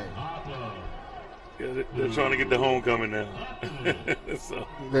line. Yeah, they're trying to get the homecoming now. So.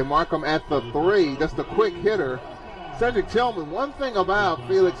 They mark him at the 3. That's the quick hitter. Cedric Tillman, one thing about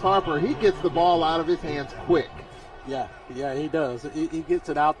Felix Harper, he gets the ball out of his hands quick. Yeah, he does. He gets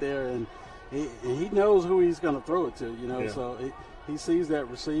it out there, and he knows who he's going to throw it to, so he sees that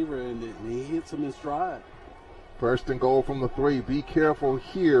receiver, and he hits him in stride. First and goal from the 3. Be careful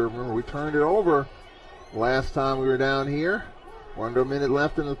here. Remember, we turned it over last time we were down here. We're under a minute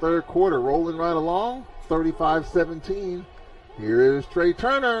left in the third quarter. Rolling right along, 35-17. Here is Trey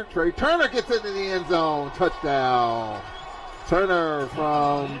Turner. Trey Turner gets into the end zone. Touchdown. Turner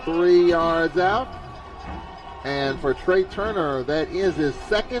from 3 yards out. And for Trey Turner, that is his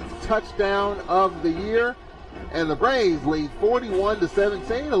second touchdown of the year. And the Braves lead 41-17.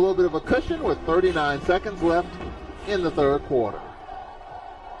 A little bit of a cushion with 39 seconds left in the third quarter.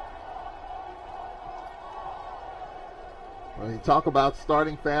 When you talk about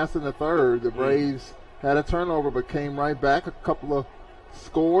starting fast in the third, the Braves had a turnover but came right back, a couple of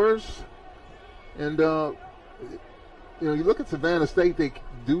scores. And, you look at Savannah State, they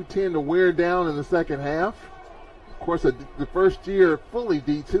do tend to wear down in the second half. Of course, the first year fully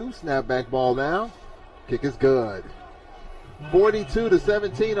D2, snapback ball now. Kick is good.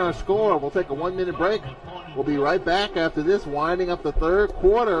 42-17 our score. We'll take a 1-minute break. We'll be right back after this, winding up the third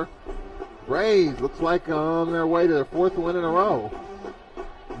quarter. Braves looks like on their way to their 4th win in a row,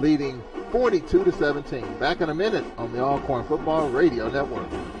 leading 42-17. Back in a minute on the Alcorn Football Radio Network.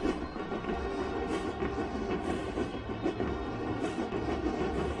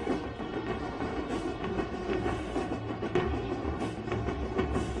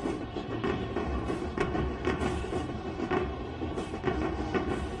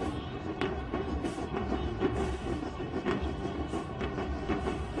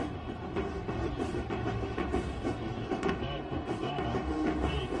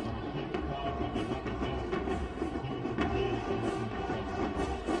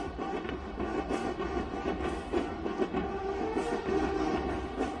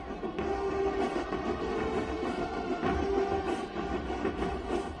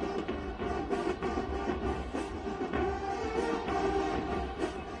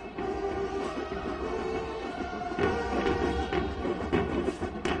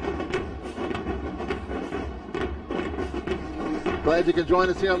 Glad you can join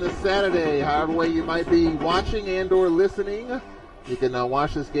us here on this Saturday. However way you might be watching and or listening, you can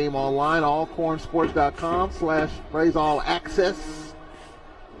watch this game online, allcornsports.com/Braves All Access.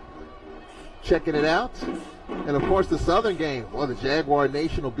 Checking it out. And, of course, the Southern game. Well, the Jaguar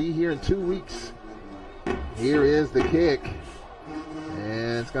Nation will be here in 2 weeks. Here is the kick.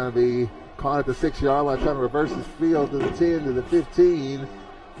 And it's going to be caught at the 6-yard line, trying to reverse his field to the 10, to the 15,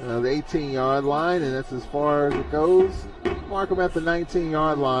 the 18-yard line, and that's as far as it goes. Mark him at the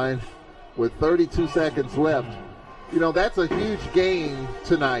 19-yard line with 32 seconds left. That's a huge game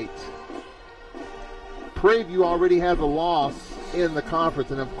tonight. Prairie View already has a loss in the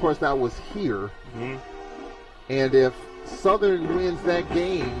conference, and of course that was here. Mm-hmm. And if Southern wins that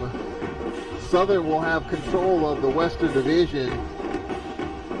game, Southern will have control of the Western Division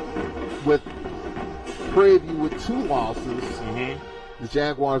with Prairie View with 2 losses. Mm-hmm. The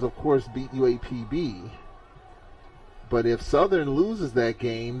Jaguars, of course, beat UAPB. But if Southern loses that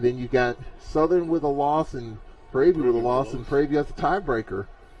game, then you got Southern with a loss and Prairie View with a loss, and Prairie View has the tiebreaker.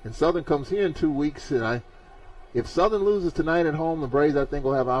 And Southern comes here in 2 weeks, and if Southern loses tonight at home, the Braves, I think,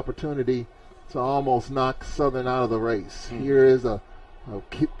 will have opportunity to almost knock Southern out of the race. Mm-hmm. Here is a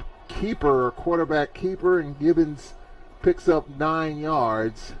quarterback keeper, and Gibbons picks up 9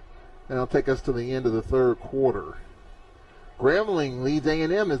 yards, and it'll take us to the end of the third quarter. Grambling leads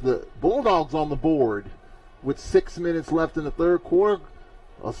A&M as the Bulldogs on the board with 6 minutes left in the third quarter.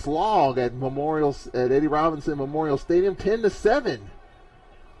 A slog at Eddie Robinson Memorial Stadium, 10-7.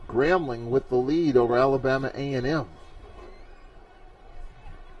 Grambling with the lead over Alabama A&M.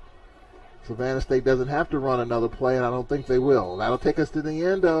 Savannah State doesn't have to run another play, and I don't think they will. That'll take us to the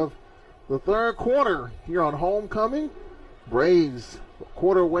end of the third quarter here on Homecoming. Braves a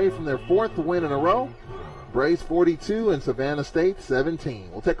quarter away from their 4th win in a row. Braves 42 and Savannah State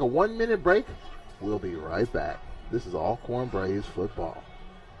 17. We'll take a 1-minute break. We'll be right back. This is Alcorn Braves football.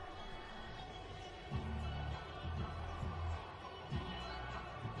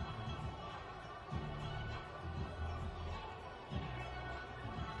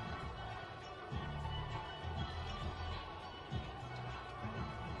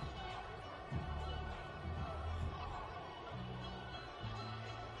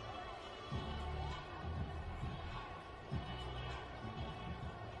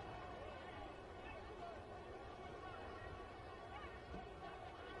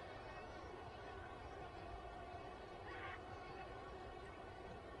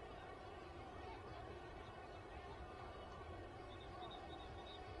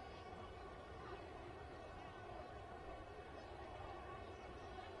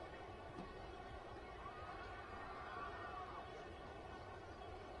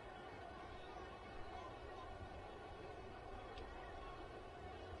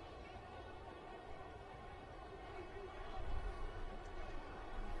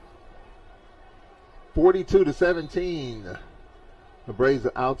 42-17. The Braves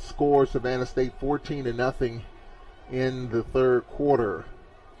outscored Savannah State 14-0 in the third quarter.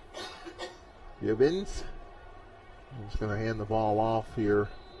 Gibbons. I'm just going to hand the ball off here.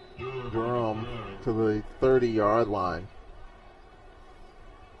 Durham to the 30-yard line.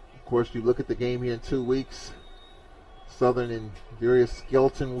 Of course, you look at the game here in 2 weeks. Southern and Darius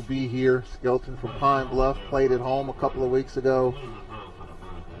Skelton will be here. Skelton from Pine Bluff played at home a couple of weeks ago.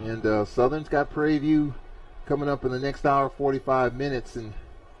 And Southern's got Prairie View coming up in the next hour, 45 minutes. And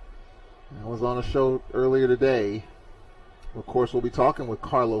I was on a show earlier today. Of course, we'll be talking with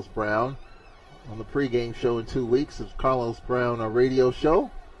Carlos Brown on the pregame show in 2 weeks. It's Carlos Brown, a radio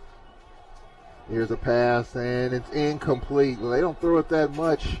show. Here's a pass, and it's incomplete. Well, they don't throw it that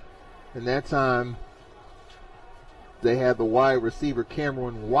much. And that time, they had the wide receiver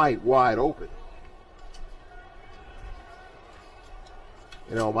Cameron White wide open.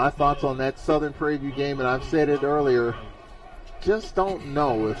 You know, my thoughts on that Southern Prairie View game, and I've said it earlier, just don't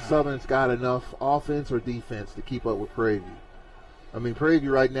know if Southern's got enough offense or defense to keep up with Prairie View. I mean, Prairie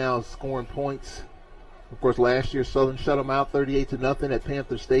View right now is scoring points. Of course, last year Southern shut them out 38-0 at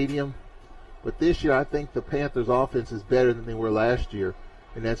Panther Stadium. But this year I think the Panthers' offense is better than they were last year,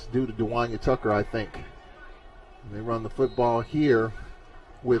 and that's due to DeWanya Tucker, I think. And they run the football here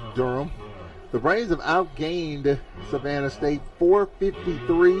with Durham. The Braves have outgained Savannah State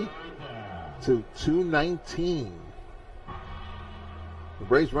 453 to 219. The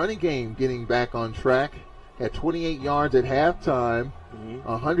Braves running game getting back on track at 28 yards at halftime,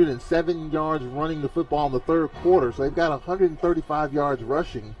 107 yards running the football in the third quarter. So they've got 135 yards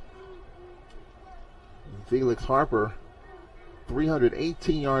rushing. And Felix Harper,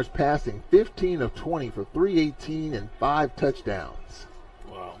 318 yards passing, 15 of 20 for 318 and 5 touchdowns.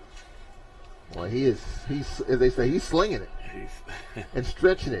 Wow. Well, he's as they say, he's slinging it and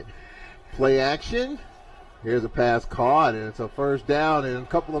stretching it. Play action. Here's a pass caught, and it's a first down, and a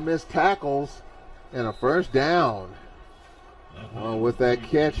couple of missed tackles, and a first down. Well, with that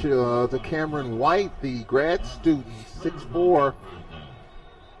catch to Cameron White, the grad student, 6'4",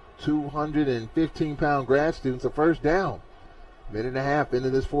 215-pound grad student, a first down. Minute and a half into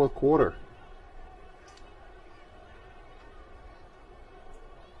this fourth quarter.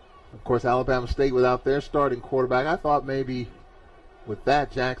 Of course, Alabama State without their starting quarterback. I thought maybe with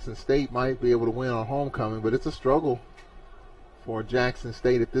that, Jackson State might be able to win on homecoming, but it's a struggle for Jackson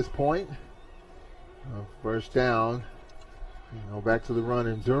State at this point. First down. Back to the run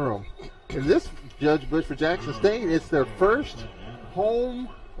in Durham. And this, Judge Bush, for Jackson State, it's their first home,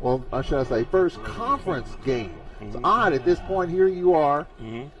 well, should I say, first conference game. It's odd at this point. Here you are,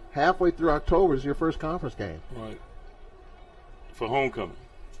 halfway through October is your first conference game. Right. For homecoming.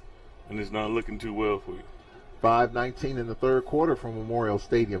 And it's not looking too well for you. 5:19 in the third quarter from Memorial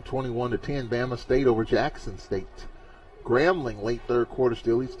Stadium. 21-10, Bama State over Jackson State. Grambling late third quarter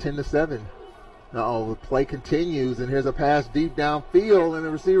still leads 10-7. Now the play continues, and here's a pass deep downfield, and the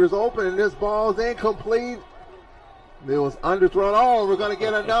receiver's open, and this ball is incomplete. It was underthrown. Oh, we're going to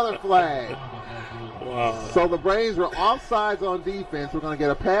get another flag. Wow. So the Braves were offsides on defense. We're going to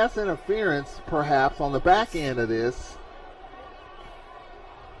get a pass interference, perhaps, on the back end of this.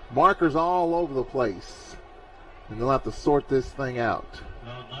 Markers all over the place. And they'll have to sort this thing out.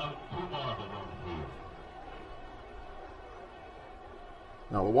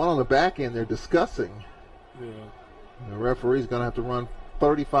 Now, the one on the back end they're discussing. Yeah. The referee's going to have to run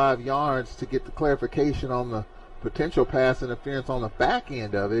 35 yards to get the clarification on the potential pass interference on the back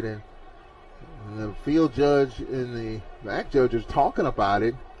end of it. And the field judge and the back judge are talking about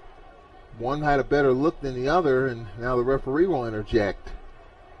it. One had a better look than the other, and now the referee will interject.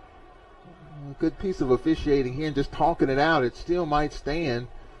 A good piece of officiating here and just talking it out. It still might stand.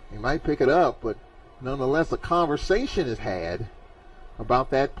 He might pick it up, but nonetheless, a conversation is had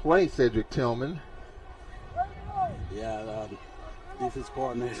about that play, Cedric Tillman. Yeah, defense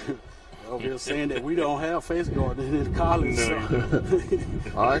coordinator over here saying that we don't have face guard in college.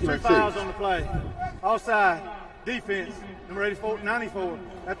 No. All right, 3 fouls on the play. Offside, defense, number 94.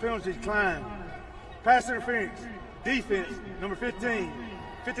 That penalty declined. Pass interference, defense, number 15.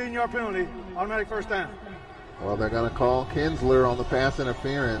 15-yard penalty, automatic first down. Well, they're going to call Kinsler on the pass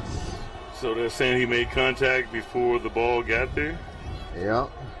interference. So they're saying he made contact before the ball got there? Yeah.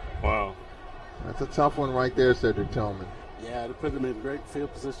 Wow. That's a tough one right there, Cedric Tillman. Yeah, they put them in great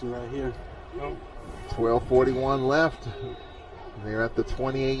field position right here. 12:41 left. They're at the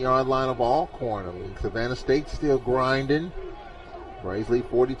 28-yard line of Alcorn. I mean, Savannah State still grinding. Braves lead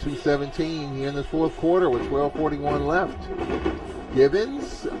 42-17 here in the fourth quarter with 12:41 left.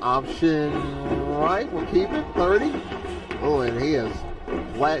 Gibbons, option right, will keep it, 30. Oh, and he has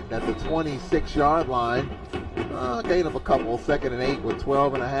flattened at the 26-yard line. Gain of a couple, 2nd and 8 with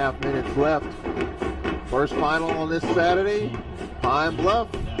 12 and a half minutes left. First final on this Saturday. Pine Bluff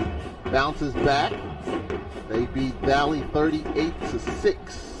bounces back. They beat Valley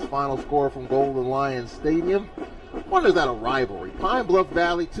 38-6. Final score from Golden Lions Stadium. I wonder, is that a rivalry? Pine Bluff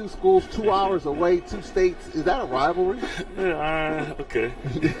Valley, 2 schools, 2 hours away, 2 states. Is that a rivalry? Yeah, okay.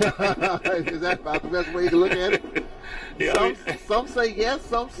 Is that about the best way to look at it? Yeah, some say yes,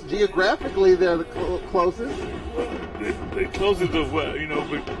 some geographically they're the closest. The closest of what,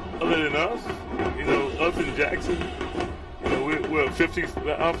 other than us? Us in Jackson? We're 15,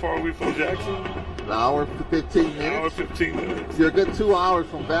 how far are we from Jackson? An hour, 15 minutes. An hour, 15 minutes. You're a good 2 hours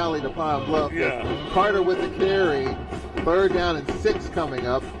from Valley to Pine Bluff. Yeah. Carter with the carry. 3rd down and 6 coming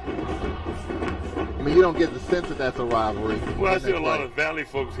up. I mean, you don't get the sense that that's a rivalry. Well, I see a lot of Valley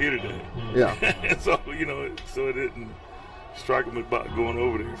folks here today. Yeah. so it didn't strike them about going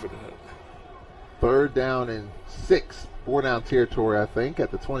over there for that. 3rd down and 6. 4-down territory, I think,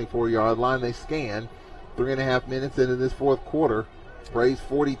 at the 24-yard line. They scan. 3.5 minutes into this fourth quarter. Braves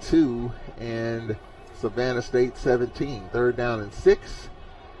 42 and Savannah State 17. 3rd down and 6.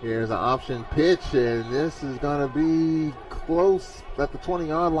 Here's an option pitch, and this is going to be close at the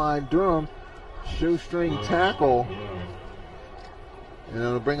 20-yard line. Durham, shoestring tackle. And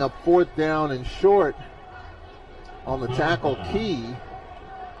it'll bring up 4th down and short on the tackle key.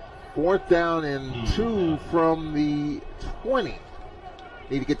 4th down and 2 from the 20.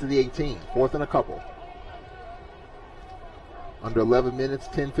 Need to get to the 18. 4th and a couple. Under 11 minutes,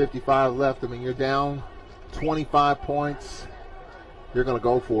 10:55 left. I mean, you're down 25 points. You're going to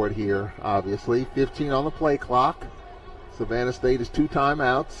go for it here, obviously. 15 on the play clock. Savannah State is 2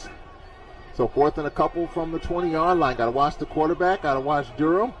 timeouts. So 4th and a couple from the 20-yard line. Got to watch the quarterback. Got to watch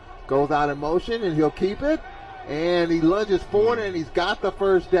Durham. Goes out in motion, and he'll keep it. And he lunges forward, and he's got the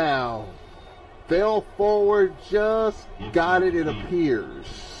first down. Fell forward, just got it appears.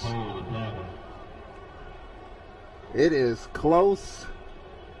 It is close.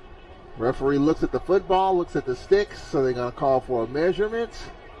 Referee looks at the football, looks at the sticks, so they're going to call for a measurement.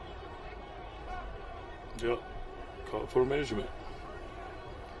 Yep, call for a measurement.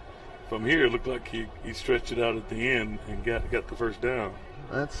 From here, it looked like he stretched it out at the end and got the first down.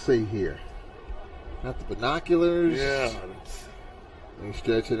 Let's see here. Got the binoculars. Yeah. They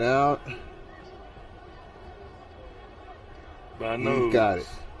stretch it out. By nose. He's got it.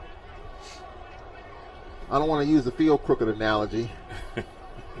 I don't want to use the field crooked analogy.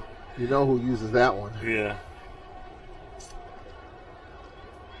 You know who uses that one. Yeah.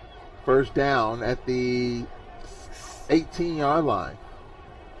 First down at the 18-yard line.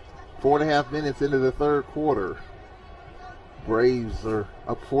 4.5 minutes into the third quarter. Braves are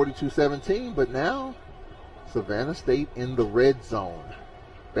up 42-17, but now Savannah State in the red zone.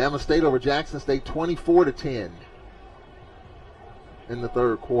 Bama State over Jackson State 24-10 in the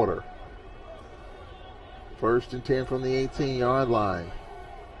third quarter. 1st and 10 from the 18-yard line.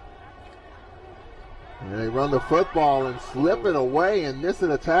 And they run the football and slip it away and miss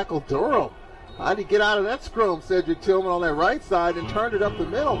it a tackle. Durham. How'd he get out of that scrum, Cedric Tillman, on that right side and turned it up the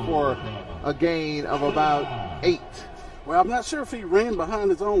middle for a gain of about 8. Well, I'm not sure if he ran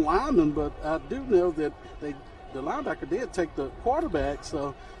behind his own lineman, but I do know that the linebacker did take the quarterback,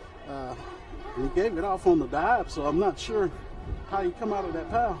 so he gave it off on the dive, so I'm not sure how he come out of that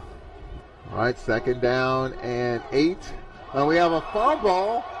pile. All right, 2nd down and 8. And we have a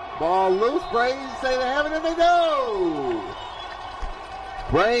fumble. Ball loose. Braves say they have it, and they do.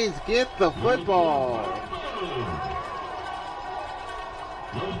 Braves get the football.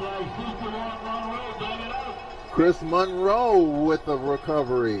 Chris Monroe with the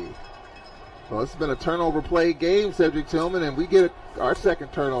recovery. Well, it's been a turnover play game, Cedric Tillman, and we get our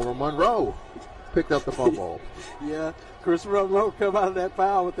 2nd turnover. Monroe picked up the fumble. Yeah, Chris Monroe come out of that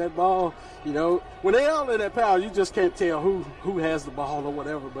foul with that ball. You know, when they all in that foul, you just can't tell who has the ball or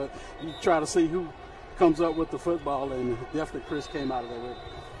whatever, but you try to see who comes up with the football, and definitely Chris came out of there with it.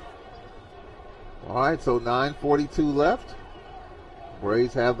 All right, so 9:42 left.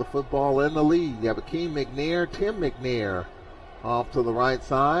 Braves have the football in the lead. You have Akeem McNair, Tim McNair off to the right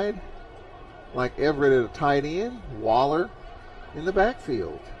side. Like Everett at a tight end. Waller in the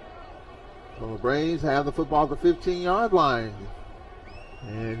backfield. So the Braves have the football at the 15-yard line.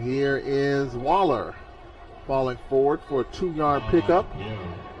 And here is Waller falling forward for a 2-yard pickup.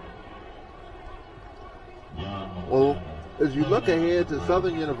 Well, as you look ahead to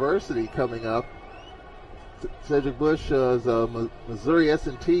Southern University coming up, Cedric Bush is Missouri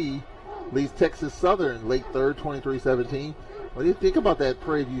S&T leads Texas Southern late third, 23-17. What do you think about that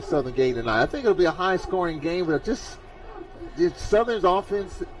Prairie View Southern game tonight? I think it'll be a high-scoring game, but just Southern's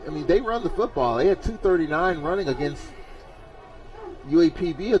offense, I mean, they run the football. They had 239 running against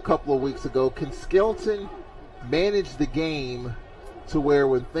UAPB a couple of weeks ago. Can Skelton manage the game to where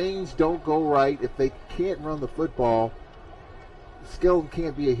when things don't go right, if they can't run the football, Skelton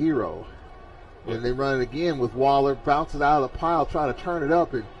can't be a hero? And they run it again with Waller, bounces out of the pile, trying to turn it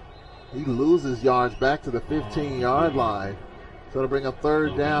up, and he loses yards back to the 15-yard line. So it'll bring up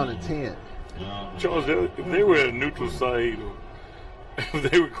 3rd down and 10. Charles, if they were at a neutral site or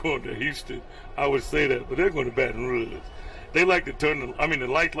if they were going to Houston, I would say that, but they're going to Baton Rouge. They like to turn the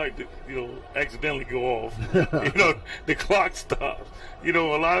lights like to, accidentally go off. The clock stops. A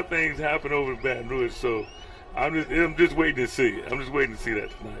lot of things happen over in Baton Rouge, so I'm just waiting to see. I'm just waiting to see that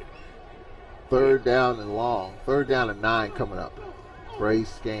tonight. 3rd down and long. 3rd down and 9 coming up. Braves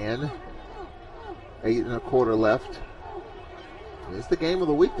scan. 8 1/4 left. It's the game of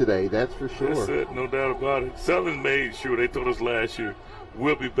the week today, that's for sure. That's it, no doubt about it. Southern made sure, they told us last year,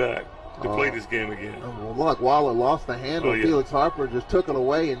 we'll be back to play this game again. Well, look, Waller lost the handle. Felix Harper just took it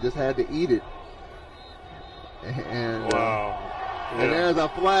away and just had to eat it. And, wow. And there's a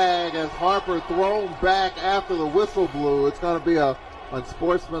flag as Harper thrown back after the whistle blew. It's going to be a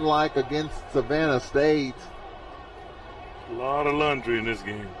unsportsmanlike against Savannah State. A lot of laundry in this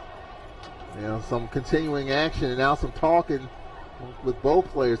game. Some continuing action and now some talking with both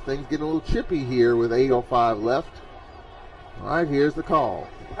players. Things getting a little chippy here with 8:05 left. All right, here's the call.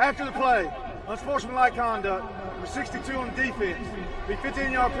 After the play, unsportsmanlike conduct, number 62 on the defense, be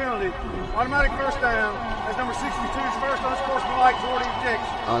 15-yard penalty, automatic 1st down, as number 62's first unsportsmanlike 40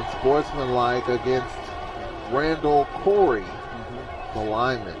 objection. Unsportsmanlike against Randall Corey, the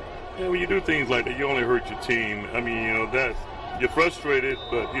lineman. Yeah, when you do things like that, you only hurt your team. I mean, you're frustrated,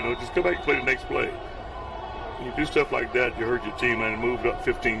 but, just come back and play the next play. When you do stuff like that, you hurt your team and moved up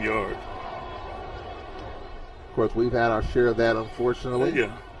 15 yards. Of course, we've had our share of that, unfortunately.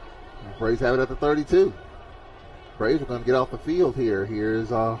 Yeah. Braves have it at the 32. Braves are going to get off the field here. Here's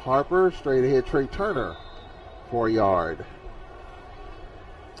Harper, straight ahead, Trey Turner for a yard.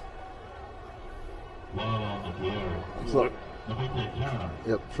 So,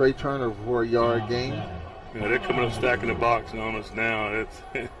 Trey Turner for a yard gain. Yeah, they're coming up stacking the box on us now.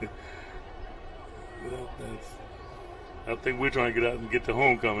 I think we're trying to get out and get to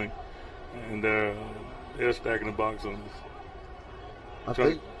homecoming, and they're stacking the box on us.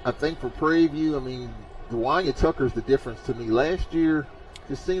 I think for Prairie View, Dewanya Tucker's the difference to me. Last year,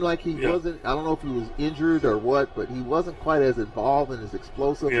 it seemed like he wasn't, I don't know if he was injured or what, but he wasn't quite as involved and as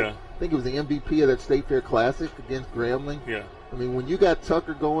explosive. Yeah. I think he was the MVP of that State Fair Classic against Grambling. Yeah. When you got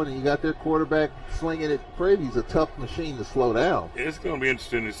Tucker going and you got their quarterback slinging it, Prairie View's a tough machine to slow down. It's going to be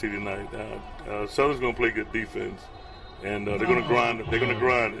interesting to see tonight. Southern's going to play good defense, and they're going to grind it. They're going to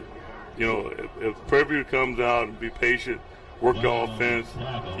grind it. If Prairie View comes out and be patient, work the offense,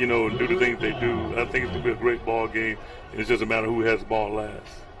 and do the things they do, I think it's going to be a great ball game. It's just a matter of who has the ball last.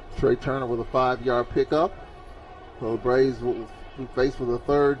 Trey Turner with a 5-yard pickup. So the Braves will be faced with a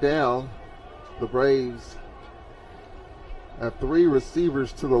 3rd down. The Braves have 3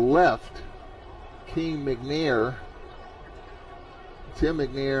 receivers to the left. King McNair, Tim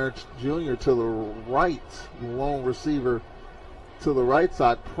McNair Jr. to the right, the lone receiver to the right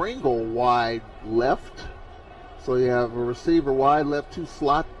side. Pringle wide left. So you have a receiver wide left, 2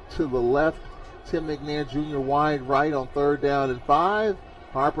 slot to the left. Tim McNair Jr. wide right on 3rd down and 5.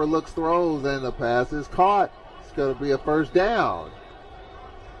 Harper looks, throws, and the pass is caught. It's going to be a 1st down.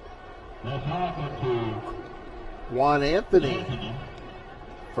 Juan Anthony.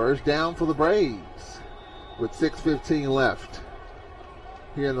 1st down for the Braves with 6:15 left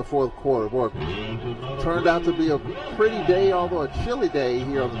here in the 4th quarter. Boy, turned out to be a pretty day, although a chilly day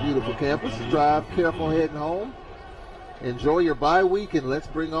here on the beautiful campus. Drive careful heading home. Enjoy your bye week, and let's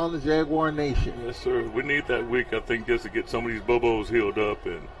bring on the Jaguar Nation. Yes, sir. We need that week, I think, just to get some of these bobos healed up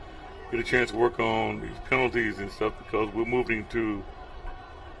and get a chance to work on these penalties and stuff, because we're moving to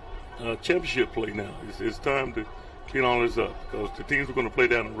championship play now. It's time to clean all this up, because the teams we're going to play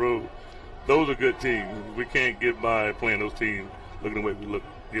down the road, those are good teams. We can't get by playing those teams looking the way we look,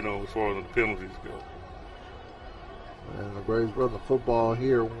 as far as the penalties go. And the Braves run the football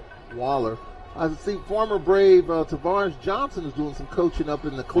here. Waller. I see former Brave Tavares Johnson is doing some coaching up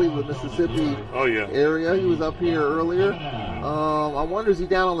in the Cleveland, Mississippi area. He was up here earlier. I wonder, is he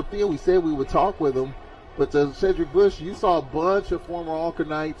down on the field? We said we would talk with him. But Cedric Bush, you saw a bunch of former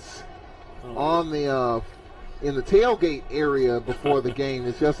Alcornites on the in the tailgate area before the game.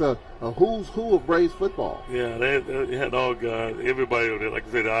 It's just a who's who of Braves football. Yeah, they had all guys. Everybody over there. Like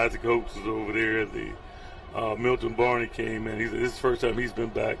I said, the Isaac Hopes is over there. The Milton Barney came in. This is the first time he's been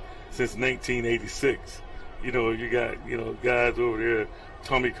back since 1986. You know, you got, you know, guys over there,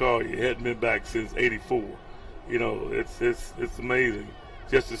 Tommy Collier, hadn't been back since '84. You know, it's amazing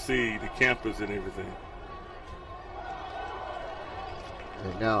just to see the campus and everything.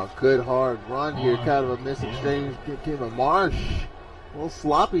 And now a good hard run here, kind of a mis-exchange. Came a Marsh. A little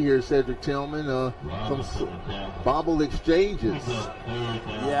sloppy here, Cedric Tillman. Some bobble exchanges.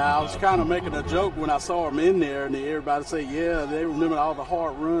 Yeah, I was kind of making a joke when I saw him in there, and everybody say, yeah, they remember all the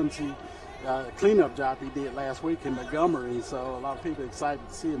hard runs cleanup job he did last week in Montgomery. So a lot of people excited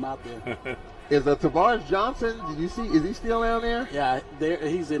to see him out there. Is Tavares Johnson? Did you see? Is he still down there? Yeah,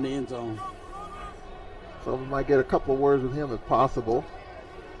 he's in the end zone. So we might get a couple of words with him if possible.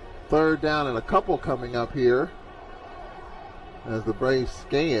 3rd down and a couple coming up here as the Braves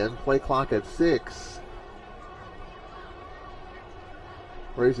scan. Play clock at 6.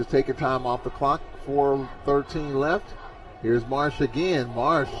 Braves are taking time off the clock. 4:13 left. Here's Marsh again.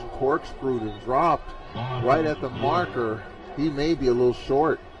 Marsh corkscrewed and dropped right at the marker. He may be a little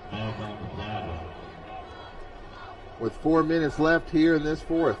short. With 4 minutes left here in this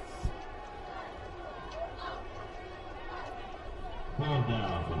 4th.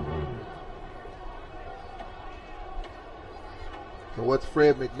 So what's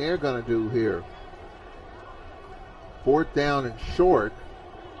Fred McNair going to do here? 4th down and short.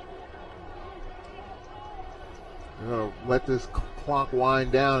 We're going to let this clock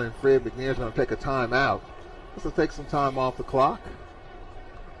wind down, and Fred McNair's going to take a timeout. This will take some time off the clock.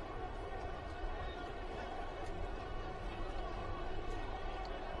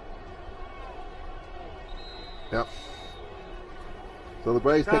 Yep. So the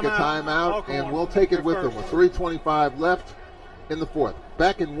Braves take a timeout, and we'll take it with them with 3:25 left in the 4th.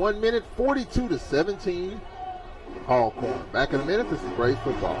 Back in 1 minute, 42-17. Alcorn. Back in a minute. This is Braves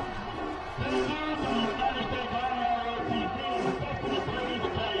football.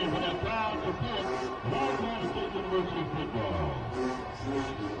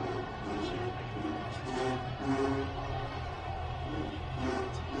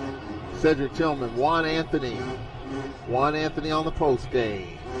 Cedric Tillman, Juan Anthony on the post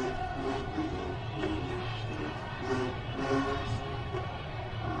game.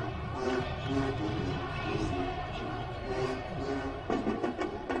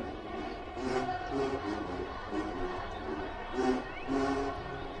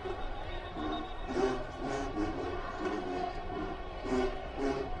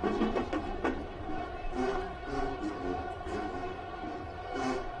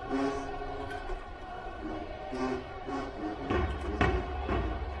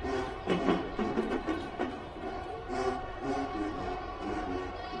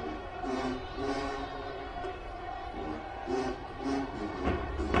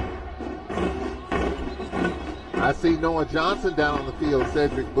 I see Noah Johnson down on the field.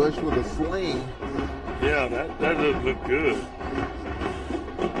 Cedric Bush with a sling. Yeah, that doesn't look good.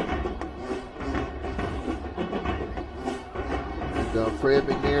 And Fred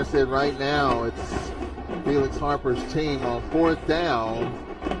McNair said right now it's Felix Harper's team on 4th down.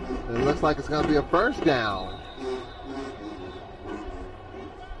 And it looks like it's going to be a 1st down.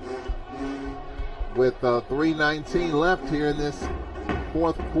 With 3:19 left here in this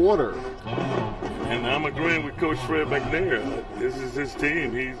 4th quarter. And I'm agreeing with Coach Fred McNair. This is his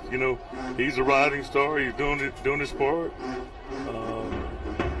team. He's a rising star. He's doing his part.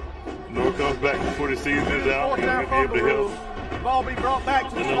 Noah comes back before the season is out. He's going to be able to help. Ball be brought back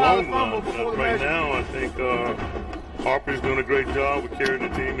to in the long run. Right now, I think Harper's doing a great job with carrying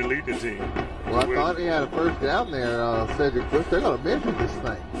the team and leading the team. Well, I thought he had a 1st down there, Cedric Bush. They're going to measure this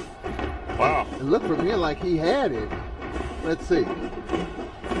thing. Wow. It looked from here like he had it. Let's see.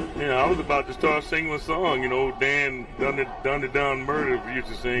 Yeah, I was about to start singing a song, Dan done the down murder we used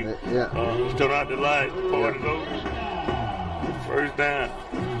to sing. Yeah. Turn out the lights, the party's over. 1st down.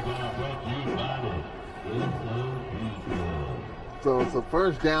 So it's a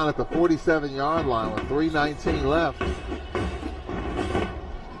 1st down at the 47-yard line with 3:19 left.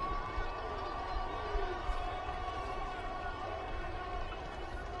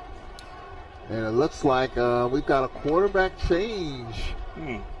 And it looks like we've got a quarterback change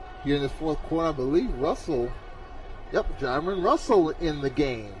here in this 4th quarter. I believe Russell, Jaron Russell in the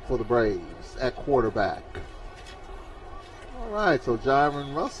game for the Braves at quarterback. All right, so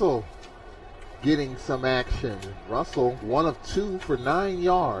Jaron Russell getting some action. Russell, 1 of 2 for 9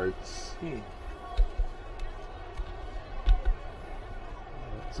 yards.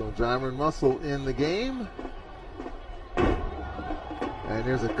 So Jaron Russell in the game. And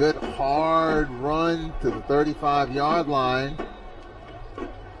there's a good hard run to the 35-yard line.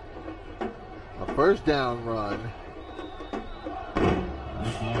 A 1st down run.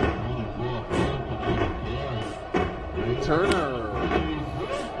 Turner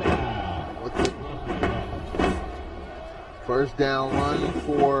with the first down run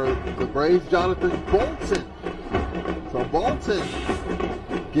for the Braves, Jonathan Bolton. So Bolton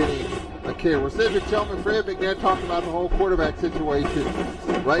getting a carry. We're Cedric Tillman, Fred McNair talking about the whole quarterback situation.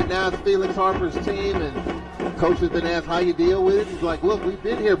 Right now it's Felix Harper's team, and coach has been asked how you deal with it. He's like, look, we've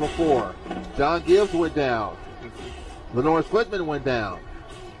been here before. John Gibbs went down. Lenore Footman went down.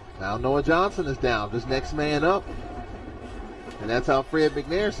 Now Noah Johnson is down. Just next man up. And that's how Fred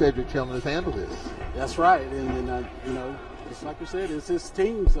McNair, Cedric Tillman, has handled this. That's right. And you know, just like you said, it's his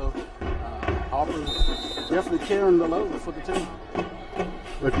team. So Harper's definitely carrying the load for the team.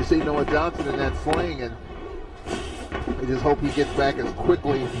 But you see Noah Johnson in that sling, and we just hope he gets back as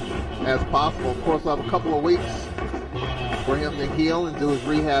quickly as possible. Of course, we'll have a couple of weeks for him to heal and do his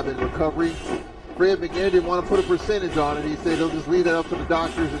rehab and recovery. Fred McNair didn't want to put a percentage on it. He said he'll just leave that up to the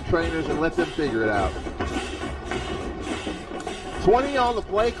doctors and trainers and let them figure it out. 20 on the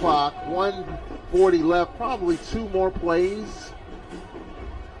play clock, 1:40 left, probably 2 more plays.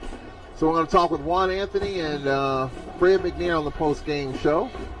 So we're going to talk with Juan Anthony and Fred McNair on the post-game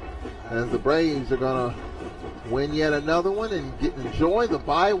show, as the Braves are going to win yet another one and enjoy the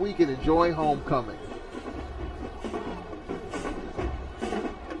bye week and enjoy homecoming.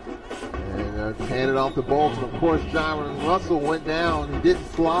 And hand it off to Bolton. Of course, John Russell went down. He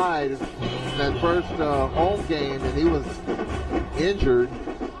didn't slide in that first home game, and he was injured.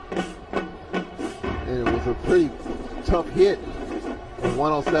 And it was a pretty tough hit.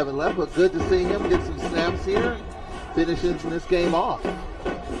 107 left, but good to see him get some snaps here and finishing this game off.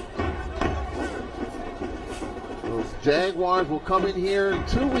 Those Jaguars will come in here in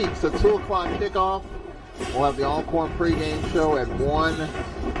 2 weeks, a 2 o'clock kickoff. We'll have the Alcorn pregame show at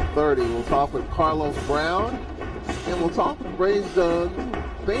 1:30. We'll talk with Carlos Brown, and we'll talk with Braves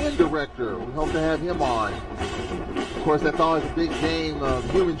band director. We hope to have him on. Of course, that's always a big game of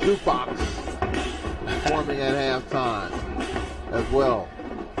human jukebox performing at halftime as well.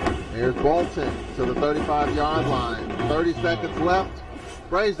 Here's Bolton to the 35-yard line. 30 seconds left.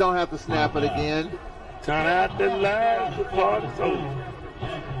 Braves don't have to snap it again. Turn out the lights, the party's over.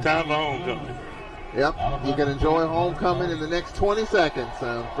 Time for homecoming. Yep, you can enjoy homecoming in the next 20 seconds.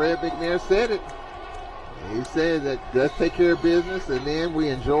 Fred McNair said it. He said that let's take care of business, and then we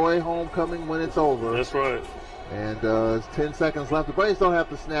enjoy homecoming when it's over. That's right. And it's 10 seconds left. The Braves don't have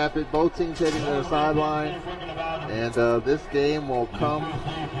to snap it. Both teams heading to the sideline. And this game will come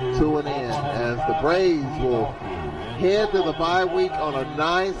to an end as the Braves will head to the bye week on a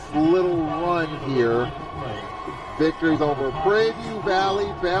nice little run here. Victories over Prairie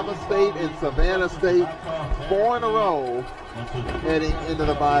Valley, Bama State, and Savannah State, 4 in a row heading into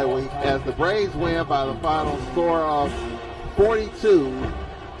the bye week as the Braves win by the final score of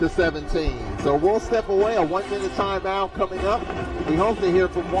 42-17. So we'll step away. A 1-minute timeout coming up. We hope to hear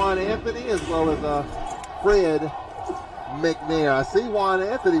from Juan Anthony as well as Fred McNair. I see Juan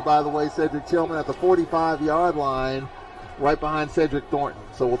Anthony, by the way, Cedric Tillman, at the 45-yard line right behind Cedric Thornton.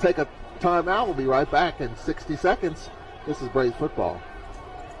 So we'll take a timeout. We'll be right back in 60 seconds. This is Braves football.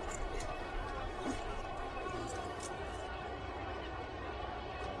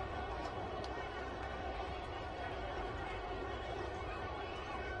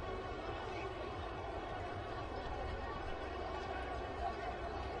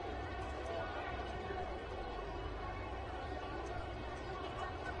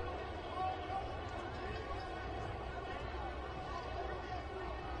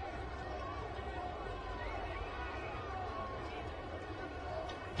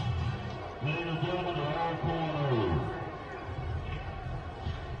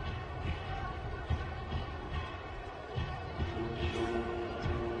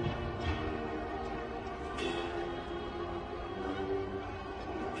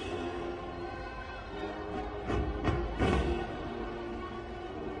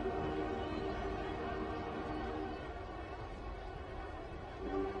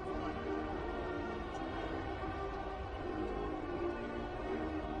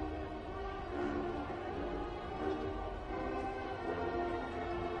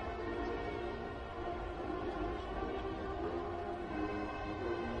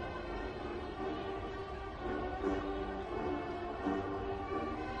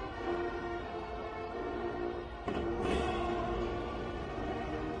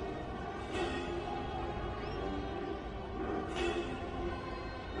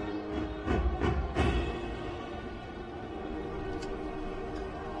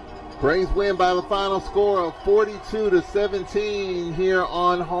 Braves win by the final score of 42-17 here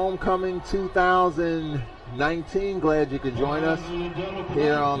on Homecoming 2019. 19. Glad you could join us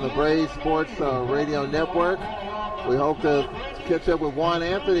here on the Braves Sports Radio Network. We hope to catch up with Juan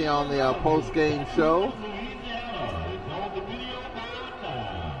Anthony on the post-game show.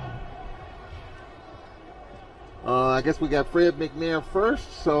 I guess we got Fred McNair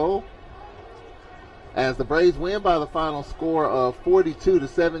first, so as the Braves win by the final score of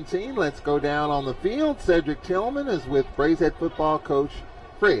 42-17, let's go down on the field. Cedric Tillman is with Braves head football coach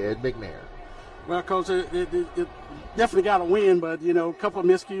Fred McNair. Well, Coach, it definitely got a win, but, you know, a couple of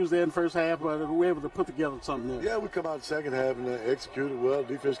miscues there in the first half, but we were able to put together something there. Yeah, we come out in the second half and executed well.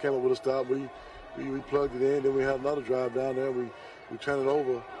 Defense came up with a stop. We plugged it in. Then we had another drive down there. We turned it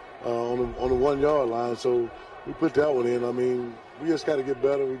over on the 1 yard line. So we put that one in. I mean, we just got to get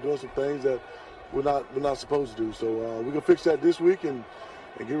better. We're doing some things that we're not supposed to do. So we're gonna fix that this week and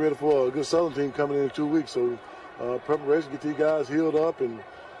get ready for a good Southern team coming in 2 weeks. So preparation, get these guys healed up and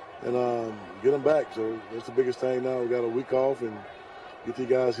get them back. So that's the biggest thing now. We got a week off and get these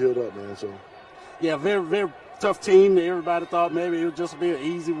guys healed up, man. So yeah, very, very tough team. Everybody thought maybe it would just be an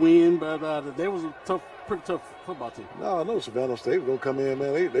easy win, but they was a pretty tough football team. No, I know Savannah State was gonna come in,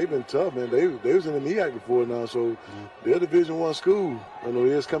 man. They've been tough, man. They was in the MEAC before now, so they're Division I school. I know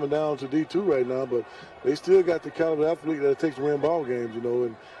they're coming down to D2 right now, but they still got the caliber athlete that it takes to win ball games, you know,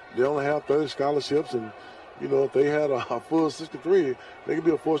 and they only have 30 scholarships, and you know, if they had a full 63, they could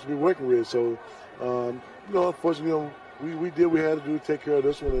be a force to be working with. So, you know, unfortunately, you know, we did what we had to do to take care of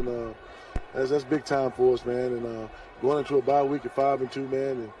this one, and that's big time for us, man. And going into a bye week at 5-2,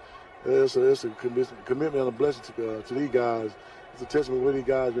 man, and it's a commitment and a blessing to these guys. It's a testament to what these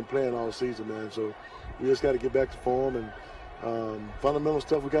guys have been playing all season, man. So we just got to get back to form and fundamental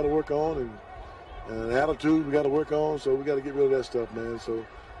stuff we got to work on, and attitude we got to work on. So we got to get rid of that stuff, man. So.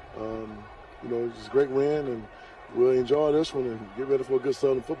 You know, it's a great win, and we'll enjoy this one and get ready for a good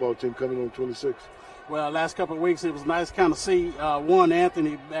Southern football team coming on 26th. Well, last couple of weeks, it was nice to kind of see Juan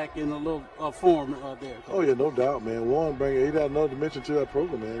Anthony back in a little form there. Oh, yeah, no doubt, man. Juan, he got another dimension to that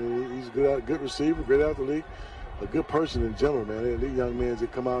program, man. He's a good receiver, great athlete, a good person in general, man. These young men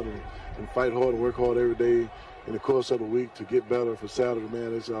that come out and fight hard and work hard every day in the course of the week to get better for Saturday,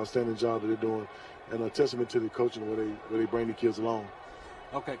 man. It's an outstanding job that they're doing, and a testament to the coaching where they bring the kids along.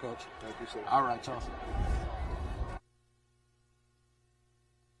 Okay, Coach. Thank you, sir. All right, Chauncey.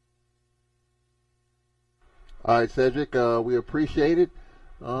 All right, Cedric, we appreciate it.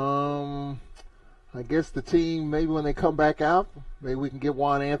 I guess the team, maybe when they come back out, maybe we can get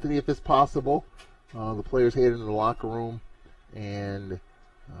Juan Anthony if it's possible. The players head into the locker room, and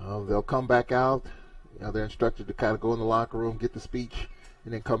they'll come back out. You know, they're instructed to kind of go in the locker room, get the speech,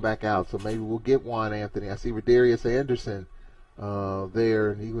 and then come back out. So maybe we'll get Juan Anthony. I see Rodarius Anderson there,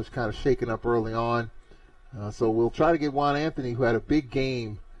 and he was kind of shaken up early on. So we'll try to get Juan Anthony, who had a big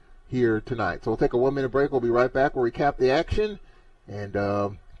game here tonight. So we'll take a 1 minute break. We'll be right back. We'll recap the action and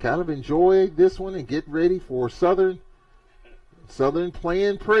kind of enjoy this one and get ready for Southern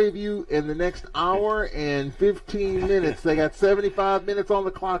playing Prairie View in the next hour and 15 minutes. They got 75 minutes on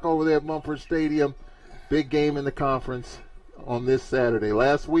the clock over there at Mumford Stadium. Big game in the conference on this Saturday.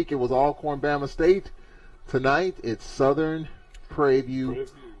 Last week it was Alcorn Bama State. Tonight it's Southern Prairie View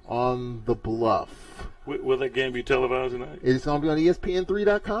on the Bluff. Will that game be televised tonight? It's going to be on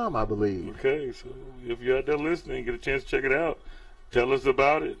ESPN3.com, I believe. Okay, so if you're out there listening, get a chance to check it out. Tell us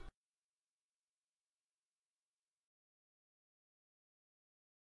about it.